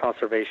on the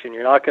conservation.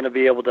 You're not going to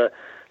be able to.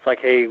 It's like,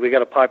 hey, we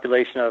got a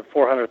population of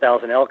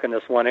 400,000 elk in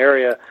this one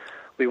area.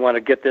 We want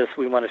to get this.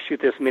 We want to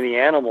shoot this many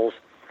animals.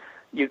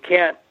 You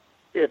can't.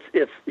 You're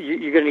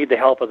going to need the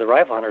help of the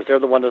rifle hunters. They're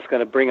the one that's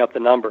going to bring up the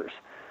numbers.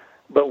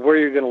 But where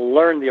you're going to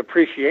learn the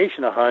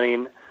appreciation of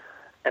hunting,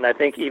 and I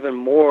think even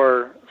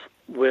more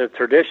with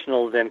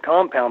traditional than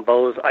compound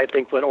bows, I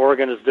think what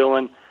Oregon is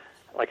doing,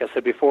 like I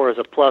said before, is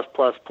a plus.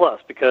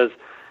 Because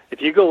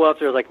if you go up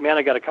there like, man,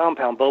 I got a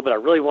compound bow, but I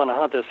really want to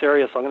hunt this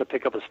area, so I'm going to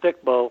pick up a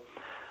stick bow.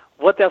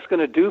 What that's going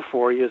to do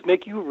for you is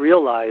make you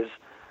realize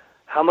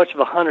how much of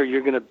a hunter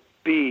you're going to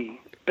be,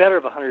 better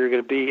of a hunter you're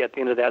going to be at the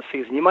end of that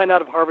season. You might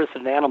not have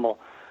harvested an animal,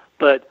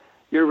 but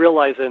you're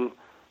realizing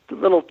the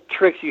little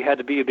tricks you had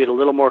to be a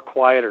little more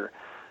quieter,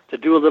 to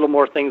do a little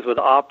more things with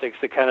optics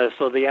to kind of,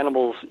 so the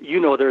animals, you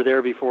know, they're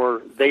there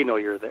before they know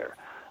you're there.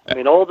 I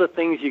mean, all the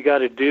things you got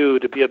to do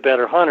to be a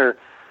better hunter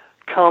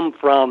come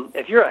from,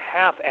 if you're a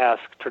half-ass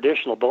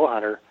traditional bow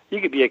hunter,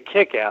 you could be a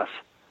kick-ass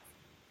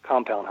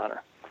compound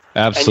hunter.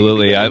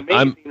 Absolutely. I'm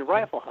a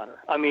rifle hunter.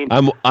 I mean,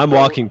 I'm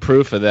walking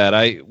proof of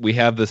that. We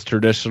have this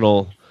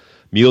traditional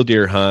mule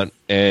deer hunt,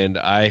 and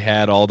I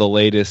had all the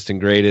latest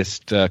and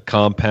greatest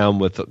compound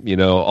with, you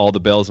know, all the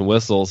bells and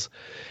whistles,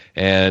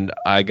 and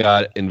I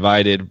got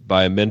invited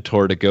by a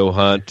mentor to go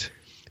hunt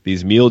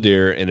these mule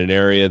deer in an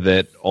area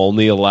that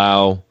only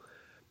allow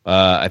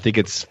I think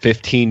it's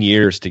 15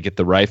 years to get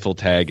the rifle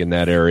tag in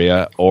that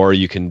area, or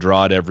you can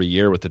draw it every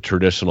year with a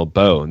traditional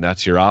bow, and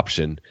that's your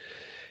option.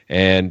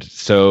 And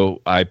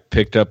so I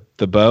picked up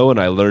the bow and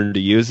I learned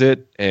to use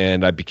it,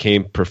 and I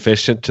became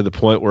proficient to the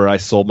point where I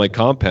sold my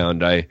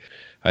compound. I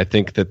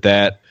think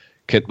that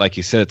could, like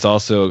you said, it's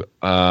also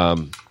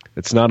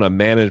it's not a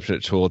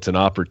management tool; it's an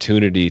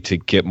opportunity to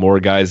get more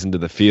guys into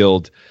the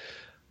field,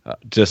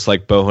 just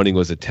like bow hunting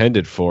was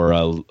intended for.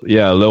 A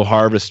low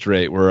harvest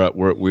rate.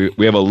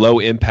 We have a low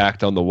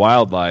impact on the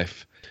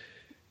wildlife.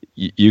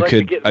 You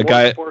could get a more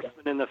guy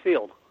enforcement in the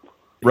field.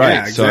 Right,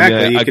 yeah,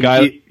 exactly. So, I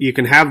mean, you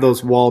can have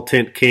those wall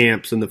tent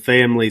camps and the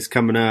families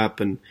coming up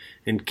and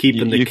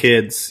keeping the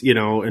kids, you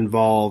know,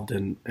 involved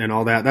and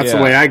all that. That's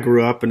the way I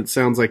grew up, and it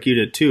sounds like you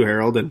did too,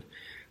 Harold. And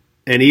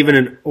even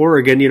in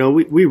Oregon, you know,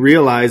 we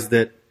realize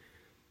that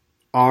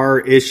our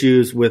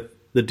issues with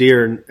the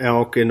deer and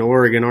elk in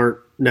Oregon aren't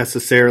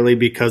necessarily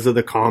because of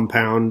the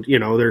compound. You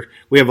know,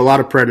 we have a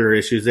lot of predator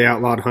issues. They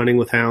outlawed hunting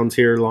with hounds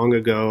here long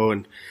ago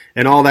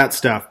and all that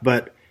stuff.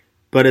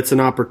 But it's an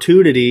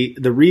opportunity.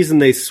 The reason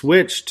they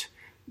switched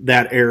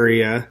that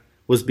area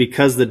was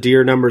because the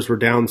deer numbers were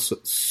down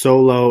so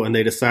low, and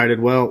they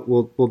decided, well,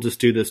 we'll just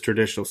do this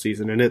traditional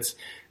season, and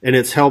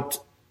it's helped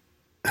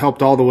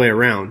all the way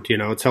around. You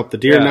know, it's helped the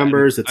deer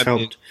numbers. It's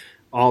helped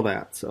all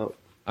that. So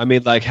I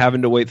mean, like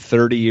having to wait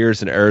 30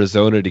 years in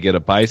Arizona to get a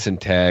bison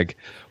tag.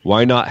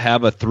 Why not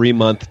have a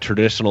 3-month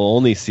traditional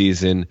only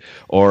season,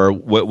 or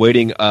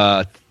waiting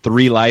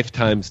 3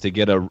 lifetimes to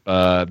get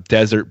a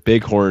desert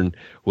bighorn,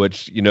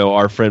 which, you know,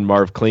 our friend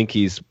Marv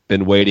Klinke's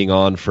been waiting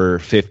on for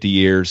 50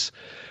 years.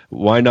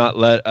 Why not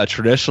let a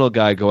traditional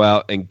guy go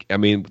out and, I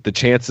mean, the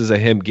chances of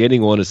him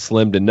getting one is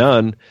slim to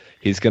none.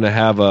 He's going to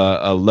have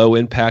a low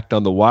impact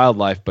on the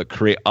wildlife, but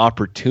create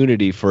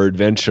opportunity for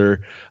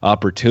adventure,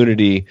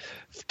 opportunity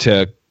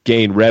to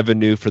gain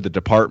revenue for the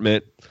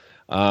department,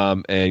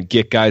 and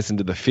get guys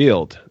into the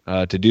field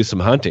to do some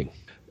hunting.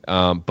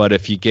 But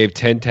if you gave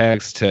 10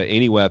 tags to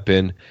any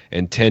weapon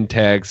and 10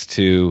 tags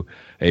to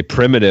a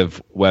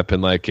primitive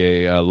weapon like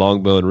a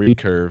longbow and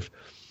recurve,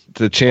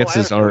 the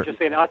chances aren't.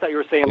 I thought you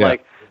were saying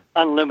like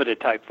unlimited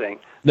type thing.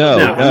 No.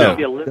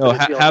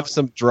 Have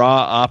some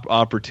draw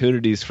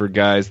opportunities for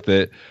guys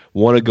that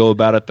want to go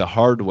about it the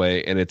hard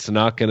way, and it's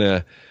not going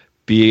to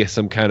be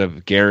some kind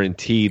of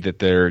guarantee that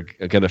they're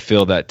going to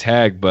fill that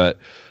tag, but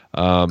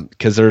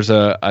because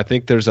I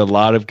think there's a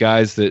lot of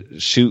guys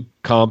that shoot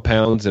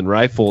compounds and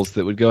rifles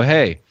that would go,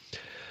 hey,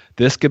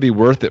 this could be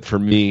worth it for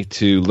me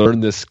to learn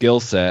this skill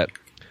set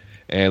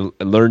and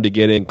learn to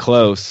get in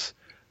close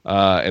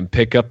and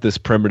pick up this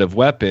primitive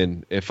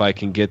weapon if I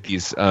can get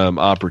these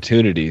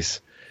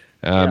opportunities.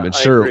 And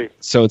sure,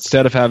 so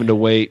instead of having to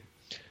wait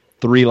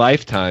 3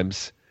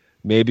 lifetimes,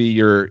 maybe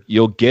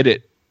you'll get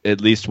it at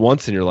least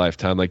once in your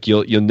lifetime. Like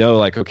you'll know,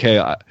 like, okay,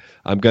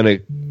 I'm gonna,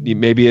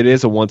 maybe it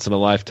is a once in a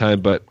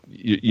lifetime, but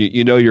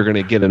you know you're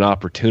gonna get an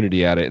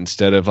opportunity at it.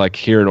 Instead of like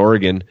here in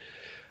Oregon,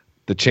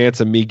 the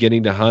chance of me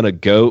getting to hunt a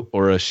goat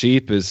or a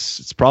sheep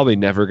it's probably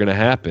never gonna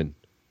happen.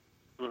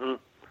 Mm-hmm.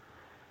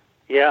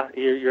 Yeah,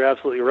 you're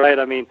absolutely right.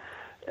 I mean,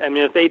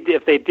 if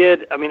they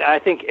did, I mean, I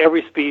think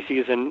every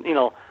species, and you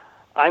know,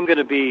 I'm going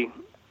to be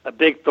a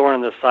big thorn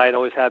in the side,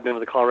 always have been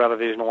with the Colorado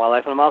Division of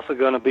Wildlife, and I'm also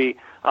going to be,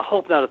 I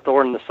hope not a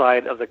thorn in the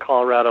side of the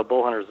Colorado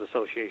Bowhunters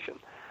Association.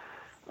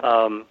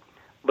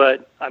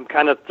 But I'm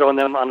kind of throwing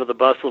them under the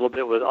bus a little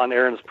bit on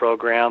Aaron's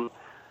program.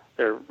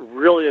 They're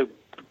really a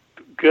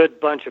good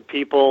bunch of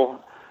people,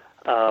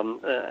 but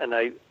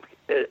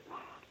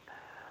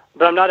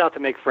I'm not out to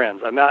make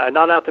friends. I'm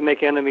not out to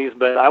make enemies,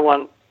 but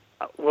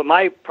what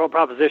my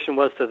proposition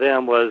was to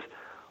them was,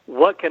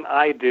 what can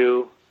I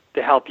do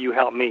to help you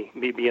help me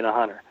being a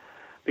hunter?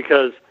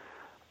 Because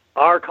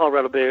our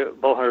Colorado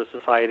Bowhunters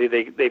Society,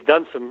 they've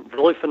done some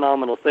really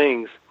phenomenal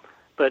things,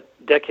 but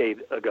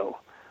decade ago.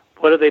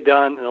 What have they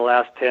done in the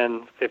last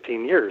 10,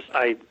 15 years?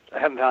 I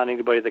haven't found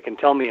anybody that can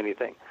tell me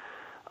anything.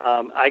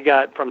 I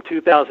got from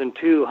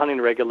 2002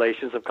 hunting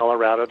regulations of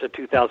Colorado to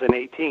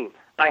 2018.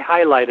 I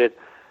highlighted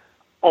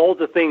all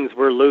the things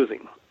we're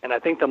losing, and I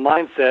think the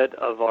mindset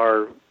of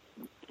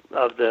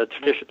the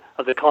tradition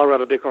of the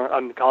Colorado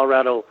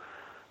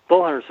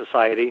Bowhunter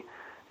Society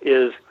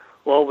is,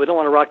 well, we don't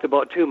want to rock the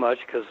boat too much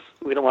because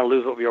we don't want to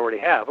lose what we already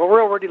have. Well,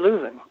 we're already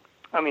losing.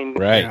 I mean,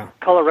 right.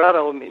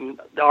 Colorado,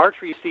 the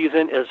archery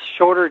season is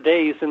shorter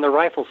days than the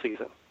rifle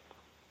season.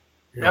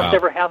 Yeah. That's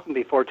never happened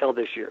before till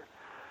this year.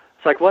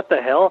 It's like, what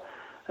the hell?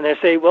 And they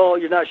say, well,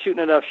 you're not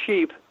shooting enough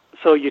sheep,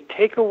 so you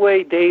take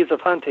away days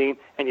of hunting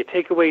and you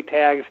take away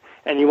tags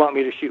and you want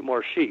me to shoot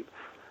more sheep.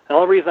 And the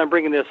only reason I'm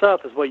bringing this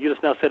up is what you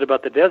just now said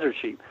about the desert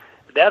sheep.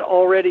 That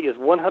already is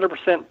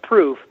 100%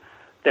 proof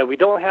that we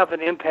don't have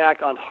an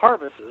impact on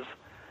harvests,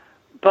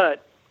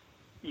 but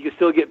you can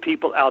still get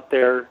people out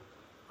there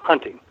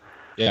hunting.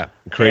 Yeah,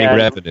 creating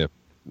revenue.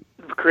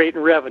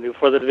 Creating revenue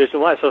for the Division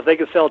of Wildlife. So if they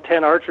could sell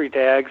 10 archery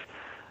tags,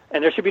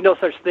 and there should be no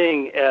such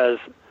thing as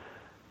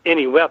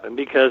any weapon,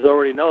 because it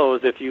already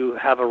knows if you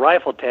have a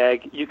rifle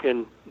tag, you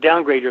can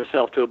downgrade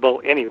yourself to a bow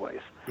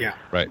anyways. Yeah.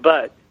 Right.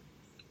 But,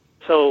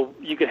 so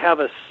you could have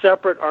a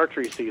separate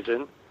archery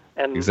season,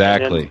 and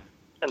exactly,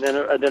 and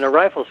then a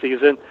rifle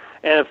season,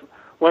 and if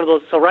one of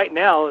those. So right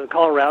now in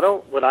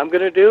Colorado, what I'm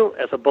going to do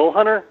as a bow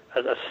hunter,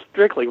 as a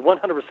strictly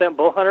 100%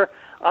 bow hunter,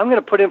 I'm going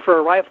to put in for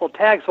a rifle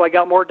tag so I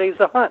got more days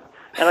to hunt,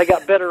 and I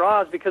got better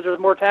odds because there's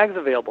more tags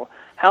available.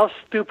 How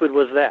stupid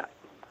was that?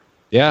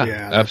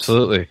 Yeah,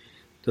 absolutely.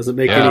 Doesn't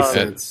make any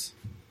sense.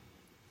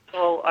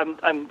 So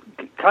I'm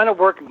kind of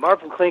working.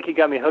 Marvin Klinke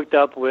got me hooked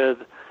up with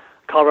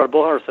Colorado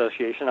Bowhunter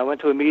Association. I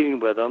went to a meeting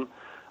with them.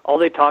 All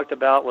they talked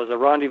about was a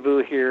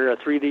rendezvous here, a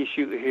 3D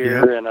shoot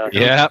here,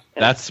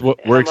 that's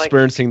what we're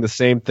experiencing. The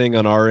same thing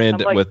on our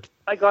end with.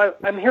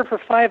 I'm here for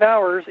 5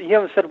 hours. You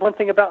haven't said one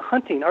thing about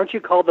hunting. Aren't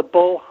you called the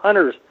Bow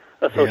Hunters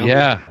Association?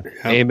 Yeah.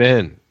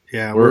 Amen.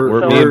 Yeah,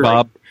 we're me and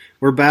Bob.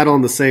 We're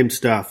battling the same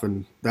stuff,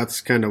 and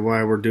that's kind of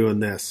why we're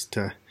doing this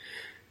to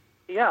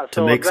make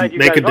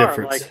a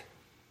difference.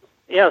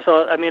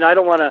 So I mean, I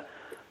don't want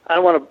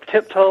to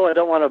tiptoe. I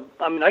don't want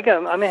to. I mean,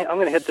 I'm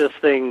going to hit this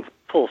thing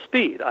full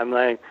speed. I'm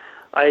going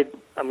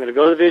to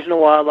go to the Division of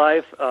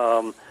Wildlife.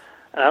 And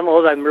I don't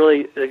know that I'm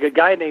really a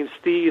guy named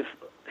Steve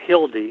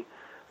Hildy,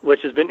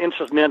 which has been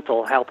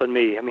instrumental helping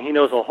me. I mean, he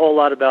knows a whole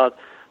lot about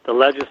the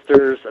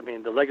legislators. I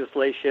mean, the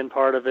legislation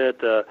part of it,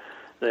 the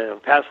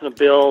passing a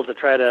bill to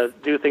try to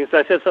do things. So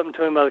I said something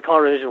to him about the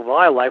Colorado Division of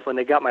Wildlife. When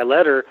they got my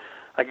letter,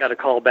 I got a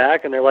call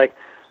back, and they're like,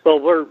 well,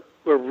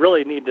 we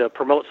really need to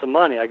promote some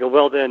money. I go,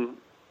 well, then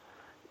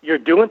you're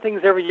doing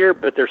things every year,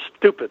 but they're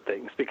stupid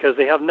things because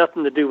they have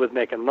nothing to do with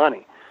making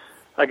money.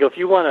 I go, if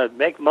you want to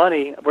make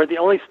money, we're the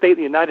only state in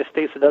the United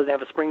States that doesn't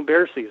have a spring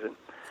bear season.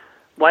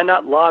 Why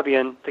not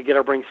lobbying to get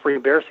our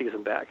spring bear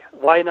season back?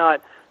 Why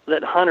not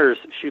let hunters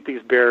shoot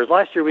these bears?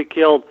 Last year we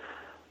killed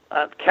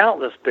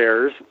countless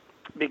bears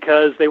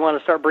because they want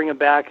to start bringing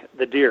back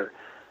the deer.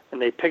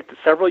 And they picked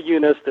several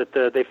units that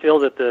they feel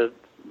that the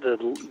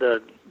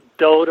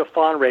doe to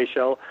fawn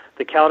ratio,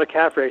 the cow to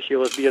calf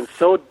ratio is being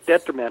so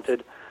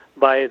detrimented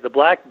by the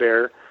black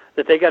bear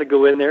that they got to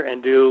go in there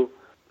and do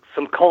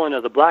some culling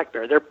of the black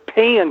bear. They're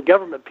paying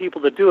government people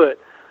to do it,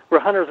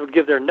 where hunters would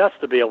give their nuts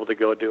to be able to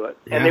go do it,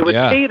 and they would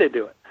pay to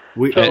do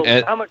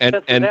it. How much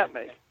sense does that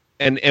make?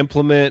 And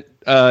implement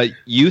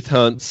youth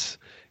hunts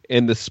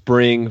in the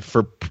spring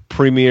for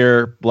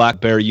premier black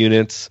bear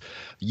units.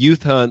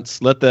 Youth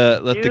hunts. Let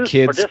the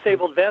kids, or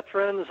disabled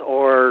veterans,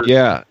 or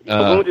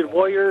wounded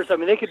warriors. I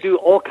mean, they could do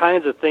all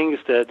kinds of things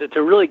to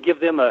really give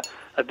them a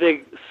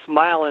big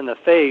smile in the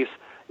face.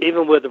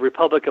 Even with the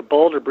Republic of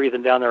Boulder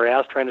breathing down their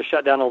ass, trying to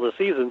shut down all the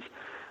seasons,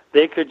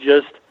 they could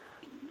just,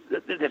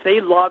 if they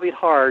lobbied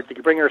hard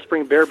to bring our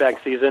spring bareback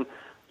season,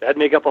 that'd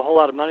make up a whole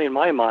lot of money in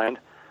my mind,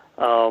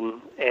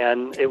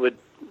 and it would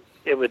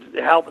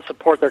help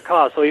support their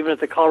cause. So even if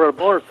the Colorado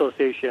Bowhunter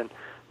Association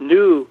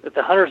if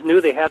the hunters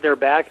knew they had their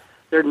back,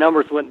 their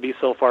numbers wouldn't be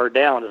so far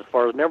down as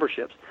far as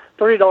memberships.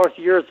 $30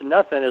 a year is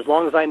nothing as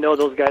long as I know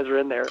those guys are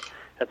in there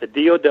at the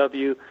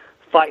DOW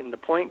fighting the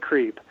point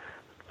creep,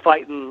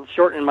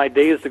 shortening my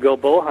days to go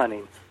bow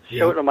hunting,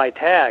 shortening my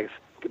tags,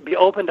 be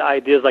open to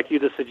ideas like you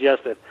just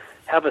suggested.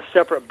 Have a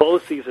separate bow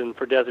season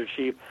for desert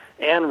sheep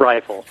and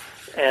rifle,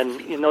 and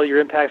your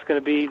impact's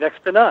going to be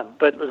next to none.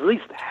 But at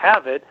least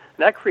have it,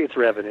 and that creates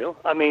revenue.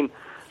 I mean,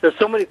 there's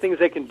so many things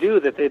they can do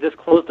that they just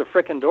close the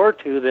frickin' door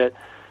to that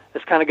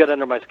it's kind of got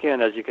under my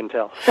skin, as you can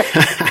tell.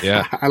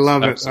 Yeah, I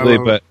love it.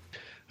 absolutely. But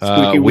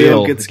Squeaky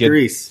wheel gets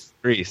grease.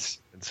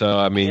 So,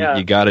 I mean,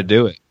 you got to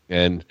do it.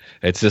 And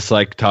it's just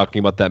like talking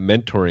about that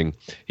mentoring.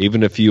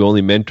 Even if you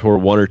only mentor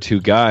one or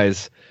two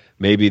guys,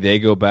 maybe they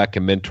go back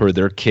and mentor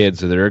their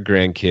kids or their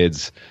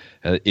grandkids.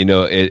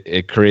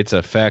 It creates an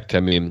effect. I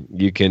mean,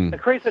 it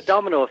creates a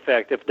domino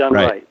effect if done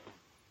right.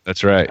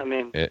 That's right. I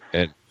mean,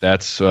 and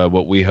that's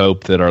what we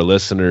hope, that our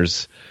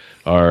listeners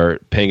are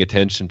paying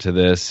attention to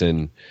this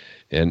and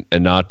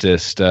not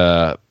just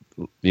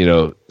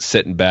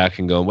sitting back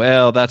and going,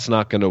 well, that's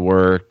not going to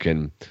work.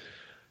 And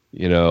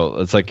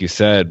it's like you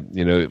said,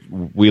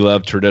 we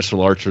love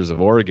Traditional Archers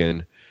of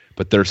Oregon,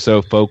 but they're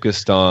so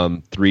focused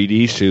on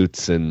 3D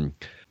shoots. And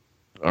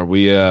are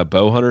we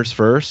bow hunters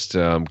first?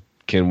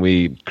 Can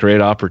we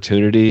create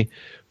opportunity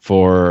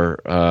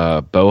for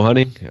bow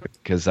hunting?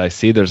 Because I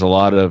see there's a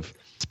lot of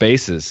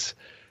spaces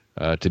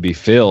to be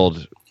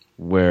filled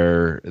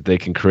where they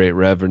can create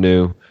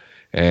revenue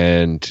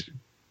and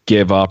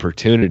give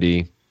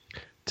opportunity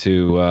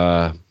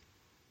to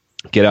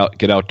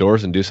get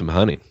outdoors and do some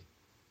hunting.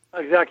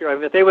 Exactly right.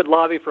 If they would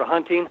lobby for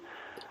hunting,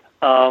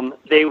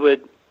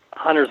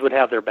 hunters would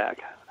have their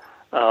back,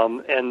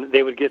 and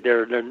they would get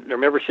their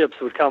memberships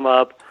would come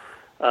up.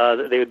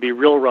 They would be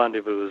real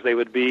rendezvous. They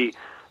would be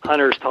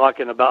hunters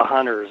talking about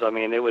hunters. I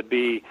mean, it would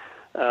be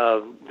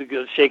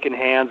shaking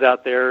hands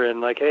out there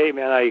and like, hey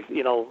man,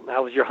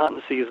 how was your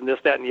hunting season? This,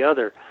 that, and the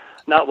other.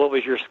 Not what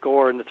was your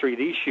score in the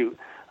 3D shoot.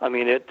 I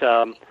mean,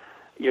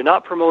 you're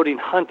not promoting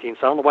hunting,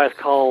 so I don't know why it's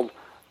called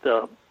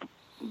the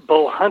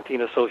Bow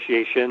Hunting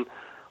Association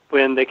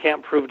when they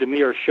can't prove to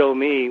me or show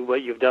me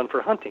what you've done for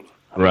hunting.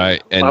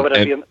 Right.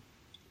 And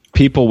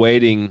people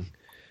waiting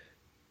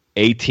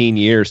 18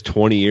 years,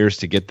 20 years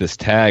to get this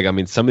tag. I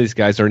mean, some of these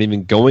guys aren't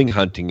even going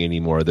hunting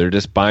anymore. They're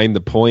just buying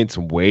the points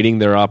and waiting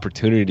their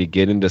opportunity to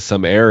get into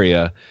some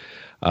area.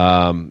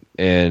 And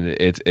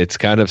it's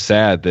kind of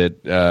sad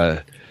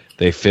that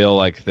they feel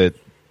like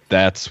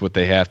that's what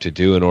they have to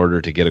do in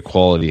order to get a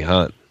quality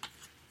hunt.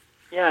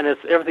 Yeah, and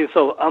everything's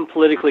so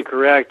unpolitically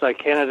correct. Like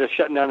Canada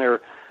shutting down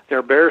their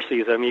bear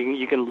season. I mean,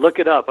 you can look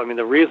it up. I mean,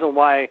 the reason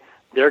why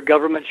their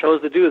government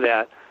chose to do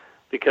that,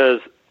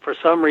 because for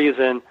some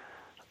reason,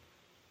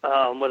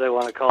 what do I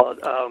want to call it?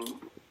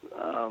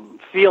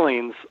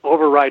 Feelings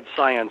override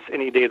science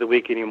any day of the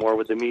week anymore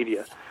with the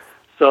media.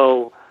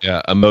 So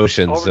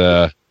emotions.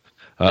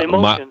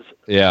 Emotions.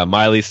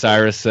 Miley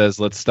Cyrus says,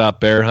 "Let's stop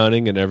bear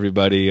hunting," and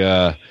everybody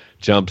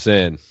jumps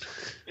in.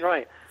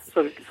 Right.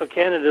 So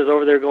Canada's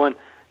over there going,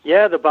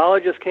 yeah, the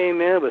biologists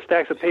came in with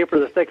stacks of paper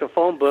the thick of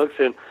phone books,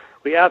 and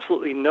we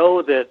absolutely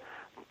know that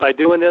by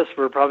doing this,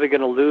 we're probably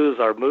going to lose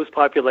our moose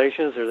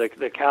populations, or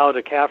the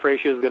cow-to-calf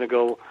ratio is going to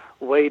go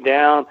way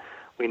down.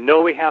 We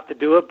know we have to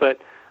do it, but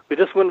we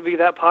just wouldn't be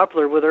that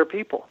popular with our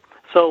people.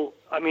 So,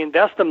 I mean,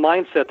 that's the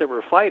mindset that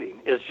we're fighting.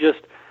 It's just,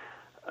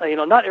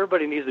 not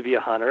everybody needs to be a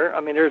hunter.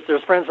 I mean,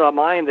 there's friends of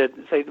mine that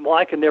say, well,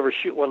 I can never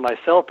shoot one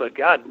myself, but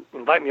God,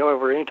 invite me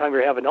over anytime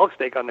you're having elk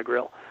steak on the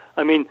grill.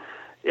 I mean,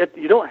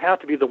 you don't have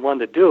to be the one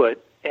to do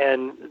it,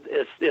 and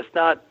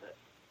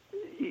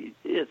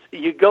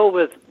you go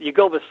with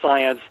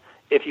science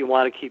if you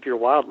want to keep your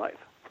wildlife.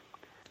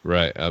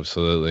 Right,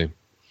 absolutely.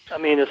 I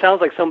mean, it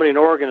sounds like somebody in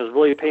Oregon is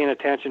really paying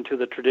attention to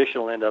the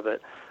traditional end of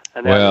it,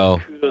 and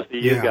kudos to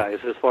you guys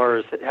as far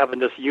as having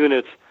this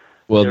units.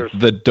 Well,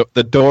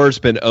 the door's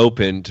been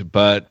opened,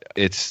 but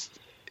it's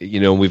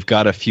we've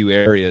got a few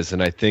areas,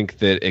 and I think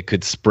that it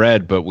could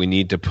spread, but we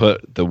need to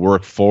put the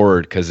work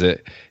forward because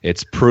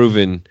it's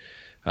proven.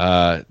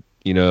 I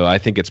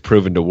think it's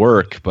proven to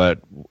work, but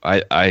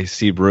I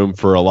see room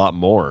for a lot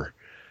more,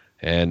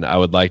 and I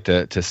would like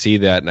to see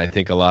that. And I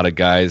think a lot of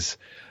guys,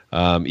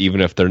 even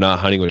if they're not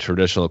hunting with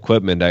traditional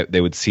equipment,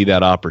 they would see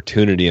that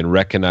opportunity and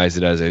recognize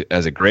it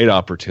as a great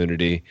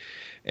opportunity,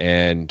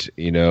 and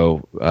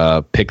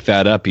pick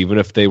that up, even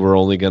if they were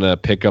only going to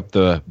pick up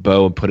the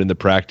bow and put into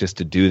practice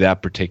to do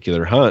that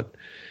particular hunt.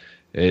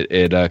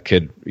 It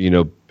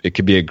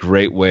could be a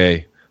great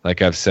way,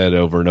 like I've said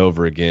over and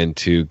over again,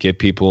 to get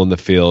people in the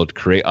field,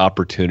 create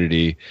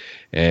opportunity,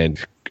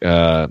 and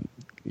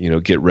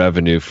get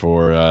revenue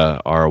for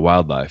our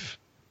wildlife.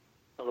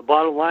 Well, the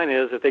bottom line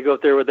is, if they go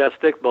up there with that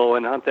stick bow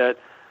and hunt that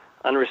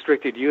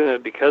unrestricted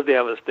unit because they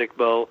have a stick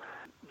bow,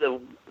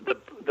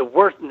 the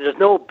worst, there's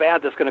no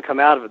bad that's going to come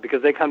out of it,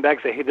 because they come back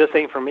and say, hey, this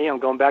ain't for me, I'm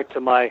going back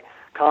to my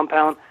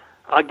compound.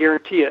 I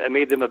guarantee you it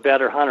made them a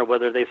better hunter,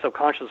 whether they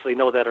subconsciously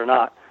know that or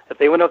not. If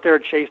they went up there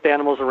and chased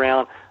animals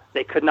around,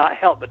 they could not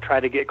help but try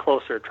to get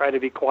closer, try to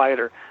be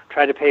quieter,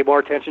 try to pay more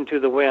attention to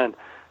the wind,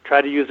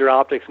 try to use their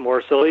optics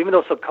more. So even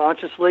though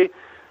subconsciously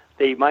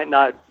they might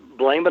not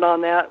blame it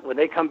on that, when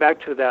they come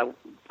back to that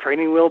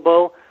training wheel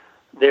bow,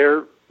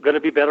 they're going to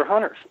be better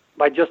hunters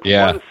by just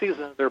one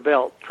season of their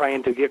belt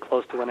trying to get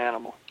close to an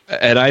animal.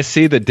 And I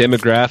see the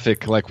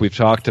demographic, like we've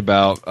talked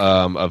about,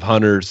 of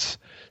hunters,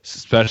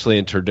 especially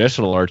in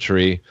traditional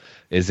archery,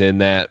 is in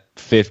that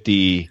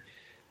 50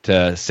 to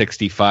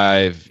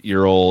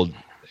 65-year-old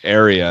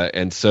area.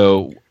 And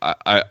so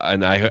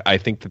I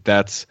think that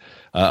that's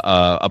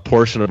a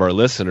portion of our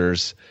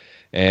listeners.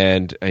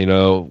 And,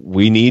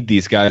 we need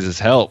these guys'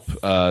 help,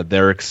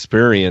 their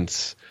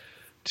experience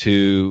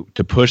to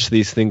push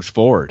these things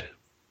forward.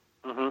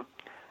 Mm-hmm.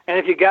 And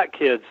if you got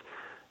kids,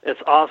 it's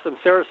awesome.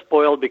 Sarah's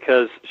spoiled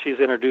because she's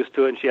introduced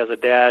to it and she has a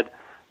dad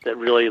that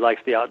really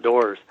likes the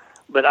outdoors.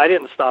 But I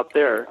didn't stop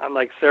there. I'm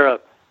like, Sarah,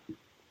 do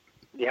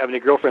you have any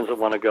girlfriends that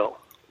want to go?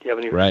 Do you have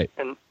any? Right.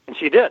 And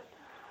she did.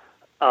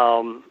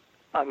 It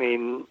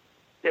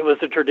was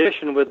a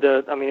tradition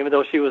even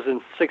though she was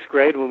in 6th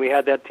grade when we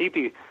had that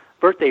teepee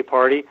birthday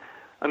party,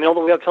 all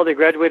the way up until they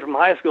graduated from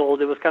high school,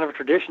 it was kind of a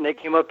tradition. They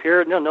came up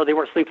here. No, they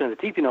weren't sleeping in the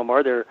teepee no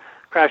more. They're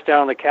crashed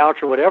down on the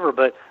couch or whatever,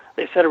 but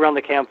they sat around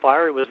the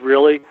campfire. It was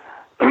really,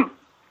 it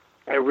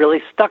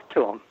really stuck to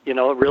them.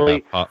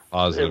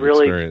 Positive it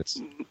really experience.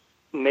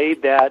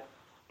 Made that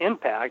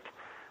impact.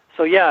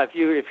 So yeah,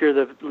 if you're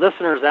the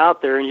listeners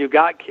out there and you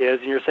got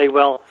kids and you're saying,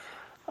 well,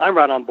 I'm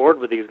right on board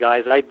with these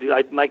guys.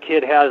 My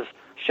kid has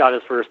shot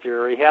his first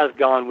deer, or he has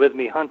gone with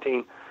me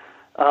hunting.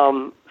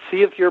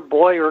 See if your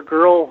boy or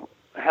girl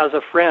has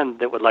a friend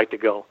that would like to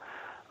go.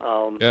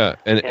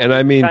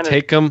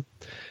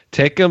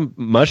 Take them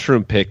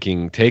mushroom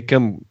picking, take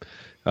them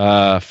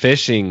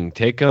fishing,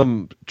 take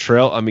them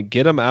trail.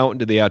 Get them out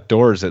into the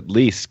outdoors at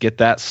least. Get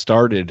that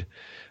started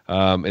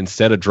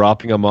instead of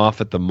dropping them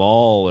off at the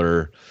mall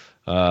or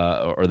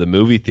the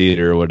movie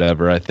theater or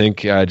whatever. I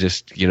think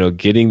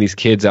getting these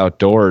kids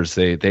outdoors,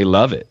 they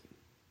love it.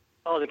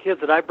 Oh, the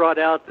kids that I brought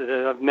out,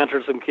 I've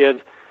mentored some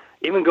kids,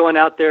 even going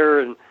out there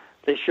and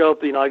they show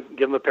up, I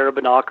give them a pair of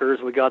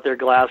binoculars. We go out there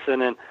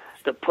glassing, and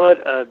to put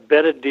a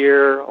bedded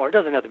deer, or it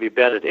doesn't have to be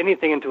bedded,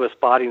 anything into a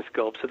spotting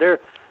scope. So I'm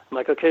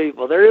like, okay,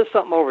 well, there is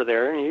something over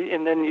there.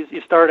 And then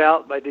you start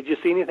out by, did you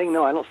see anything?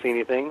 No, I don't see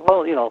anything.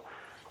 Well,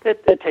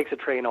 it takes a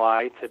trained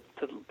eye to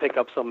pick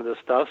up some of this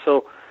stuff.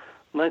 So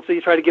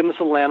you try to give them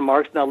some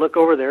landmarks. Now look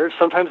over there.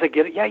 Sometimes they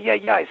get it.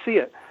 Yeah, I see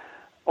it.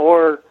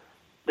 Or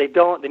they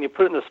don't. Then you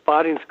put it in the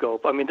spotting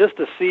scope. Just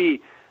to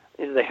see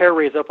the hair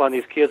raise up on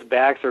these kids'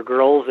 backs or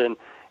girls and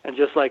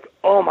just like,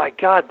 oh my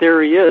God,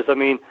 there he is.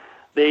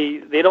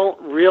 They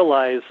don't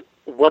realize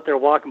what they're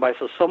walking by.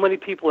 So many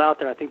people out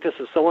there, I think this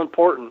is so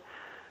important,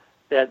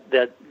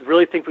 that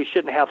really think we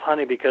shouldn't have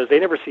hunting because they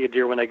never see a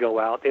deer when they go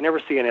out. They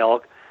never see an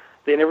elk.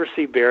 They never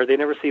see bear. They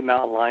never see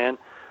mountain lion.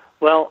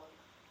 Well,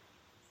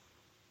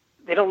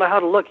 they don't know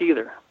how to look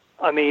either.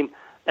 And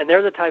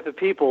they're the type of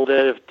people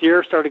that if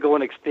deer started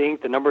going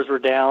extinct, the numbers were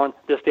down,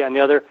 this, that, and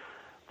the other,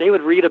 they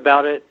would read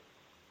about it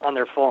on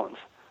their phones.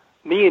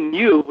 Me and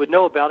you would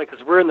know about it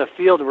because we're in the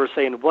field and we're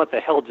saying, what the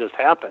hell just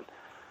happened?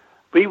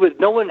 We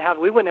wouldn't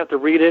have to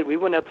read it. We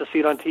wouldn't have to see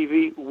it on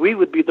TV. We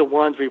would be the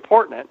ones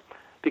reporting it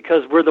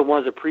because we're the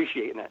ones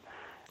appreciating it.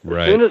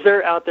 Right. As soon as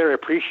they're out there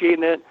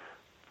appreciating it,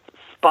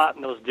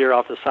 spotting those deer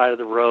off the side of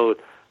the road,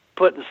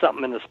 putting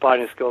something in the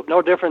spotting scope,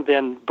 no different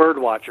than bird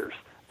watchers,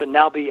 but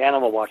now be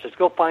animal watchers.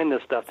 Go find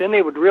this stuff. Then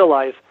they would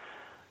realize,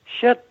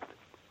 shit,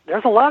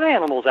 there's a lot of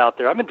animals out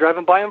there. I've been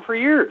driving by them for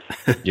years.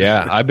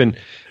 Yeah,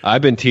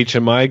 I've been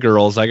teaching my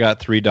girls. I got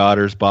 3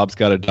 daughters. Bob's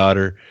got a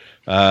daughter.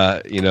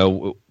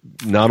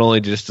 Not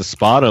only just to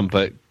spot them,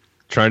 but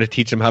trying to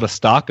teach them how to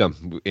stalk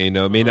them.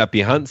 It may not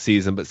be hunt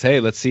season, but hey,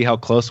 let's see how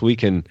close we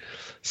can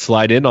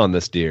slide in on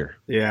this deer.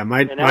 Yeah,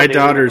 my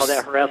daughter's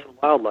harassing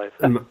wildlife.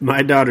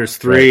 My daughter's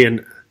 3,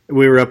 and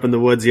we were up in the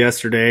woods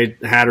yesterday,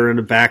 had her in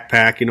a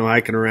backpack,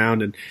 hiking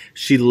around, and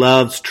she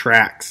loves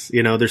tracks.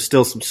 There's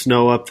still some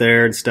snow up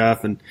there and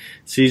stuff, and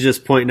she's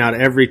just pointing out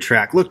every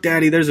track. Look,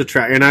 Daddy, there's a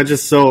track. And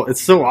it's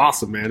so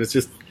awesome, man.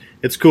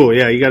 It's cool.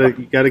 Yeah, you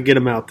gotta get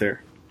them out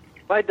there.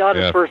 My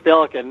daughter's first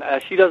elk, and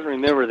she doesn't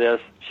remember this.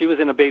 She was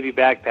in a baby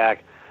backpack,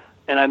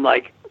 and I'm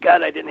like,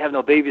 God, I didn't have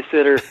no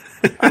babysitter.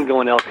 I'm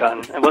going elk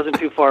hunting. I wasn't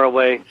too far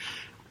away.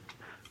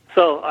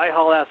 So I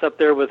haul ass up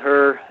there with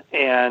her,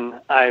 and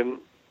I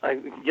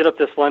get up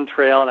this one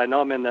trail, and I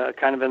know I'm in a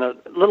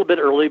little bit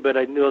early, but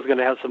I knew I was going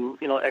to have some,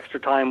 extra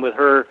time with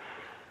her.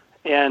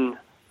 And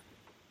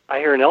I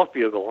hear an elk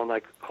bugle. I'm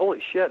like,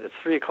 holy shit, it's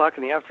 3:00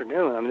 in the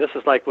afternoon. This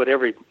is like what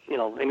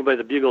anybody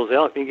that bugles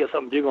elk, you get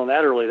something bugling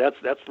that early,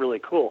 that's really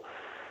cool.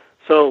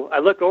 So I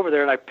look over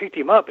there, and I picked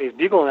him up. He's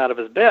bugling out of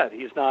his bed.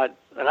 He's not,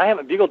 and I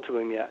haven't bugled to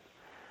him yet.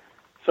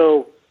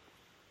 So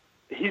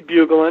he's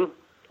bugling.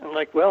 I'm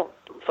like, well,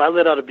 so I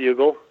let out a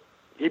bugle.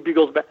 He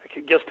bugles back,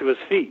 gets to his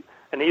feet,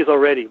 and he's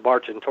already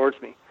marching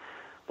towards me.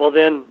 Well,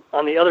 then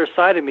on the other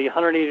side of me,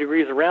 180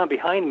 degrees around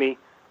behind me,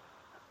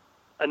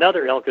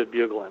 another elk is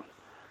bugling.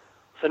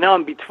 So now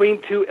I'm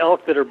between 2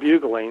 elk that are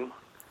bugling.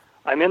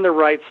 I'm in the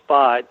right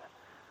spot,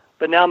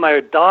 but now my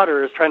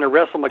daughter is trying to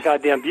wrestle my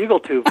goddamn bugle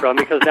tube from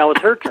me because now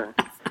it's her turn.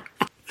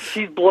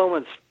 She's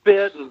blowing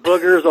spit and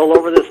boogers all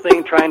over this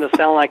thing, trying to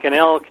sound like an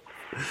elk,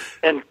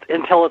 and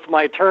until it's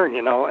my turn,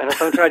 And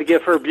so I'm trying to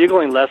give her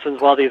bugling lessons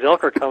while these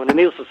elk are coming. And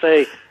needless to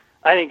say,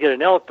 I didn't get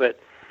an elk, but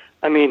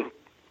it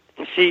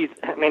was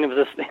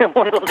just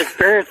one of those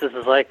experiences.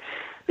 It's like,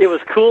 it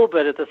was cool,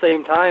 but at the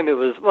same time, it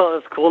was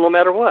cool no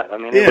matter what.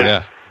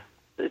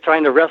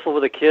 trying to wrestle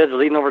with the kids,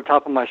 leaning over the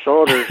top of my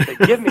shoulder. Say,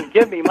 give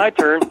me, my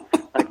turn.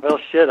 Like, well,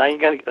 shit, I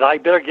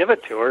better give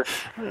it to her.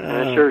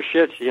 And sure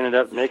shit, she ended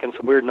up making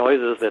some weird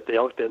noises that the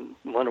elk didn't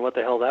wonder what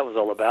the hell that was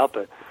all about.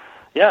 But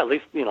yeah, at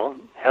least,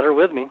 had her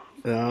with me.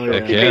 Oh, yeah.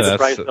 yeah. She paid the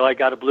price, though. I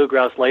got a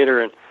bluegrouse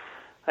later, and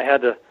I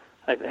had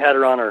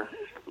her on her,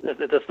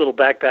 this little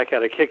backpack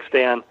had a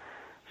kickstand.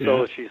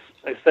 So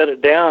I set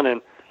it down,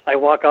 and I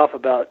walk off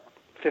about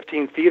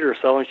 15 feet or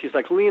so, and she's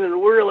like leaning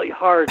really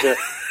hard to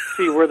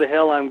see where the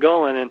hell I'm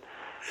going. And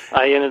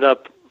I ended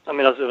up, it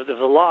was a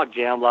log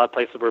jam, a lot of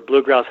places where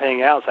bluegrouse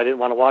hang out, so I didn't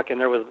want to walk in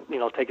there with,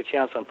 take a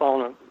chance on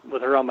falling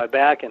with her on my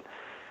back. And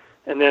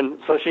then,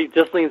 so she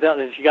just leans out,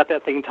 and she got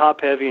that thing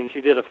top heavy, and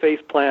she did a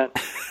face plant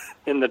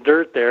in the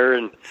dirt there.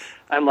 And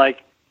I'm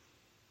like,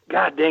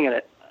 God dang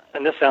it.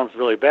 And this sounds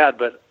really bad,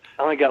 but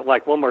I only got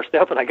like one more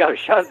step, and I got a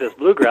shot at this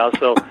bluegrouse.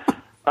 So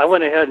I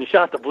went ahead and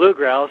shot the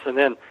bluegrouse, and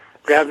then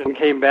grabbed it and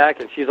came back,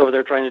 and she's over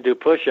there trying to do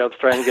push-ups,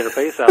 trying to get her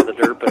face out of the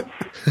dirt. But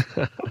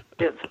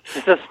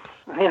it's just,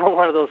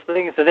 one of those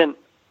things. And then,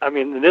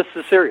 this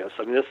is serious.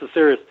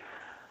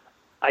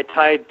 I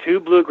tied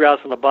 2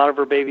 bluegrouse on the bottom of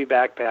her baby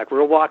backpack.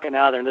 We're walking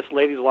out there, and this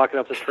lady's walking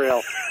up the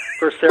trail.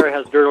 First, Sarah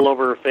has dirt all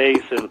over her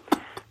face, and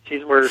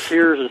she's where her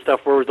tears and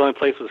stuff were. The only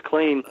place was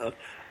clean.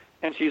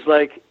 And she's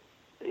like,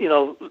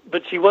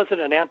 but she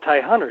wasn't an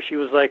anti-hunter. She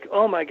was like,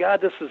 oh, my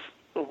God, is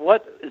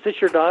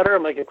this your daughter?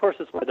 I'm like, of course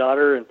it's my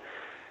daughter.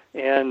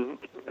 And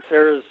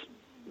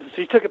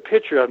she took a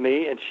picture of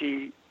me, and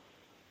she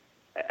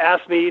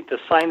asked me to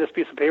sign this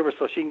piece of paper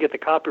so she can get the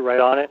copyright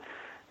on it.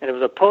 And it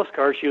was a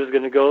postcard she was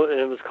going to go, and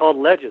it was called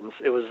Legends.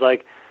 It was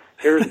like,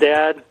 here's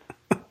Dad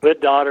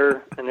with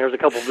daughter, and there's a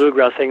couple of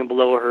bluegrouse hanging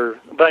below her.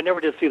 But I never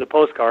did see the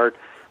postcard,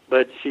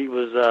 but she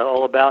was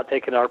all about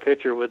taking our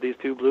picture with these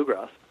 2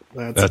 bluegrouse.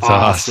 That's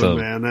awesome,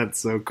 man. That's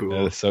so cool.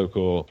 That is so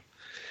cool.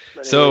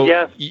 But So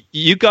anyway,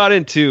 you got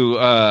into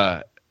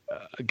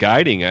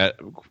guiding at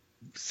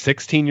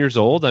 16 years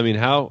old.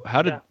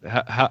 How did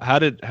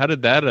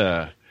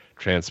that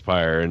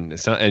transpire?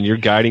 And you're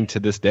guiding to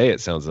this day, it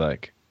sounds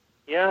like.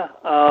 Yeah,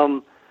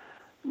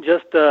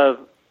 just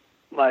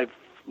my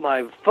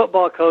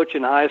football coach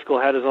in high school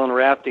had his own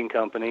rafting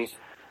company,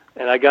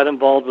 and I got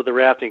involved with the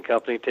rafting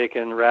company,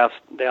 taking rafts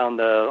down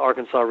the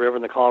Arkansas River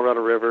and the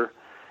Colorado River.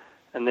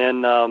 And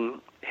then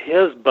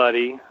his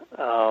buddy,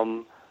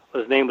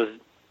 his name was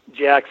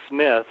Jack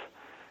Smith,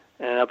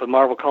 and up in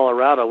Marble,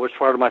 Colorado, which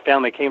part of my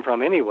family came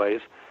from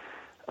anyways,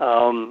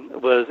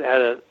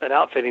 had an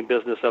outfitting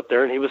business up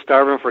there, and he was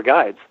starving for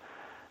guides.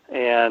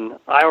 And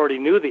I already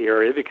knew the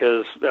area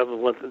because that was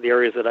one of the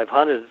areas that I've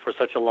hunted for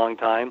such a long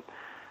time.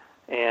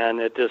 And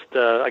it just,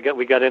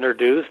 we got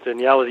introduced,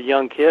 and I was a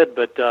young kid,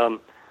 but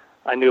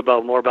I knew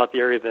more about the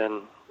area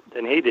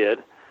than he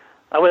did.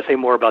 I wouldn't say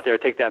more about there. I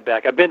take that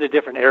back. I've been to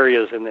different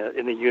areas in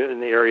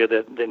the area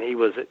than he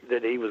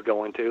was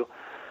going to,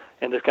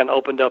 and this kind of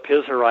opened up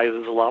his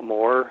horizons a lot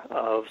more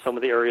of some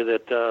of the area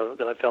that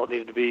I felt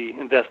needed to be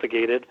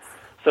investigated.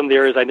 Some of the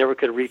areas I never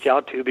could reach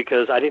out to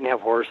because I didn't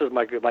have horses.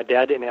 My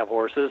dad didn't have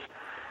horses,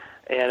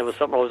 and it was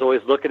something I was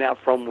always looking at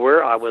from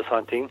where I was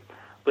hunting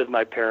with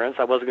my parents.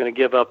 I wasn't going to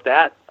give up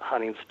that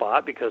hunting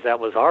spot because that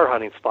was our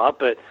hunting spot.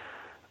 But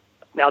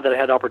now that I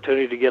had the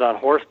opportunity to get on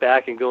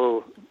horseback and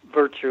go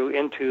virtue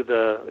into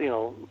the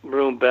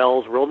Maroon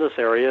Bells Wilderness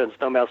area and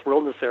Snowmass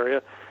Wilderness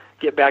area,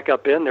 get back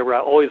up in there where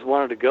I always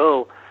wanted to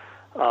go.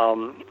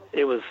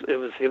 He was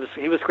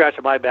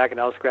scratching my back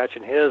and I was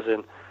scratching his,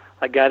 and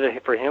I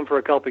guided for him for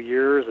a couple of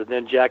years, and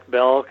then Jack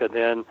Belk, and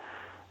then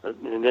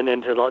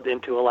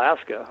into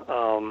Alaska.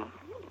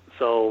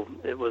 So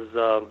it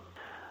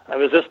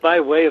was just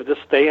my way of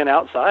just staying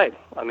outside.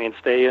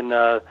 Staying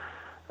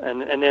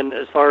and then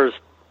as far as,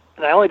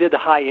 and I only did the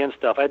high-end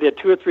stuff. I did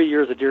 2 or 3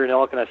 years of deer and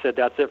elk, and I said,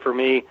 that's it for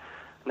me.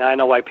 Now I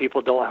know why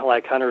people don't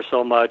like hunters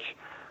so much.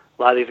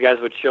 A lot of these guys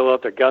would show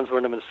up, their guns were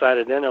in them inside,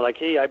 and then they're like,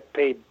 hey, I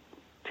paid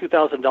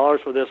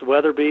 $2,000 for this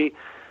Weatherby,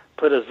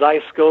 put a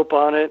Zeiss scope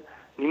on it.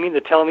 You mean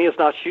to tell me it's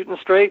not shooting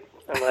straight?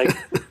 I'm like,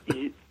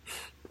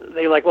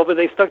 they like, well, but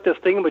they stuck this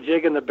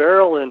thingamajig in the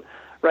barrel, and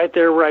right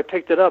there where I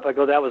picked it up, I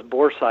go, that was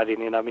bore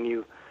sighting. And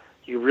you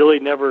really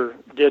never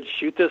did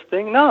shoot this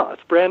thing? No,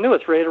 it's brand new.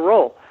 It's ready to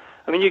roll.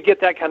 You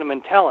get that kind of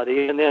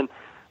mentality, and then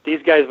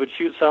these guys would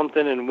shoot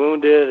something and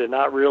wound it and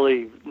not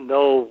really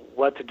know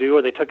what to do,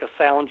 or they took a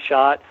sound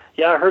shot.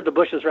 Yeah, I heard the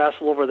bushes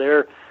wrestle over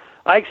there.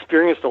 I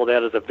experienced all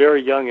that at a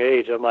very young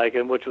age,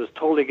 and which was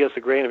totally against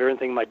the grain of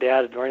everything my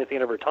dad or anything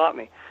ever taught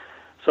me.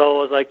 So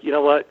I was like, you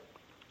know what?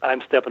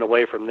 I'm stepping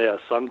away from this.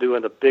 So I'm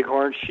doing the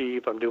bighorn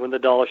sheep. I'm doing the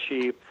Dall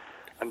sheep.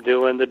 I'm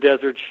doing the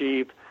desert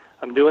sheep.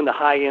 I'm doing the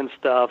high-end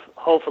stuff.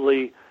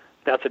 Hopefully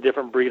that's a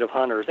different breed of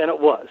hunters, and it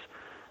was.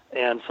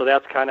 And so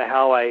that's kind of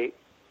how I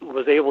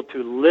was able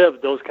to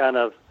live those kind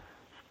of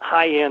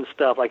high-end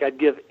stuff. Like I'd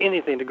give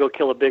anything to go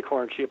kill a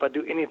bighorn sheep. I'd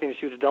do anything to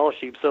shoot a Dall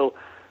sheep. So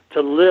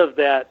to live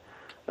that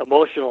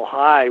emotional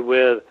high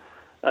with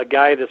a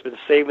guy that's been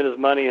saving his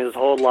money his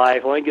whole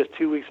life, only gets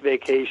 2 weeks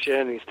vacation,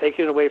 and he's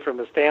taking it away from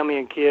his family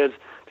and kids.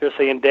 They're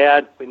saying,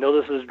 Dad, we know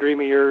this is a dream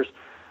of yours.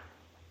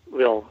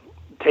 We'll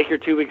take your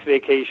 2 weeks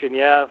vacation.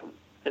 Yeah,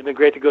 It'd been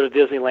great to go to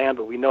Disneyland,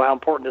 but we know how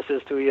important this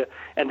is to you.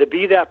 And to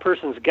be that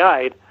person's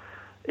guide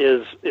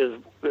is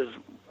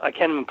I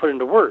can't even put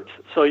into words.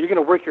 So you're going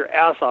to work your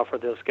ass off for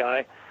this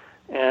guy,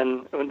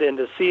 and then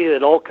to see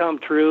it all come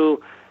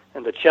true,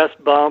 and the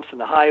chest bumps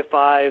and the high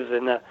fives,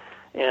 and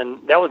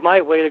that was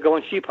my way to go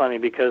in sheep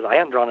hunting, because I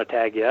hadn't drawn a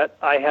tag yet.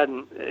 I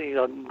hadn't,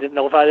 didn't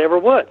know if I ever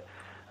would.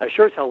 I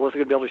sure as hell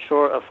wasn't going to be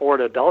able to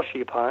afford a Dall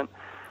sheep hunt.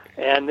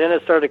 And then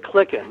it started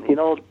clicking.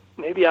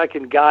 Maybe I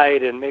can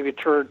guide and maybe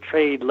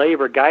trade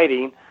labor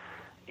guiding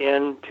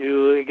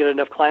to get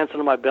enough clients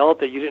under my belt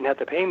that you didn't have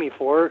to pay me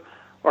for,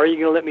 or are you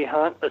going to let me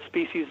hunt a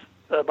species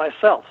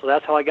myself? So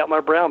that's how I got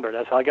my brown bear.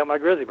 That's how I got my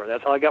grizzly bear.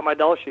 That's how I got my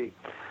Dall sheep.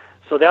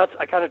 So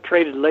I kind of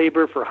traded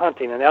labor for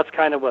hunting, and that's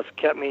kind of what's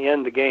kept me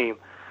in the game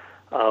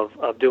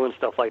of doing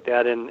stuff like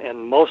that.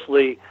 And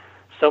mostly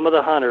some of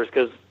the hunters,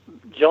 because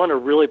Jonah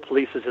really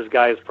polices his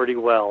guys pretty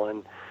well,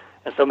 and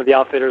some of the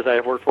outfitters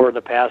I've worked for in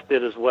the past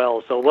did as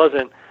well. So it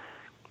wasn't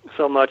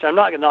so much. I'm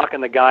not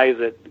knocking the guys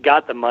that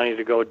got the money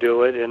to go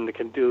do it and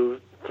can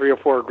do 3 or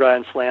 4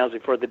 grand slams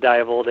before they die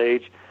of old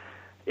age.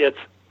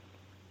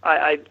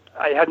 I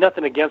had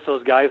nothing against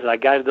those guys, and I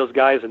guided those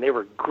guys, and they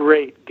were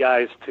great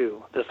guys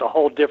too. Just a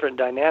whole different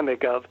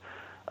dynamic of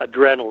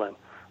adrenaline.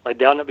 Like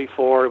down it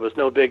before, it was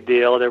no big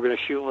deal. They were going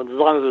to shoot one as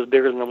long as it was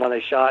bigger than the one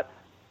they shot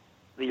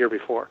the year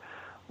before.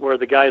 Where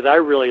the guys I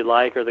really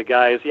like are the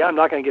guys, I'm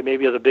not going to get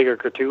maybe as a bigger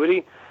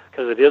gratuity,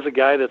 because it is a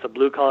guy that's a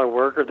blue-collar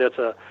worker, that's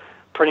a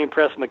printing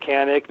press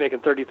mechanic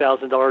making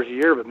 $30,000 a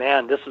year, but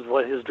man, this is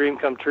what his dream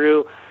come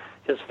true.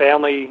 His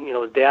family,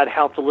 his dad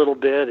helped a little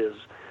bit.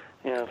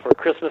 For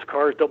Christmas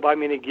cards, don't buy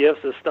me any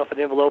gifts. Just stuff in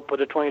an envelope, put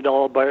a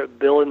 $20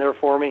 bill in there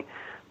for me.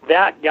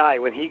 That guy,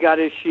 when he got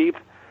his sheep,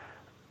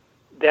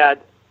 it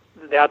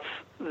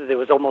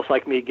was almost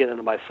like me getting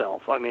to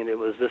myself. I mean, it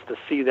was just to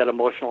see that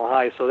emotional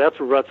high. So that's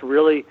what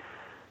really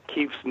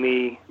keeps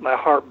my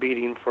heart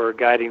beating for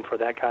guiding for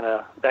that kind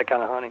of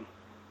hunting.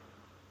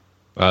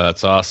 Oh,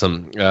 that's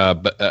awesome.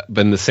 But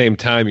in the same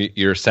time,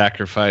 you're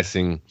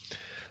sacrificing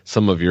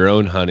some of your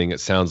own hunting, it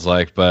sounds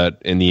like, but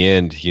in the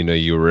end,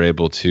 you were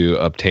able to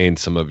obtain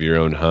some of your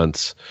own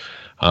hunts.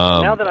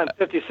 Now that I'm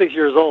 56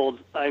 years old,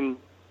 I'm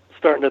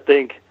starting to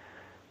think,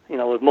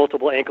 with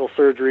multiple ankle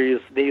surgeries,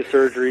 knee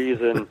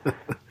surgeries, and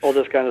all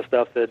this kind of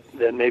stuff,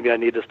 that maybe I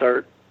need to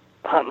start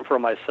hunting for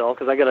myself,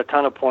 because I got a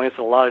ton of points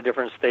in a lot of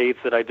different states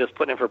that I just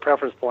put in for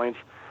preference points,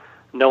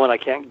 knowing I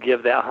can't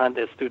give that hunt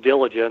its due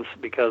diligence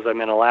because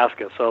I'm in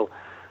Alaska. So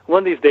one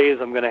of these days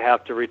I'm going to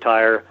have to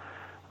retire.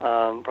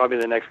 Probably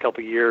the next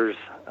couple of years.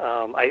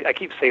 I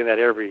keep saying that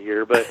every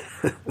year, but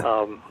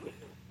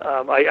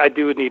I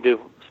do need to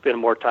spend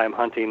more time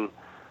hunting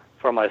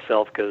for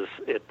myself, because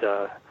it's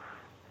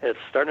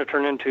starting to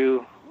turn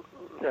into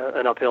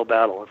an uphill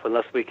battle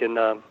unless we can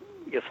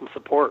get some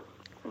support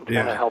and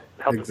kind of help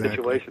the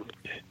situation.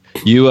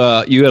 You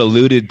had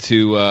alluded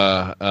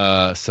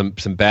to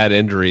some bad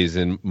injuries,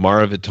 and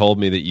Marv had told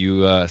me that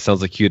you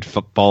sounds like you had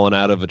fallen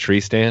out of a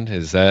tree stand.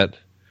 Is that?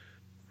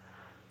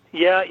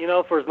 Yeah,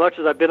 for as much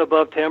as I've been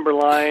above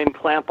timberline,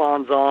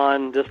 clamp-ons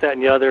on, this, that,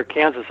 and the other,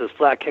 Kansas has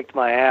flat kicked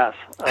my ass.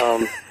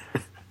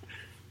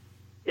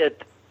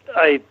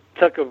 I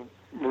took a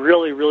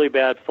really, really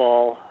bad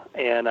fall,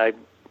 and I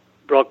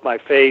broke my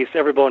face,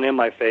 every bone in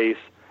my face,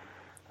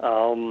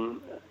 and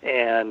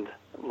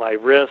my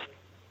wrist,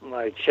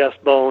 my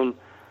chest bone,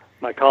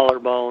 my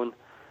collarbone,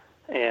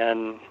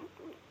 and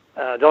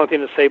the only thing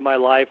that saved my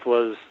life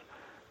was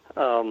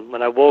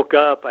when I woke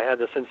up, I had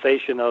the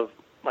sensation of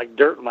like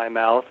dirt in my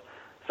mouth,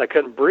 so I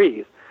couldn't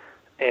breathe.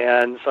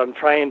 And so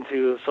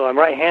I'm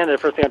right-handed.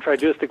 First thing I try to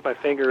do is stick my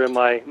finger in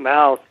my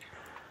mouth,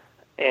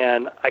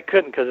 and I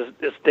couldn't because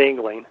it's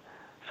dangling.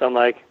 So I'm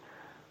like,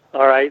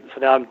 all right.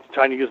 So now I'm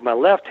trying to use my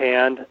left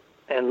hand,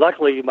 and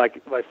luckily my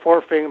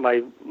forefinger,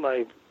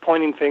 my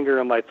pointing finger,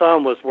 and my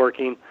thumb was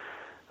working,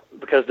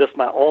 because just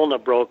my ulna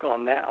broke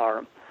on that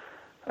arm,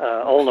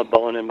 ulna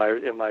bone in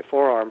my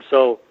forearm.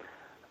 So.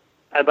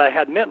 But I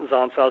had mittens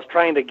on, so I was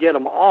trying to get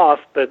them off,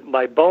 but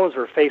my bones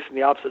were facing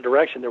the opposite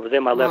direction. That was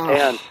in my left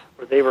hand,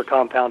 where they were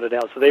compounded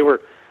out. So they were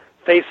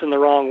facing the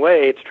wrong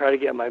way to try to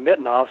get my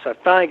mitten off. So I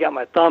finally got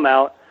my thumb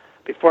out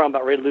before I'm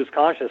about ready to lose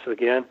consciousness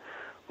again.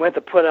 Went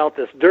to put out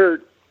this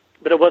dirt,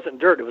 but it wasn't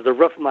dirt. It was the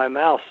roof of my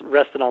mouth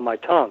resting on my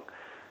tongue.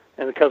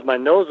 And because my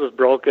nose was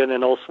broken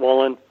and all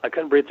swollen, I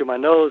couldn't breathe through my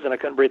nose, and I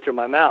couldn't breathe through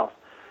my mouth.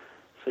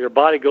 So your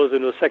body goes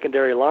into a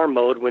secondary alarm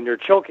mode when you're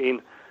choking,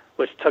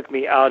 which took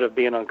me out of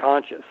being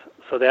unconscious.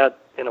 So that,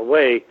 in a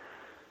way,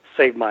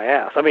 saved my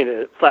ass. I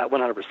mean, flat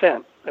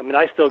 100%. I mean,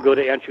 I still go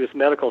to Anschutz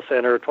Medical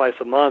Center twice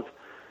a month,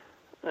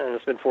 and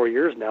it's been 4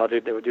 years now. They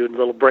were doing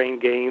little brain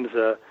games,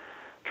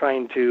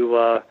 trying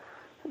to,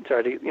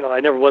 I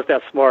never was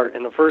that smart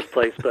in the first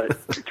place, but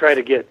try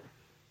to get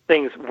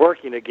things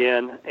working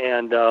again.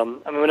 And,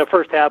 when it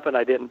first happened,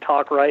 I didn't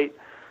talk right,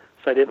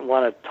 so I didn't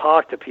want to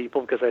talk to people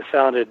because I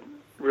sounded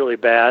really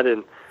bad,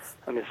 and,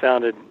 I just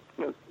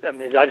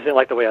didn't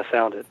like the way I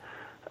sounded.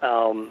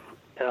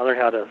 And I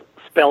learned how to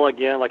spell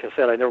again. Like I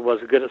said, I never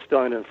was good at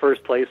spelling in the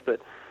first place, but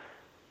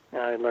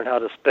I learned how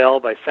to spell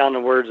by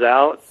sounding words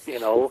out,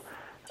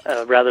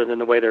 rather than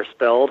the way they're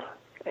spelled,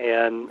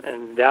 and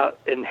that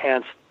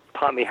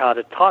taught me how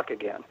to talk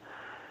again.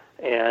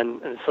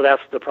 And so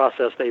that's the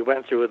process they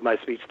went through with my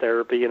speech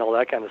therapy and all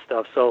that kind of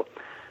stuff. So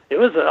it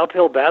was an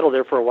uphill battle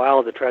there for a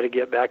while to try to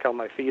get back on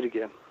my feet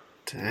again.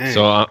 Dang.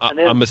 So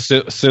I'm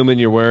assuming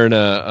you're wearing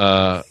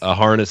a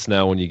harness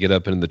now when you get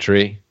up in the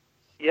tree?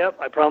 Yep,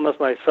 I promised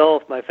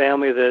myself, my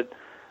family, that,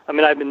 I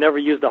mean, I've never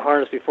used a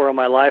harness before in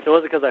my life. It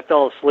wasn't because I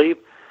fell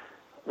asleep.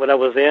 When I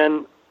was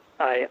in,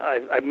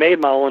 I made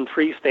my own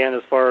tree stand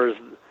as far as,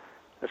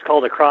 it's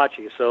called a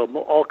crotchy. So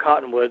all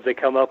cottonwoods, they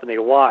come up and they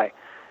Y.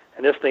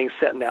 And this thing's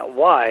set in that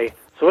Y,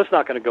 so it's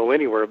not going to go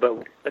anywhere,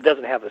 but it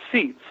doesn't have a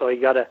seat. So I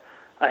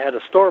had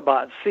a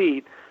store-bought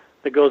seat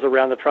that goes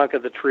around the trunk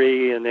of the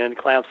tree and then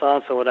clamps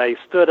on. So when I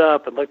stood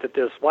up and looked at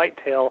this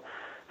whitetail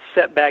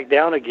set back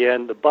down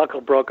again, the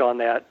buckle broke on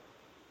that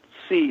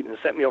seat and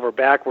sent me over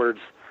backwards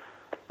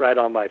right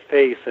on my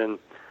face. And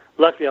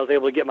luckily I was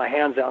able to get my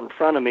hands out in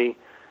front of me,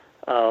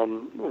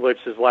 which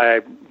is why I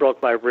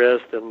broke my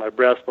wrist and my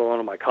breastbone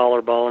and my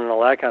collarbone and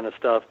all that kind of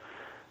stuff,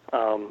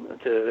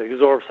 to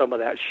absorb some of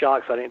that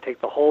shock so I didn't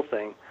take the whole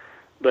thing.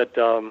 But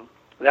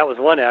that was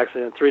one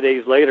accident. 3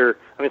 years later,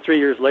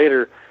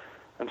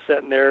 I'm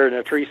sitting there in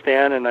a tree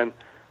stand, and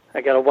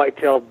I got a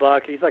white-tailed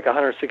buck. He's like a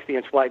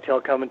 160-inch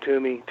whitetail coming to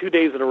me 2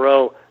 days in a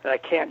row, and I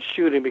can't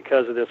shoot him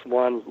because of this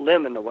one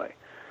limb in the way.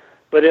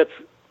 But it's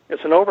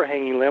an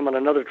overhanging limb on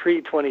another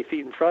tree 20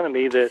 feet in front of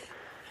me that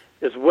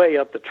is way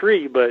up the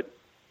tree, but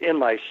in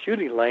my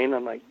shooting lane.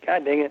 I'm like,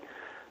 God dang it,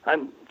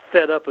 I'm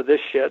fed up with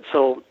this shit.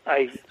 So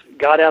I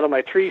got out of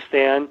my tree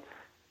stand,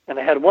 and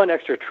I had one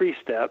extra tree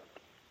step,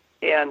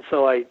 and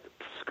so I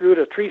screwed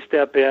a tree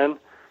step in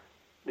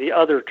the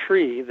other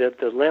tree that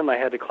the limb I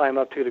had to climb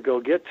up to go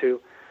get to,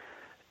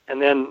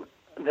 and then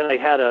I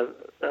had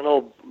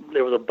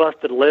there was a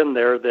busted limb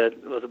there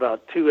that was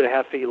about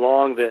 2.5 feet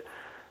long that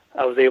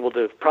I was able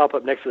to prop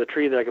up next to the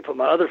tree that I could put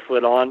my other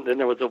foot on. Then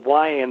there was a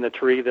Y in the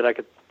tree that I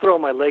could throw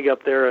my leg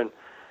up there and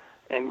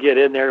get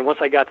in there. And once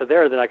I got to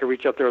there, then I could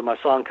reach up there with my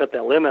saw and cut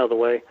that limb out of the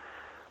way.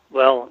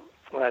 Well,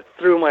 when I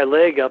threw my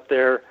leg up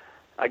there,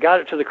 I got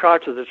it to the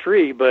crotch of the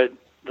tree, but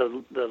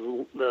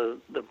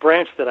the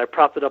branch that I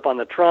propped it up on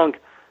the trunk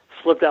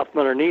slipped out from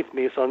underneath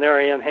me. So there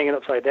I am hanging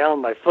upside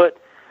down, my foot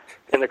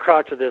in the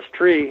crotch of this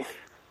tree,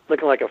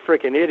 looking like a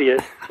freaking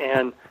idiot.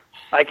 And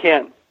I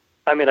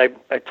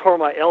tore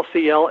my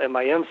LCL and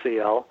my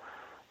MCL,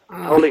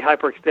 totally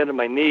hyperextended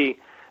my knee,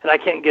 and I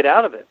can't get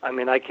out of it. I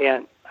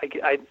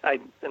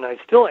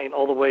still ain't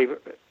all the way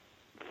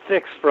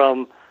fixed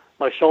from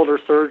my shoulder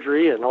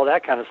surgery and all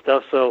that kind of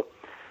stuff. So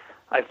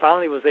I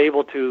finally was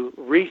able to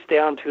reach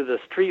down to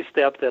this tree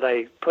step that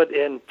I put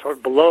in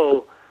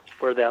below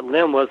where that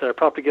limb was that I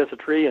propped against a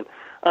tree, and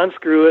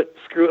unscrew it,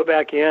 screw it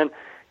back in,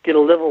 get a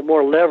little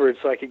more leverage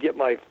so I could get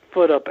my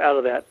foot up out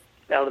of that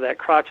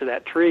crotch of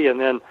that tree, and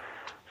then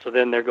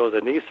there goes the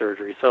knee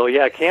surgery. So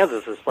yeah,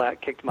 Kansas has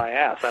flat kicked my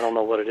ass. I don't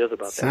know what it is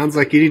about that. Sounds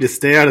like you need to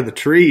stay out of the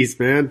trees,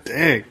 man.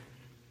 Dang.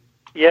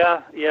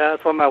 Yeah,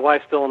 that's why my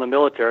wife's still in the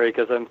military,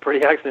 because I'm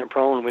pretty accident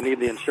prone and we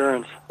need the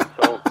insurance.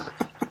 So.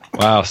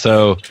 Wow.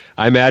 So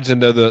I imagine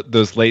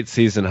those late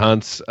season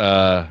hunts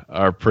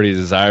are pretty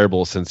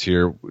desirable since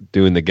you're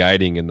doing the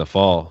guiding in the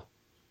fall.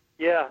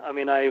 Yeah,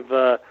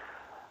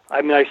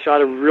 I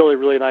shot a really,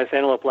 really nice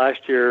antelope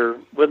last year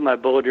with my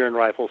bow deer and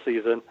rifle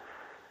season,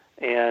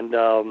 and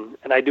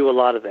I do a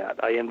lot of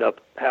that. I end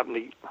up having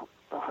to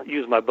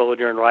use my bow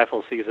deer and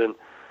rifle season,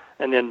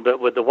 but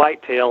with the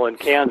whitetail in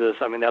Kansas,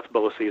 that's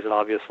bow season,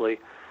 obviously.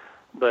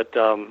 But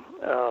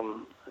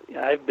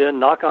I've been,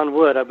 knock on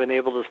wood, I've been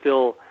able to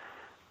still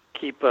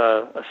keep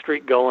a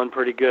streak going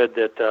pretty good.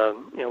 That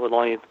with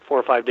only 4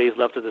 or 5 days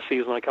left of the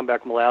season, when I come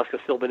back from Alaska,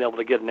 still been able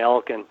to get an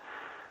elk and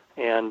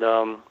then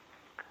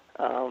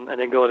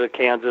go to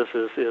Kansas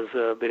is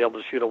being able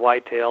to shoot a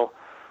whitetail,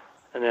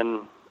 and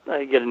then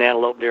I get an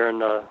antelope during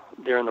the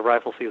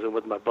rifle season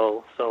with my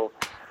bow. So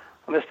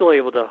I'm still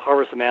able to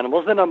harvest some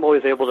animals. Then I'm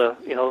always able to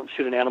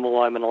shoot an animal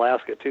while I'm in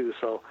Alaska too.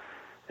 So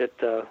it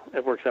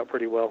works out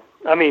pretty well.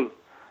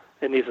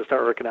 It needs to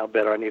start working out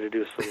better. I need to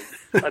do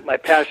some. My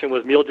passion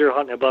was mule deer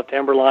hunting above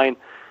timberline,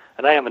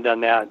 and I haven't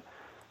done that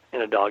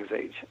in a dog's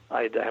age.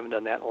 I haven't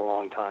done that in a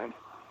long time.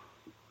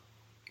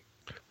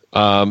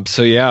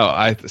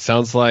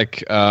 Sounds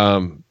like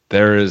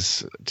there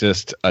is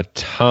just a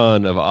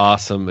ton of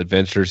awesome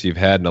adventures you've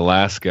had in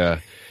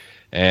Alaska,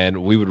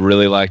 and we would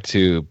really like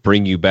to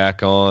bring you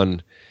back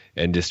on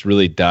and just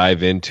really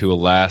dive into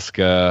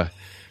Alaska.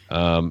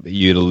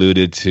 You'd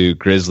alluded to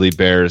grizzly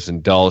bears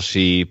and Dall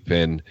sheep,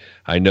 and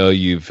I know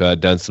you've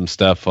done some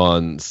stuff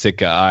on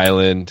Sitka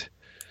Island,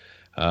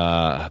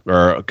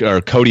 or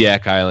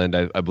Kodiak Island,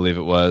 I believe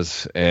it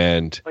was.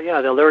 And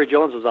the Larry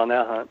Jones was on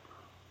that hunt.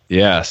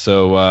 Yeah,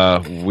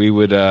 so we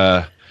would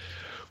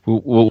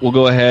we'll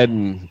go ahead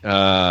and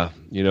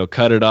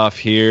cut it off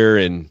here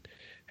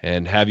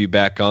and have you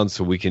back on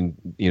so we can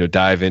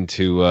dive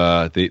into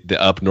the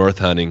up north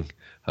hunting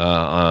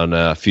on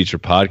a future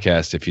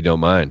podcast if you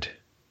don't mind.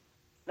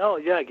 No,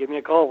 yeah, give me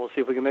a call. We'll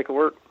see if we can make it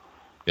work.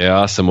 Yeah,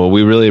 awesome. Well,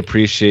 we really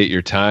appreciate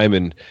your time,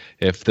 and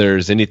if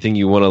there's anything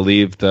you want to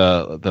leave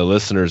the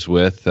listeners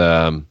with,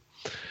 feel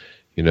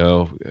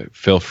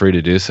free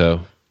to do so.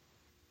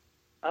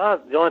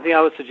 The only thing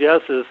I would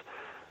suggest is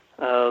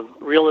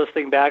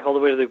relisting back all the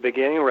way to the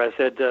beginning, where I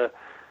said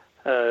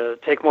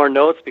take more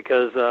notes,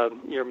 because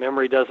your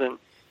memory doesn't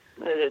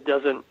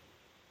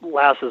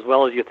last as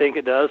well as you think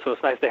it does. So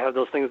it's nice to have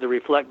those things to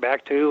reflect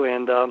back to.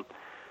 And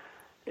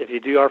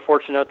if you are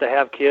fortunate to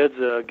have kids,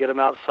 get them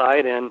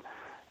outside and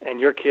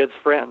your kids'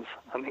 friends.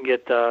 I mean,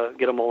 get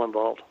them all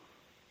involved.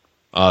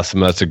 Awesome.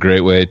 That's a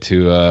great way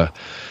to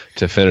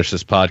finish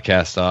this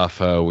podcast off.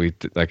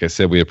 Like I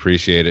said, we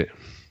appreciate it.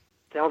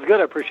 Sounds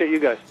good. I appreciate you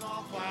guys.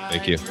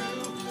 Thank you.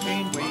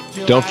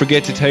 Don't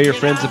forget to tell your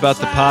friends about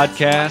the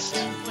podcast.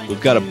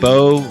 We've got a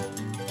bow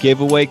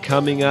giveaway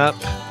coming up.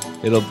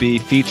 It'll be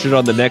featured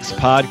on the next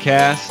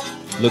podcast.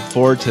 Look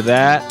forward to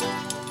that.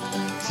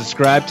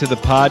 Subscribe to the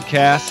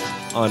podcast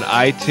on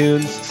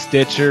iTunes,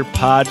 Stitcher,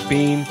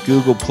 Podbean,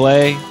 Google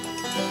Play.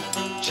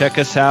 Check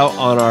us out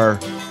on our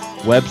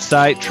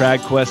website,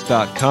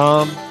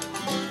 tragquest.com.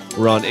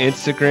 We're on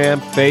Instagram,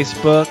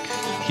 Facebook.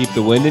 Keep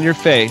the wind in your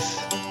face.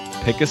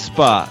 Pick a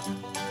spot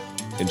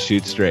and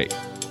shoot straight.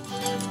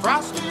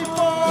 Frosty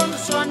before the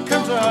sun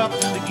comes up,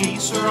 the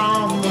geese are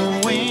on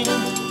the wing.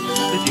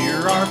 The deer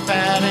are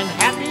fat and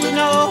happy,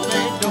 no,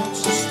 they don't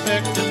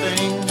suspect a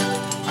thing.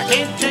 I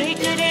can't take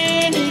it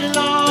any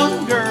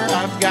longer,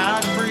 I've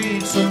got to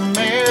breathe some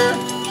air.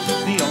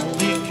 The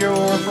only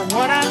cure for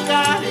what I've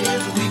got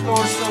is a week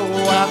or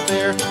so out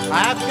there.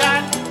 I've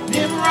got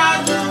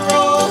Nimrod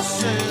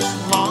neurosis,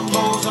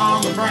 longbows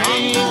on the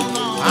brain.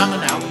 I'm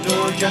an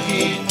outdoor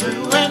junkie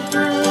through and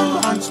through,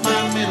 hunts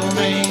my middle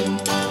name.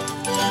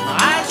 My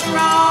eyes are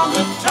on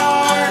the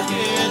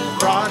target,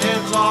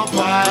 broadheads all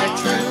fly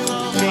true.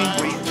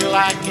 Can't wait till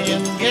I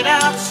can get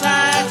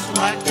outside